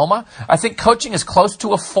 Oklahoma? I think coaching is close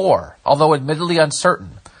to a 4, although admittedly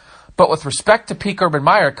uncertain. But with respect to peak Urban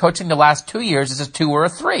Meyer, coaching the last 2 years is a 2 or a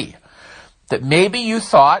 3. That maybe you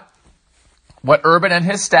thought what Urban and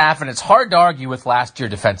his staff, and it's hard to argue with last year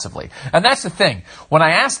defensively. And that's the thing. When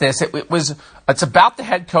I asked this, it's about the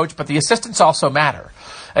head coach, but the assistants also matter.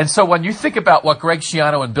 And so when you think about what Greg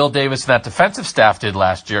Schiano and Bill Davis and that defensive staff did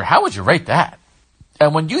last year, how would you rate that?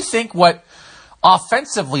 And when you think what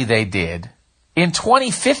offensively they did in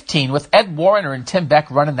 2015 with Ed Warner and Tim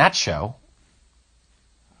Beck running that show,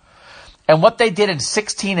 and what they did in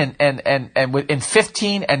 16 and in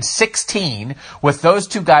 15 and 16 with those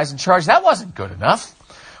two guys in charge, that wasn't good enough.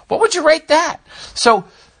 What would you rate that? So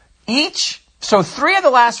 3 of the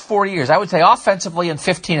last 4 years, I would say offensively in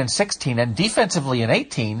 15 and 16 and defensively in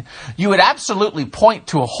 18, you would absolutely point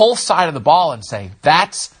to a whole side of the ball and say,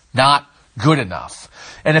 that's not good enough.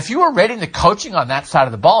 And if you were rating the coaching on that side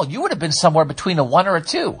of the ball, you would have been somewhere between a 1 or a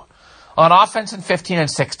 2 on offense in 15 and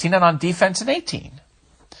 16 and on defense in 18.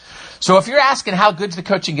 So if you're asking how good's the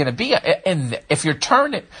coaching going to be, and if you're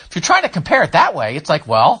trying to compare it that way, it's like,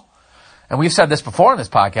 well, and we've said this before on this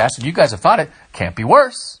podcast, and you guys have thought it can't be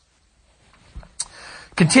worse.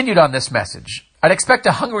 Continued on this message, I'd expect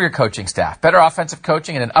a hungrier coaching staff, better offensive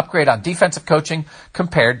coaching, and an upgrade on defensive coaching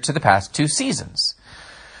compared to the past 2 seasons.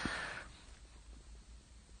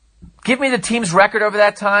 Give me the team's record over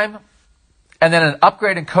that time, and then an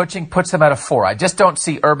upgrade in coaching puts them at a 4. I just don't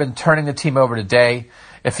see Urban turning the team over today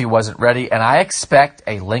if he wasn't ready, and I expect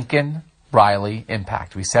a Lincoln Riley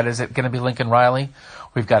impact. We said, is it going to be Lincoln Riley?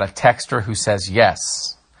 We've got a texter who says, yes,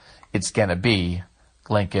 it's going to be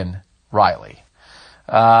Lincoln Riley.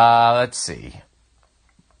 Let's see.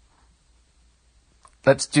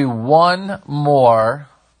 Let's do one more.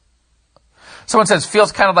 Someone says,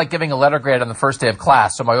 feels kind of like giving a letter grade on the first day of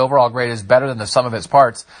class, so my overall grade is better than the sum of its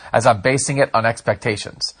parts as I'm basing it on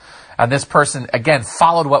expectations. And this person, again,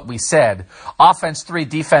 followed what we said. Offense 3,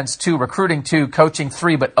 defense 2, recruiting 2, coaching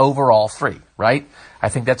 3, but overall 3, right? I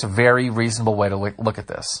think that's a very reasonable way to look at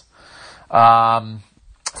this.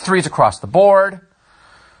 3s across the board.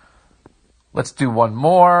 Let's do one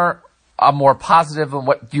more. I'm more positive than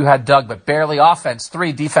what you had, Doug, but barely. Offense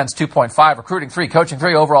 3, defense 2.5, recruiting 3, coaching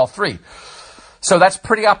 3, overall 3. So that's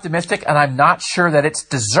pretty optimistic, and I'm not sure that it's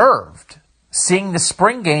deserved. Seeing the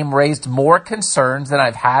spring game raised more concerns than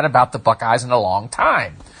I've had about the Buckeyes in a long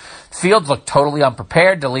time. Fields looked totally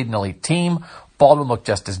unprepared to lead an elite team. Baldwin looked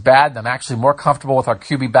just as bad, and I'm actually more comfortable with our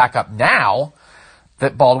QB backup now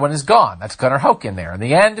that Baldwin is gone. That's Gunnar Hoke in there. In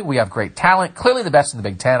the end, we have great talent, clearly the best in the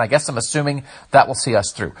Big Ten. I guess I'm assuming that will see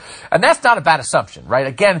us through. And that's not a bad assumption, right?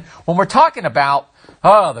 Again, when we're talking about,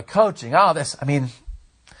 the coaching, this,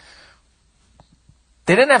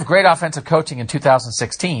 they didn't have great offensive coaching in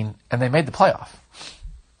 2016, and they made the playoff,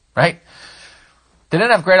 right? They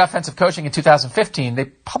didn't have great offensive coaching in 2015. They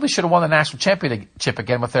probably should have won the national championship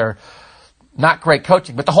again with their not great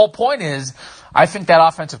coaching. But the whole point is, I think that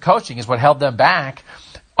offensive coaching is what held them back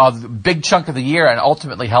a big chunk of the year and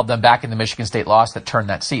ultimately held them back in the Michigan State loss that turned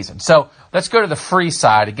that season. So let's go to the free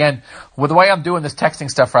side. Again, with the way I'm doing this texting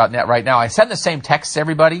stuff right now, I send the same texts to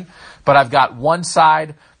everybody, but I've got one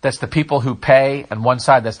side that's the people who pay and one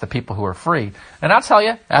side that's the people who are free. And I'll tell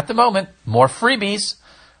you, at the moment, more freebies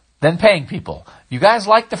than paying people. You guys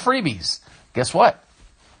like the freebies. Guess what?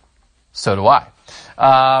 So do I.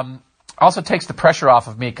 Also takes the pressure off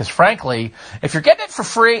of me because, frankly, if you're getting it for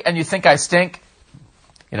free and you think I stink,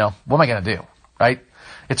 what am I going to do, right?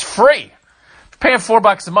 It's free. If you're paying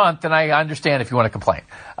 $4 a month, then I understand if you want to complain.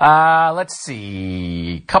 Let's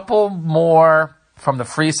see. Couple more from the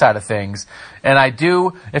free side of things. And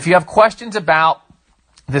if you have questions about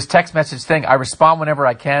this text message thing, I respond whenever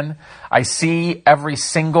I can. I see every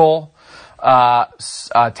single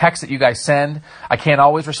text that you guys send. I can't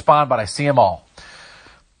always respond, but I see them all.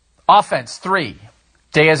 Offense 3,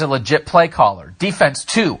 Day as a legit play caller. Defense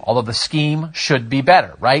 2, although the scheme should be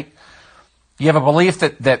better, right? You have a belief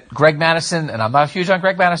that Greg Madison, and I'm not huge on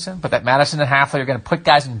Greg Madison, but that Madison and Hafley are going to put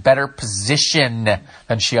guys in better position than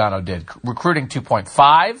Schiano did. Recruiting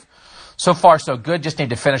 2.5. So far, so good. Just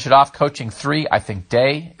need to finish it off. Coaching 3, I think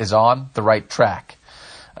Day is on the right track.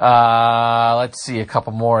 Let's see a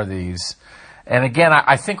couple more of these. And again,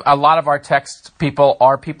 I think a lot of our text people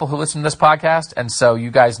are people who listen to this podcast. And so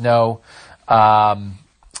you guys know I'm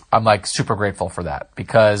super grateful for that.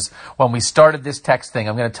 Because when we started this text thing,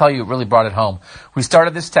 I'm going to tell you, it really brought it home. We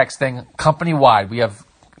started this text thing company-wide. We have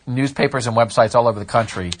newspapers and websites all over the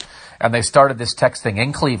country. And they started this text thing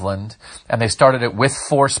in Cleveland. And they started it with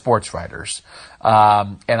 4 sports writers.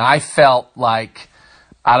 And I felt like,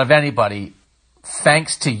 out of anybody,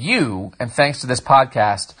 thanks to you and thanks to this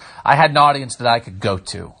podcast, I had an audience that I could go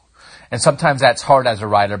to. And sometimes that's hard as a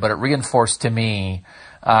writer, but it reinforced to me.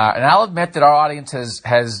 And I'll admit that our audience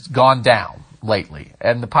has gone down lately.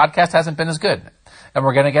 And the podcast hasn't been as good. And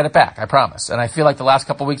we're going to get it back, I promise. And I feel like the last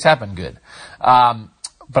couple of weeks have been good.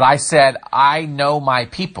 But I said, I know my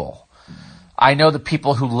people. I know the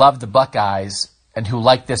people who love the Buckeyes and who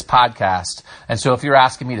like this podcast. And so if you're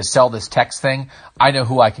asking me to sell this text thing, I know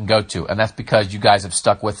who I can go to. And that's because you guys have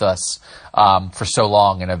stuck with us for so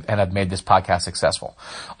long and have made this podcast successful.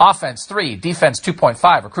 Offense 3, defense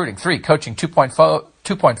 2.5, recruiting 3, coaching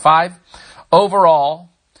 2.5, overall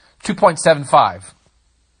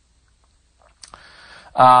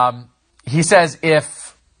 2.75. He says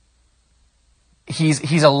if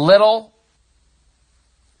he's a little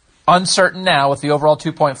uncertain now with the overall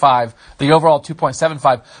 2.5, the overall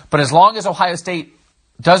 2.75. But as long as Ohio State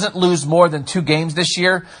doesn't lose more than 2 games this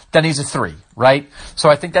year, then he's a 3, right? So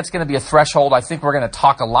I think that's going to be a threshold. I think we're going to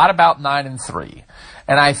talk a lot about 9-3.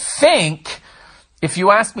 And I think if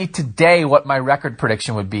you ask me today what my record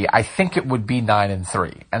prediction would be, I think it would be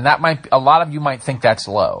 9-3. And a lot of you might think that's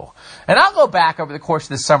low. And I'll go back over the course of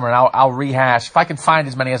this summer and I'll rehash, if I can find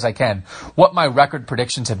as many as I can, what my record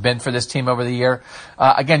predictions have been for this team over the year.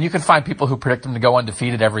 Again, you can find people who predict them to go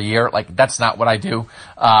undefeated every year. That's not what I do.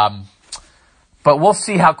 But we'll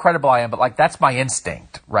see how credible I am. But that's my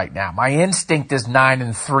instinct right now. My instinct is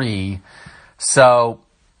 9-3. So,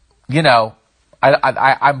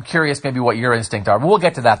 I'm curious maybe what your instinct are. But we'll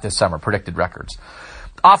get to that this summer, predicted records.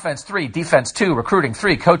 Offense 3, defense 2, recruiting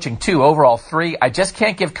 3, coaching 2, overall 3. I just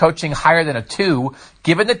can't give coaching higher than a 2,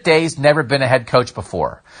 given that Day's never been a head coach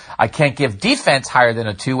before. I can't give defense higher than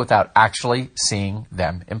a 2 without actually seeing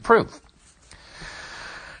them improve.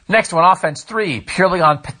 Next one, offense 3, purely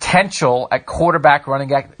on potential at quarterback,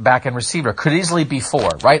 running back, and receiver. Could easily be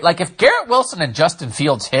 4, right? Like if Garrett Wilson and Justin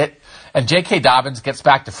Fields hit and J.K. Dobbins gets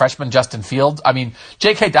back to freshman Justin Fields,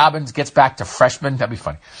 J.K. Dobbins gets back to freshman, that'd be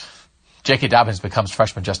funny. J.K. Dobbins becomes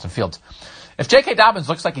freshman Justin Fields. If J.K. Dobbins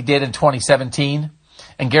looks like he did in 2017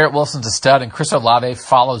 and Garrett Wilson's a stud and Chris Olave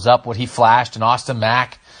follows up what he flashed and Austin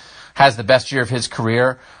Mack has the best year of his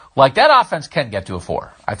career, like that offense can get to a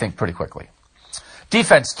 4, I think, pretty quickly.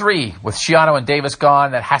 Defense 3, with Schiano and Davis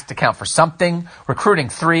gone, that has to count for something. Recruiting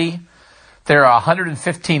 3, there are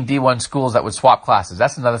 115 D1 schools that would swap classes.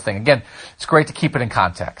 That's another thing. Again, it's great to keep it in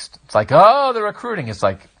context. It's like, oh, the recruiting. It's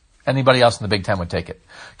like anybody else in the Big Ten would take it.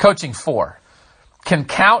 Coaching 4, can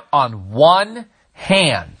count on one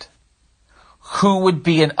hand who would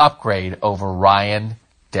be an upgrade over Ryan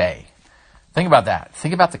Day. Think about that.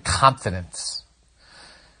 Think about the confidence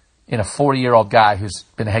in a 40-year-old guy who's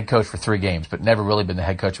been a head coach for 3 games but never really been the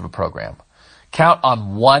head coach of a program. Count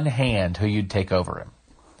on one hand who you'd take over him.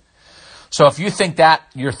 So if you think that,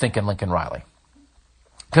 you're thinking Lincoln Riley.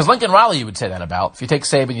 Because Lincoln Riley you would say that about. If you take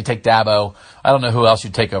Saban, you take Dabo, I don't know who else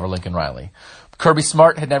you'd take over Lincoln Riley. Kirby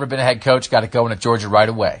Smart had never been a head coach, got it going at Georgia right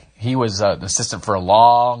away. He was an assistant for a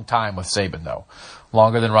long time with Saban, though.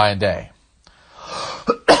 Longer than Ryan Day.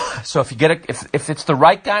 So if you get if it's the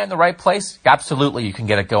right guy in the right place, absolutely you can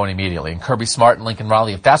get it going immediately. And Kirby Smart and Lincoln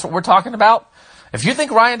Riley, if that's what we're talking about, if you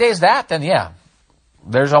think Ryan Day is that, then yeah,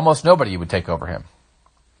 there's almost nobody you would take over him.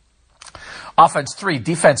 Offense 3,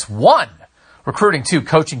 defense 1, recruiting 2,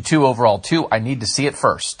 coaching 2, overall 2. I need to see it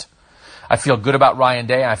first. I feel good about Ryan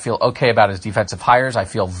Day. I feel okay about his defensive hires. I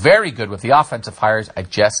feel very good with the offensive hires. I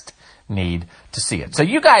just need to see it. So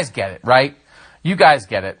you guys get it, right? You guys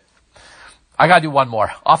get it. I got to do one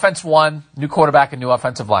more. Offense 1, new quarterback and new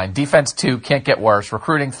offensive line. Defense 2, can't get worse.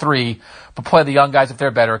 Recruiting 3, but play the young guys if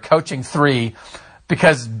they're better. Coaching 3,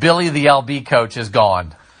 because Billy the LB coach is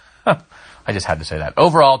gone. I just had to say that.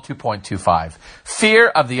 Overall, 2.25. Fear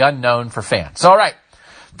of the unknown for fans. All right.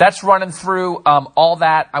 That's running through all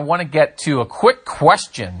that. I want to get to a quick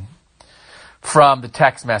question from the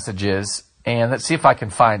text messages, and let's see if I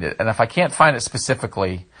can find it. And if I can't find it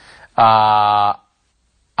specifically,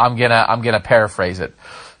 I'm gonna paraphrase it.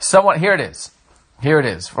 Here it is. Here it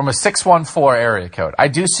is from a 614 area code. I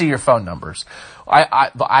do see your phone numbers.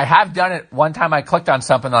 I have done it one time. I clicked on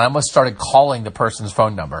something and I almost started calling the person's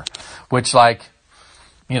phone number, which I'm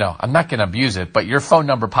not going to abuse it, but your phone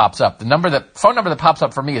number pops up. The phone number that pops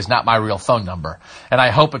up for me is not my real phone number. And I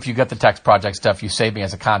hope if you get the Text Project stuff, you save me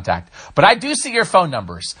as a contact. But I do see your phone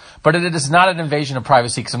numbers. But it is not an invasion of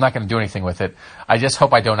privacy because I'm not going to do anything with it. I just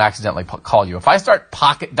hope I don't accidentally call you. If I start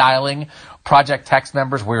pocket dialing Project Text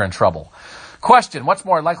members, we're in trouble. Question, what's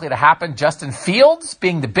more likely to happen? Justin Fields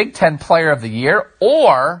being the Big Ten Player of the Year,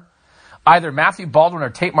 or either Matthew Baldwin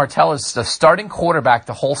or Tate Martell is the starting quarterback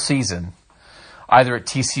the whole season, either at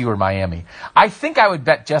TCU or Miami? I think I would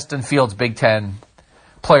bet Justin Fields Big Ten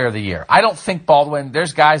Player of the Year. I don't think Baldwin,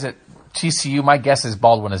 there's guys at TCU, my guess is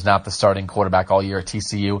Baldwin is not the starting quarterback all year at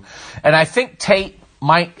TCU. And I think Tate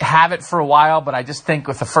might have it for a while, but I just think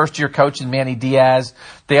with the first-year coach in Manny Diaz,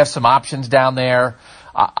 they have some options down there.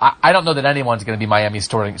 I don't know that anyone's going to be Miami's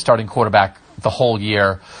starting quarterback the whole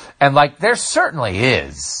year. And, there certainly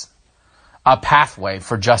is a pathway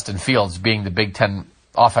for Justin Fields being the Big Ten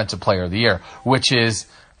Offensive Player of the Year, which is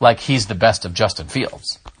he's the best of Justin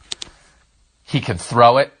Fields. He can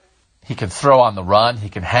throw it. He can throw on the run. He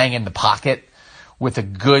can hang in the pocket with a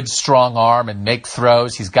good, strong arm and make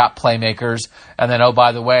throws. He's got playmakers. And then, oh,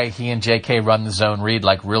 by the way, he and J.K. run the zone read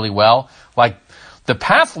really well. The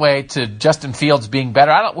pathway to Justin Fields being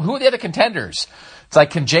better, who are the other contenders?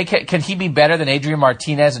 It's can he be better than Adrian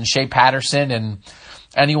Martinez and Shea Patterson and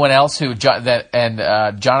anyone else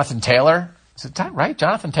Jonathan Taylor? Is it that right?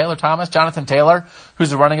 Jonathan Taylor,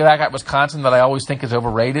 who's the running back at Wisconsin that I always think is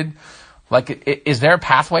overrated. Is there a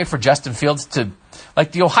pathway for Justin Fields to,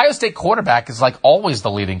 the Ohio State quarterback is always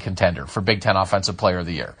the leading contender for Big Ten Offensive Player of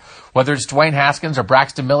the Year, whether it's Dwayne Haskins or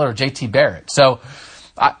Braxton Miller or J.T. Barrett. So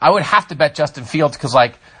I would have to bet Justin Fields because,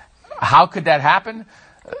 how could that happen?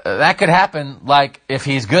 That could happen, if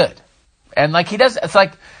he's good. And, he does, it's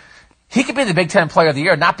he could be the Big Ten Player of the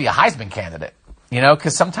Year and not be a Heisman candidate,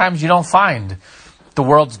 because sometimes you don't find the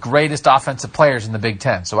world's greatest offensive players in the Big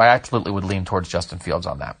Ten. So I absolutely would lean towards Justin Fields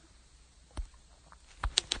on that.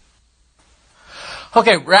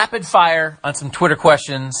 Okay, rapid fire on some Twitter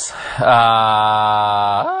questions.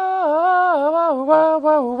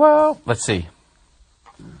 Let's see.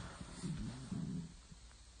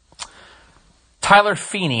 Tyler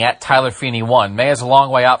Feeney at Tyler Feeney 1. May is a long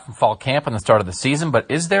way out from fall camp and the start of the season, but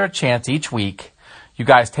is there a chance each week you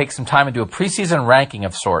guys take some time and do a preseason ranking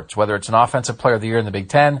of sorts, whether it's an offensive player of the year in the Big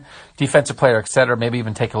Ten, defensive player, et cetera, maybe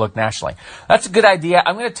even take a look nationally. That's a good idea.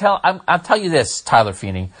 I'll tell you this, Tyler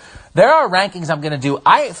Feeney. There are rankings I'm going to do.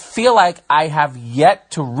 I feel like I have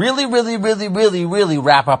yet to really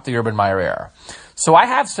wrap up the Urban Meyer era. So I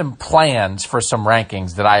have some plans for some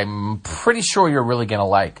rankings that I'm pretty sure you're really going to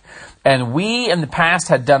like. And we, in the past,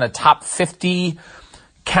 had done a top 50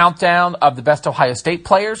 countdown of the best Ohio State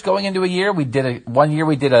players going into a year. One year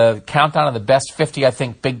we did a countdown of the best 50, I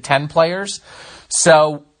think, Big Ten players.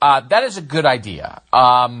 So that is a good idea.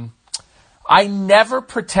 I never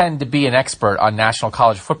pretend to be an expert on national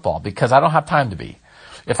college football because I don't have time to be.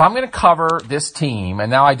 If I'm going to cover this team,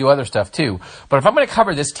 and now I do other stuff too, but if I'm going to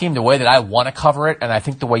cover this team the way that I want to cover it, and I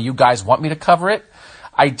think the way you guys want me to cover it,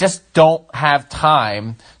 I just don't have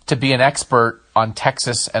time to be an expert on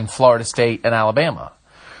Texas and Florida State and Alabama.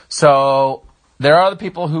 So there are other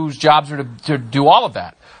people whose jobs are to do all of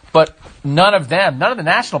that. But none of the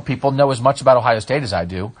national people know as much about Ohio State as I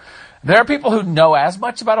do. There are people who know as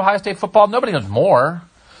much about Ohio State football. Nobody knows more.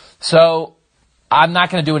 So I'm not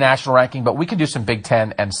going to do a national ranking, but we can do some Big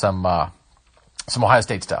Ten and some Ohio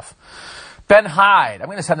State stuff. Ben Hyde. I'm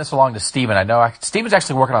going to send this along to Steven. I know Steven's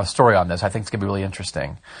actually working on a story on this. I think it's going to be really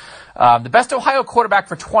interesting. The best Ohio quarterback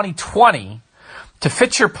for 2020 to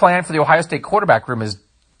fit your plan for the Ohio State quarterback room is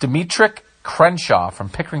Demetric Crenshaw from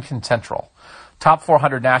Pickerington Central. Top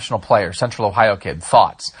 400 national player, Central Ohio kid.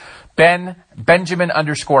 Thoughts?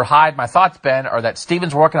 Benjamin_Hyde. My thoughts, Ben, are that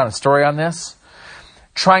Steven's working on a story on this,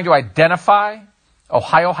 trying to identify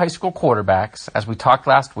Ohio high school quarterbacks, as we talked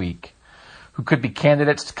last week, who could be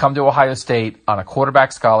candidates to come to Ohio State on a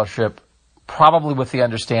quarterback scholarship, probably with the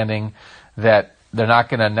understanding that they're not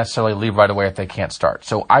going to necessarily leave right away if they can't start.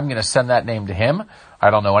 So I'm going to send that name to him. I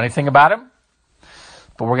don't know anything about him,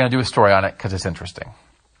 but we're going to do a story on it because it's interesting.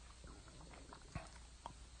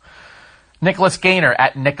 Nicholas Gaynor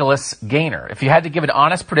at Nicholas Gaynor. If you had to give an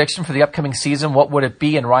honest prediction for the upcoming season, what would it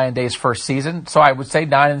be in Ryan Day's first season? So I would say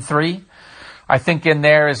 9-3. I think in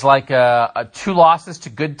there is like a 2 losses to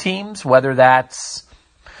good teams, whether that's,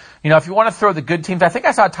 if you want to throw the good teams. I think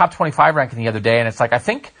I saw a top 25 ranking the other day, and it's like I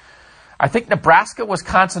think Nebraska,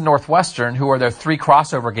 Wisconsin, Northwestern, who are their 3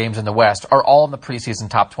 crossover games in the West, are all in the preseason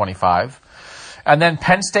top 25. And then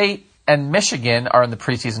Penn State and Michigan are in the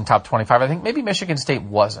preseason top 25. I think maybe Michigan State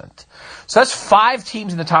wasn't. So that's 5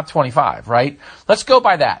 teams in the top 25, right? Let's go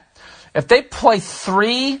by that. If they play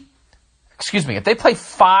 5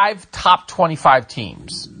 top 25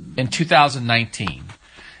 teams in 2019,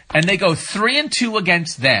 and they go 3-2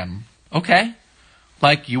 against them, okay,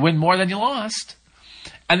 like you win more than you lost,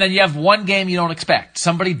 and then you have one game you don't expect.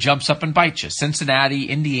 Somebody jumps up and bites you. Cincinnati,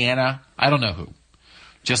 Indiana, I don't know who.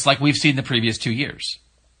 Just like we've seen the previous 2 years.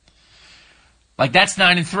 Like that's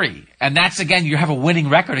 9-3. And that's, again, you have a winning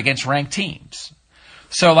record against ranked teams.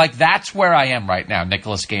 So like that's where I am right now,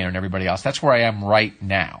 Nicholas Gaynor and everybody else. That's where I am right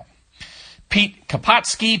now. Pete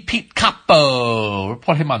Kapotsky, Pete Capo. We'll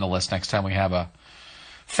put him on the list next time we have a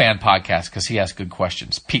fan podcast because he asks good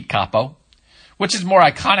questions. Pete Capo. Which is more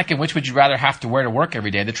iconic and which would you rather have to wear to work every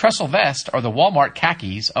day, the Tressel vest or the Walmart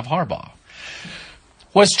khakis of Harbaugh?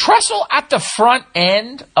 Was Tressel at the front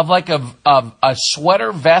end of like a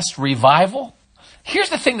sweater vest revival? Here's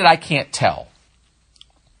the thing that I can't tell.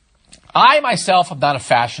 I myself am not a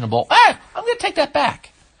fashionable. I'm going to take that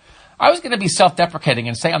back. I was going to be self-deprecating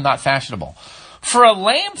and say I'm not fashionable. For a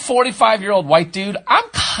lame 45-year-old white dude, I'm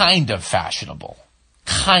kind of fashionable.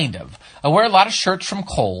 Kind of. I wear a lot of shirts from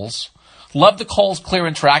Kohl's. Love the Kohl's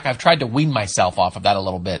clearance rack. I've tried to wean myself off of that a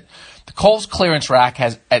little bit. The Kohl's clearance rack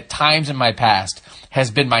has, at times in my past,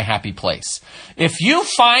 has been my happy place. If you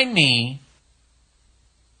find me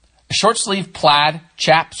a short sleeve plaid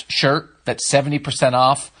chaps shirt that's 70%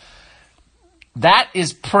 off, that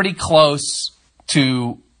is pretty close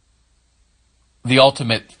to the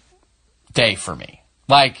ultimate day for me.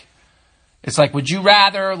 Like, it's like, would you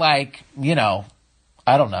rather, like,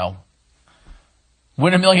 I don't know,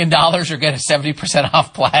 win $1 million or get a 70%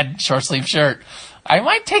 off plaid short sleeve shirt? I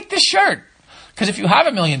might take this shirt. Because if you have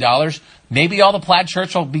 $1 million, maybe all the plaid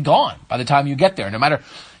shirts will be gone by the time you get there. No matter,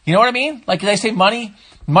 you know what I mean? Like they say, money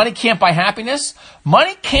can't buy happiness.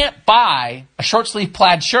 Money can't buy a short sleeve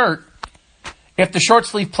plaid shirt if the short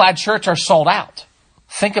sleeve plaid shirts are sold out.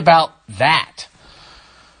 Think about that.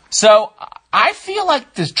 So I feel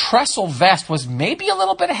like this Tressel vest was maybe a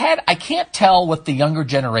little bit ahead. I can't tell with the younger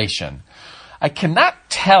generation. I cannot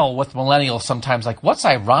tell with millennials sometimes, like, what's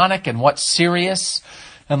ironic and what's serious.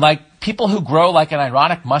 And, like, people who grow, like, an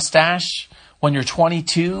ironic mustache when you're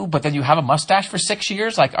 22, but then you have a mustache for 6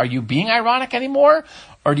 years. Like, are you being ironic anymore?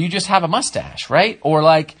 Or do you just have a mustache, right? Or,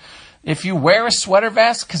 like, if you wear a sweater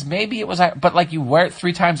vest, because maybe it was, but like you wear it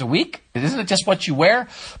 3 times a week, isn't it just what you wear?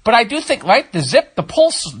 But I do think, right, the zip, the pull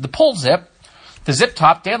zip, the zip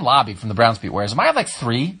top, Dan Lobby from the Browns Beat wears them. I have like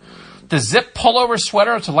 3. The zip pullover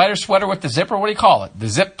sweater, it's a lighter sweater with the zipper, what do you call it? The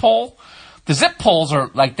zip pull? The zip pulls are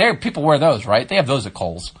like, people wear those, right? They have those at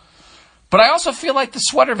Kohl's. But I also feel like the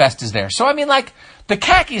sweater vest is there. So, I mean, like, the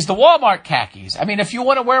khakis, the Walmart khakis. I mean, if you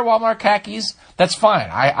want to wear Walmart khakis, that's fine.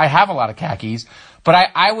 I have a lot of khakis.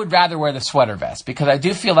 But I would rather wear the sweater vest because I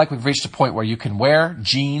do feel like we've reached a point where you can wear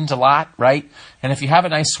jeans a lot, right? And if you have a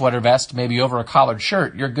nice sweater vest, maybe over a collared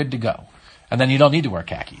shirt, you're good to go. And then you don't need to wear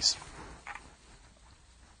khakis.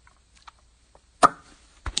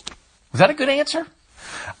 Was that a good answer?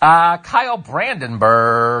 Kyle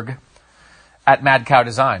Brandenburg at Mad Cow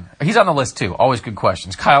Design. He's on the list too. Always good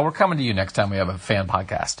questions. Kyle, we're coming to you next time we have a fan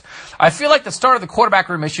podcast. I feel like the start of the quarterback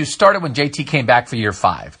room issue started when JT came back for year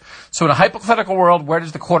 5. So in a hypothetical world, where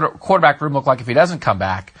does the quarterback room look like if he doesn't come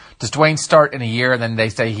back? Does Dwayne start in a year and then they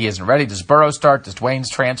say he isn't ready? Does Burrow start? Does Dwayne's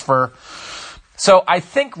transfer? So I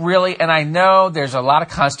think really, and I know there's a lot of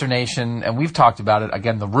consternation, and we've talked about it.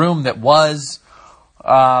 Again, the room that was,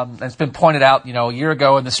 it's been pointed out, a year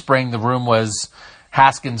ago in the spring, the room was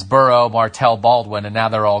Haskins, Burrow, Martell, Baldwin, and now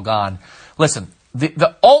they're all gone. Listen,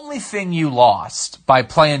 the only thing you lost by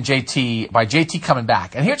playing JT, by JT coming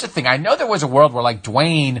back, and here's the thing, I know there was a world where like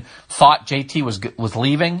Dwayne thought JT was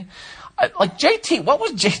leaving. Like JT, what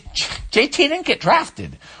was JT didn't get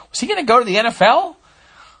drafted. Was he going to go to the NFL?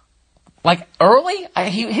 Like early?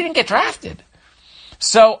 He didn't get drafted.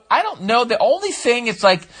 So I don't know. The only thing is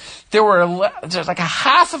like there's like a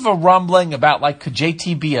half of a rumbling about like could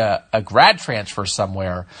JT be a grad transfer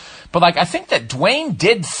somewhere, but like I think that Dwayne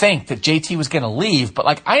did think that JT was going to leave, but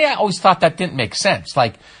like I always thought that didn't make sense.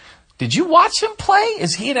 Like, did you watch him play?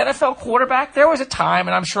 Is he an NFL quarterback? There was a time,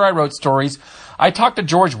 and I'm sure I wrote stories. I talked to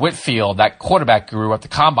George Whitfield, that quarterback guru at the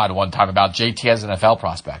Combine one time, about JT as an NFL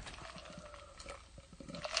prospect.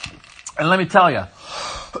 And let me tell you,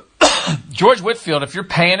 George Whitfield, if you're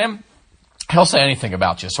paying him, he'll say anything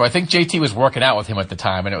about you. So I think JT was working out with him at the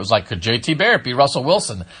time, and it was like, could JT Barrett be Russell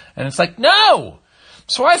Wilson? And it's like, no!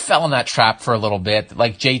 So I fell in that trap for a little bit.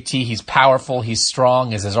 Like JT, he's powerful, he's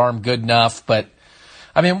strong, is his arm good enough? But,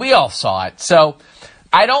 I mean, we all saw it. So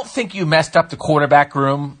I don't think you messed up the quarterback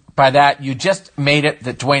room by that. You just made it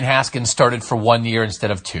that Dwayne Haskins started for 1 year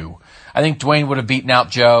instead of 2. I think Dwayne would have beaten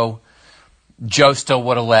out Joe. Joe still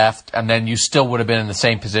would have left, and then you still would have been in the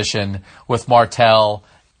same position with Martell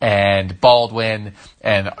and Baldwin.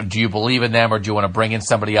 And do you believe in them, or do you want to bring in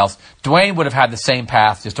somebody else? Dwayne would have had the same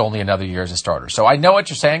path, just only another year as a starter. So I know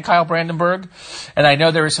what you're saying, Kyle Brandenburg, and I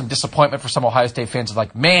know there is some disappointment for some Ohio State fans. It's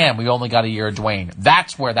like, man, we only got a year of Dwayne.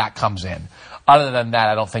 That's where that comes in. Other than that,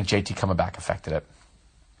 I don't think JT coming back affected it.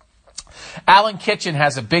 Alan Kitchen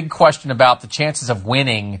has a big question about the chances of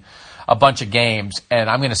winning a bunch of games, and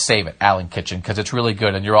I'm going to save it, Alan Kitchen, because it's really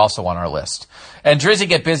good, and you're also on our list. And Drizzy,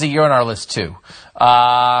 get busy, you're on our list too.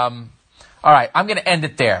 All right, I'm going to end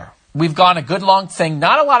it there. We've gone a good long thing.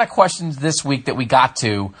 Not a lot of questions this week that we got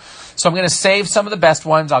to, so I'm going to save some of the best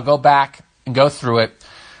ones. I'll go back and go through it.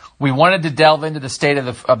 We wanted to delve into the state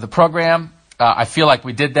of the program. I feel like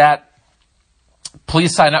we did that.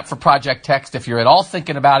 Please sign up for Project Text. If you're at all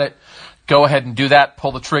thinking about it, go ahead and do that.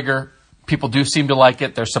 Pull the trigger. People do seem to like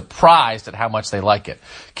it. They're surprised at how much they like it.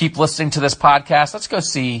 Keep listening to this podcast. Let's go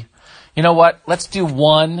see. You know what? Let's do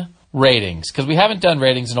 1 ratings, because we haven't done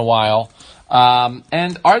ratings in a while.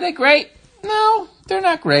 And are they great? No, they're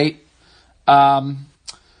not great. But,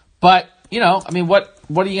 I mean, what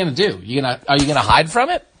are you going to do? Are you going to hide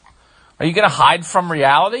from it? Are you going to hide from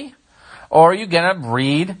reality? Or are you going to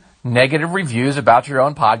read negative reviews about your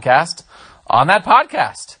own podcast on that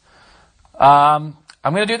podcast? I'm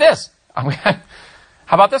going to do this. How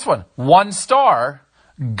about this one? 1 star,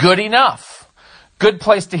 good enough. Good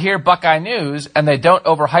place to hear Buckeye news, and they don't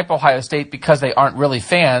overhype Ohio State because they aren't really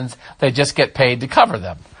fans. They just get paid to cover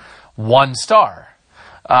them. 1 star.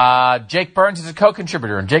 Jake Burns is a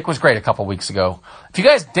co-contributor, and Jake was great a couple weeks ago. If you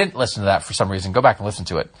guys didn't listen to that for some reason, go back and listen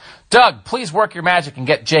to it. Doug, please work your magic and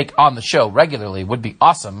get Jake on the show regularly. Would be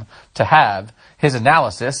awesome to have his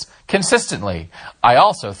analysis consistently. I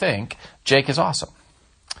also think Jake is awesome.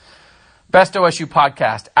 Best OSU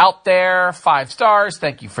podcast out there, 5 stars.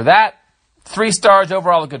 Thank you for that. 3 stars,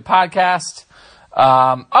 overall a good podcast.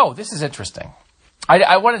 This is interesting.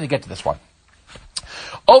 I wanted to get to this one.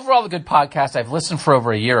 Overall, a good podcast. I've listened for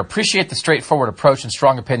over a year. Appreciate the straightforward approach and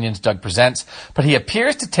strong opinions Doug presents, but he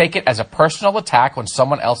appears to take it as a personal attack when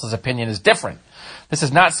someone else's opinion is different. This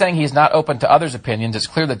is not saying he is not open to others' opinions. It's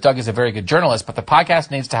clear that Doug is a very good journalist, but the podcast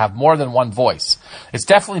needs to have more than one voice. It's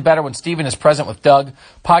definitely better when Steven is present with Doug.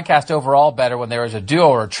 Podcast overall better when there is a duo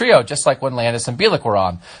or a trio, just like when Landis and Bielik were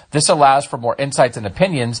on. This allows for more insights and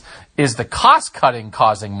opinions. Is the cost-cutting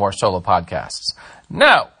causing more solo podcasts?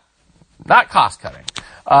 No, not cost-cutting.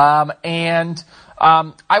 I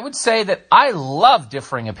would say that I love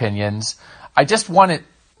differing opinions. I just wanted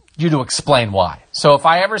you to explain why. So if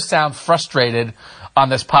I ever sound frustrated on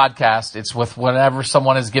this podcast, it's with whenever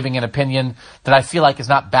someone is giving an opinion that I feel like is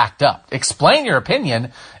not backed up. Explain your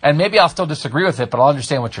opinion, and maybe I'll still disagree with it, but I'll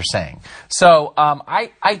understand what you're saying. So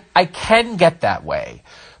I can get that way,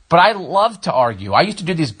 but I love to argue. I used to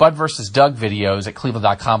do these Bud versus Doug videos at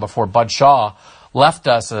Cleveland.com before Bud Shaw left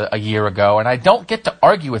us a year ago, and I don't get to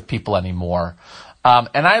argue with people anymore.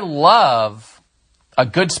 And I love a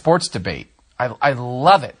good sports debate. I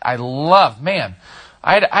love it. Man,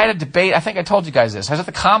 I had a debate. I think I told you guys this. I was at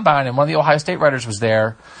the Combine, and one of the Ohio State writers was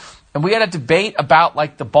there, and we had a debate about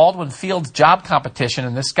like the Baldwin Fields job competition,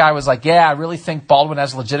 and this guy was like, yeah, I really think Baldwin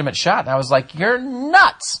has a legitimate shot. And I was like, you're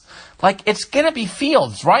nuts. Like, it's going to be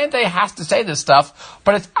Fields. Ryan Day has to say this stuff,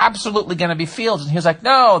 but it's absolutely going to be Fields. And he was like,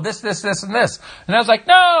 no, this, and this. And I was like,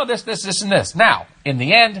 no, this, and this. Now, in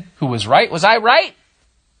the end, who was right? Was I right?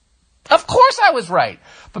 Of course I was right.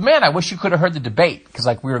 But man, I wish you could have heard the debate, because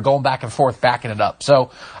like we were going back and forth, backing it up. So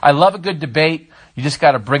I love a good debate. You just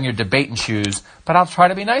got to bring your debating shoes, but I'll try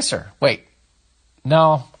to be nicer. Wait,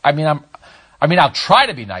 no, I'll try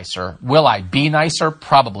to be nicer. Will I be nicer?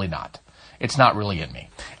 Probably not. It's not really in me.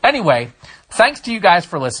 Anyway, thanks to you guys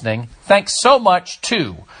for listening. Thanks so much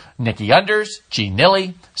to Nikki Unders, G.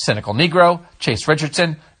 Nilly, Cynical Negro, Chase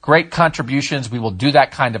Richardson. Great contributions. We will do that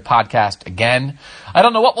kind of podcast again. I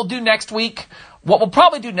don't know what we'll do next week. What we'll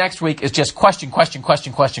probably do next week is just question,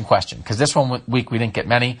 because this week we didn't get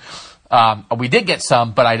many. We did get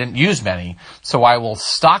some, but I didn't use many. So I will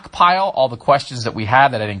stockpile all the questions that we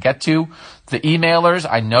had that I didn't get to. The emailers,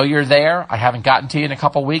 I know you're there. I haven't gotten to you in a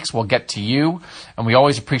couple weeks. We'll get to you. And we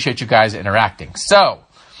always appreciate you guys interacting. So,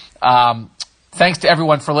 thanks to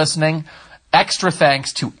everyone for listening. Extra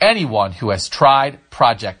thanks to anyone who has tried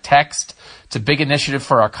Project Text. It's a big initiative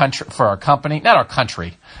for our country, for our company. Not our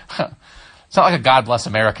country. It's not like a God Bless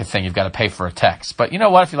America thing. You've got to pay for a text. But you know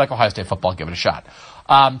what? If you like Ohio State football, give it a shot.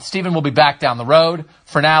 Stephen will be back down the road.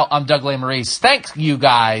 For now, I'm Doug Lesmerises. Thanks, you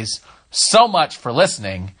guys, so much for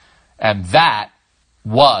listening. And that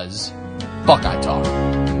was Buckeye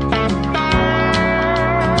Talk.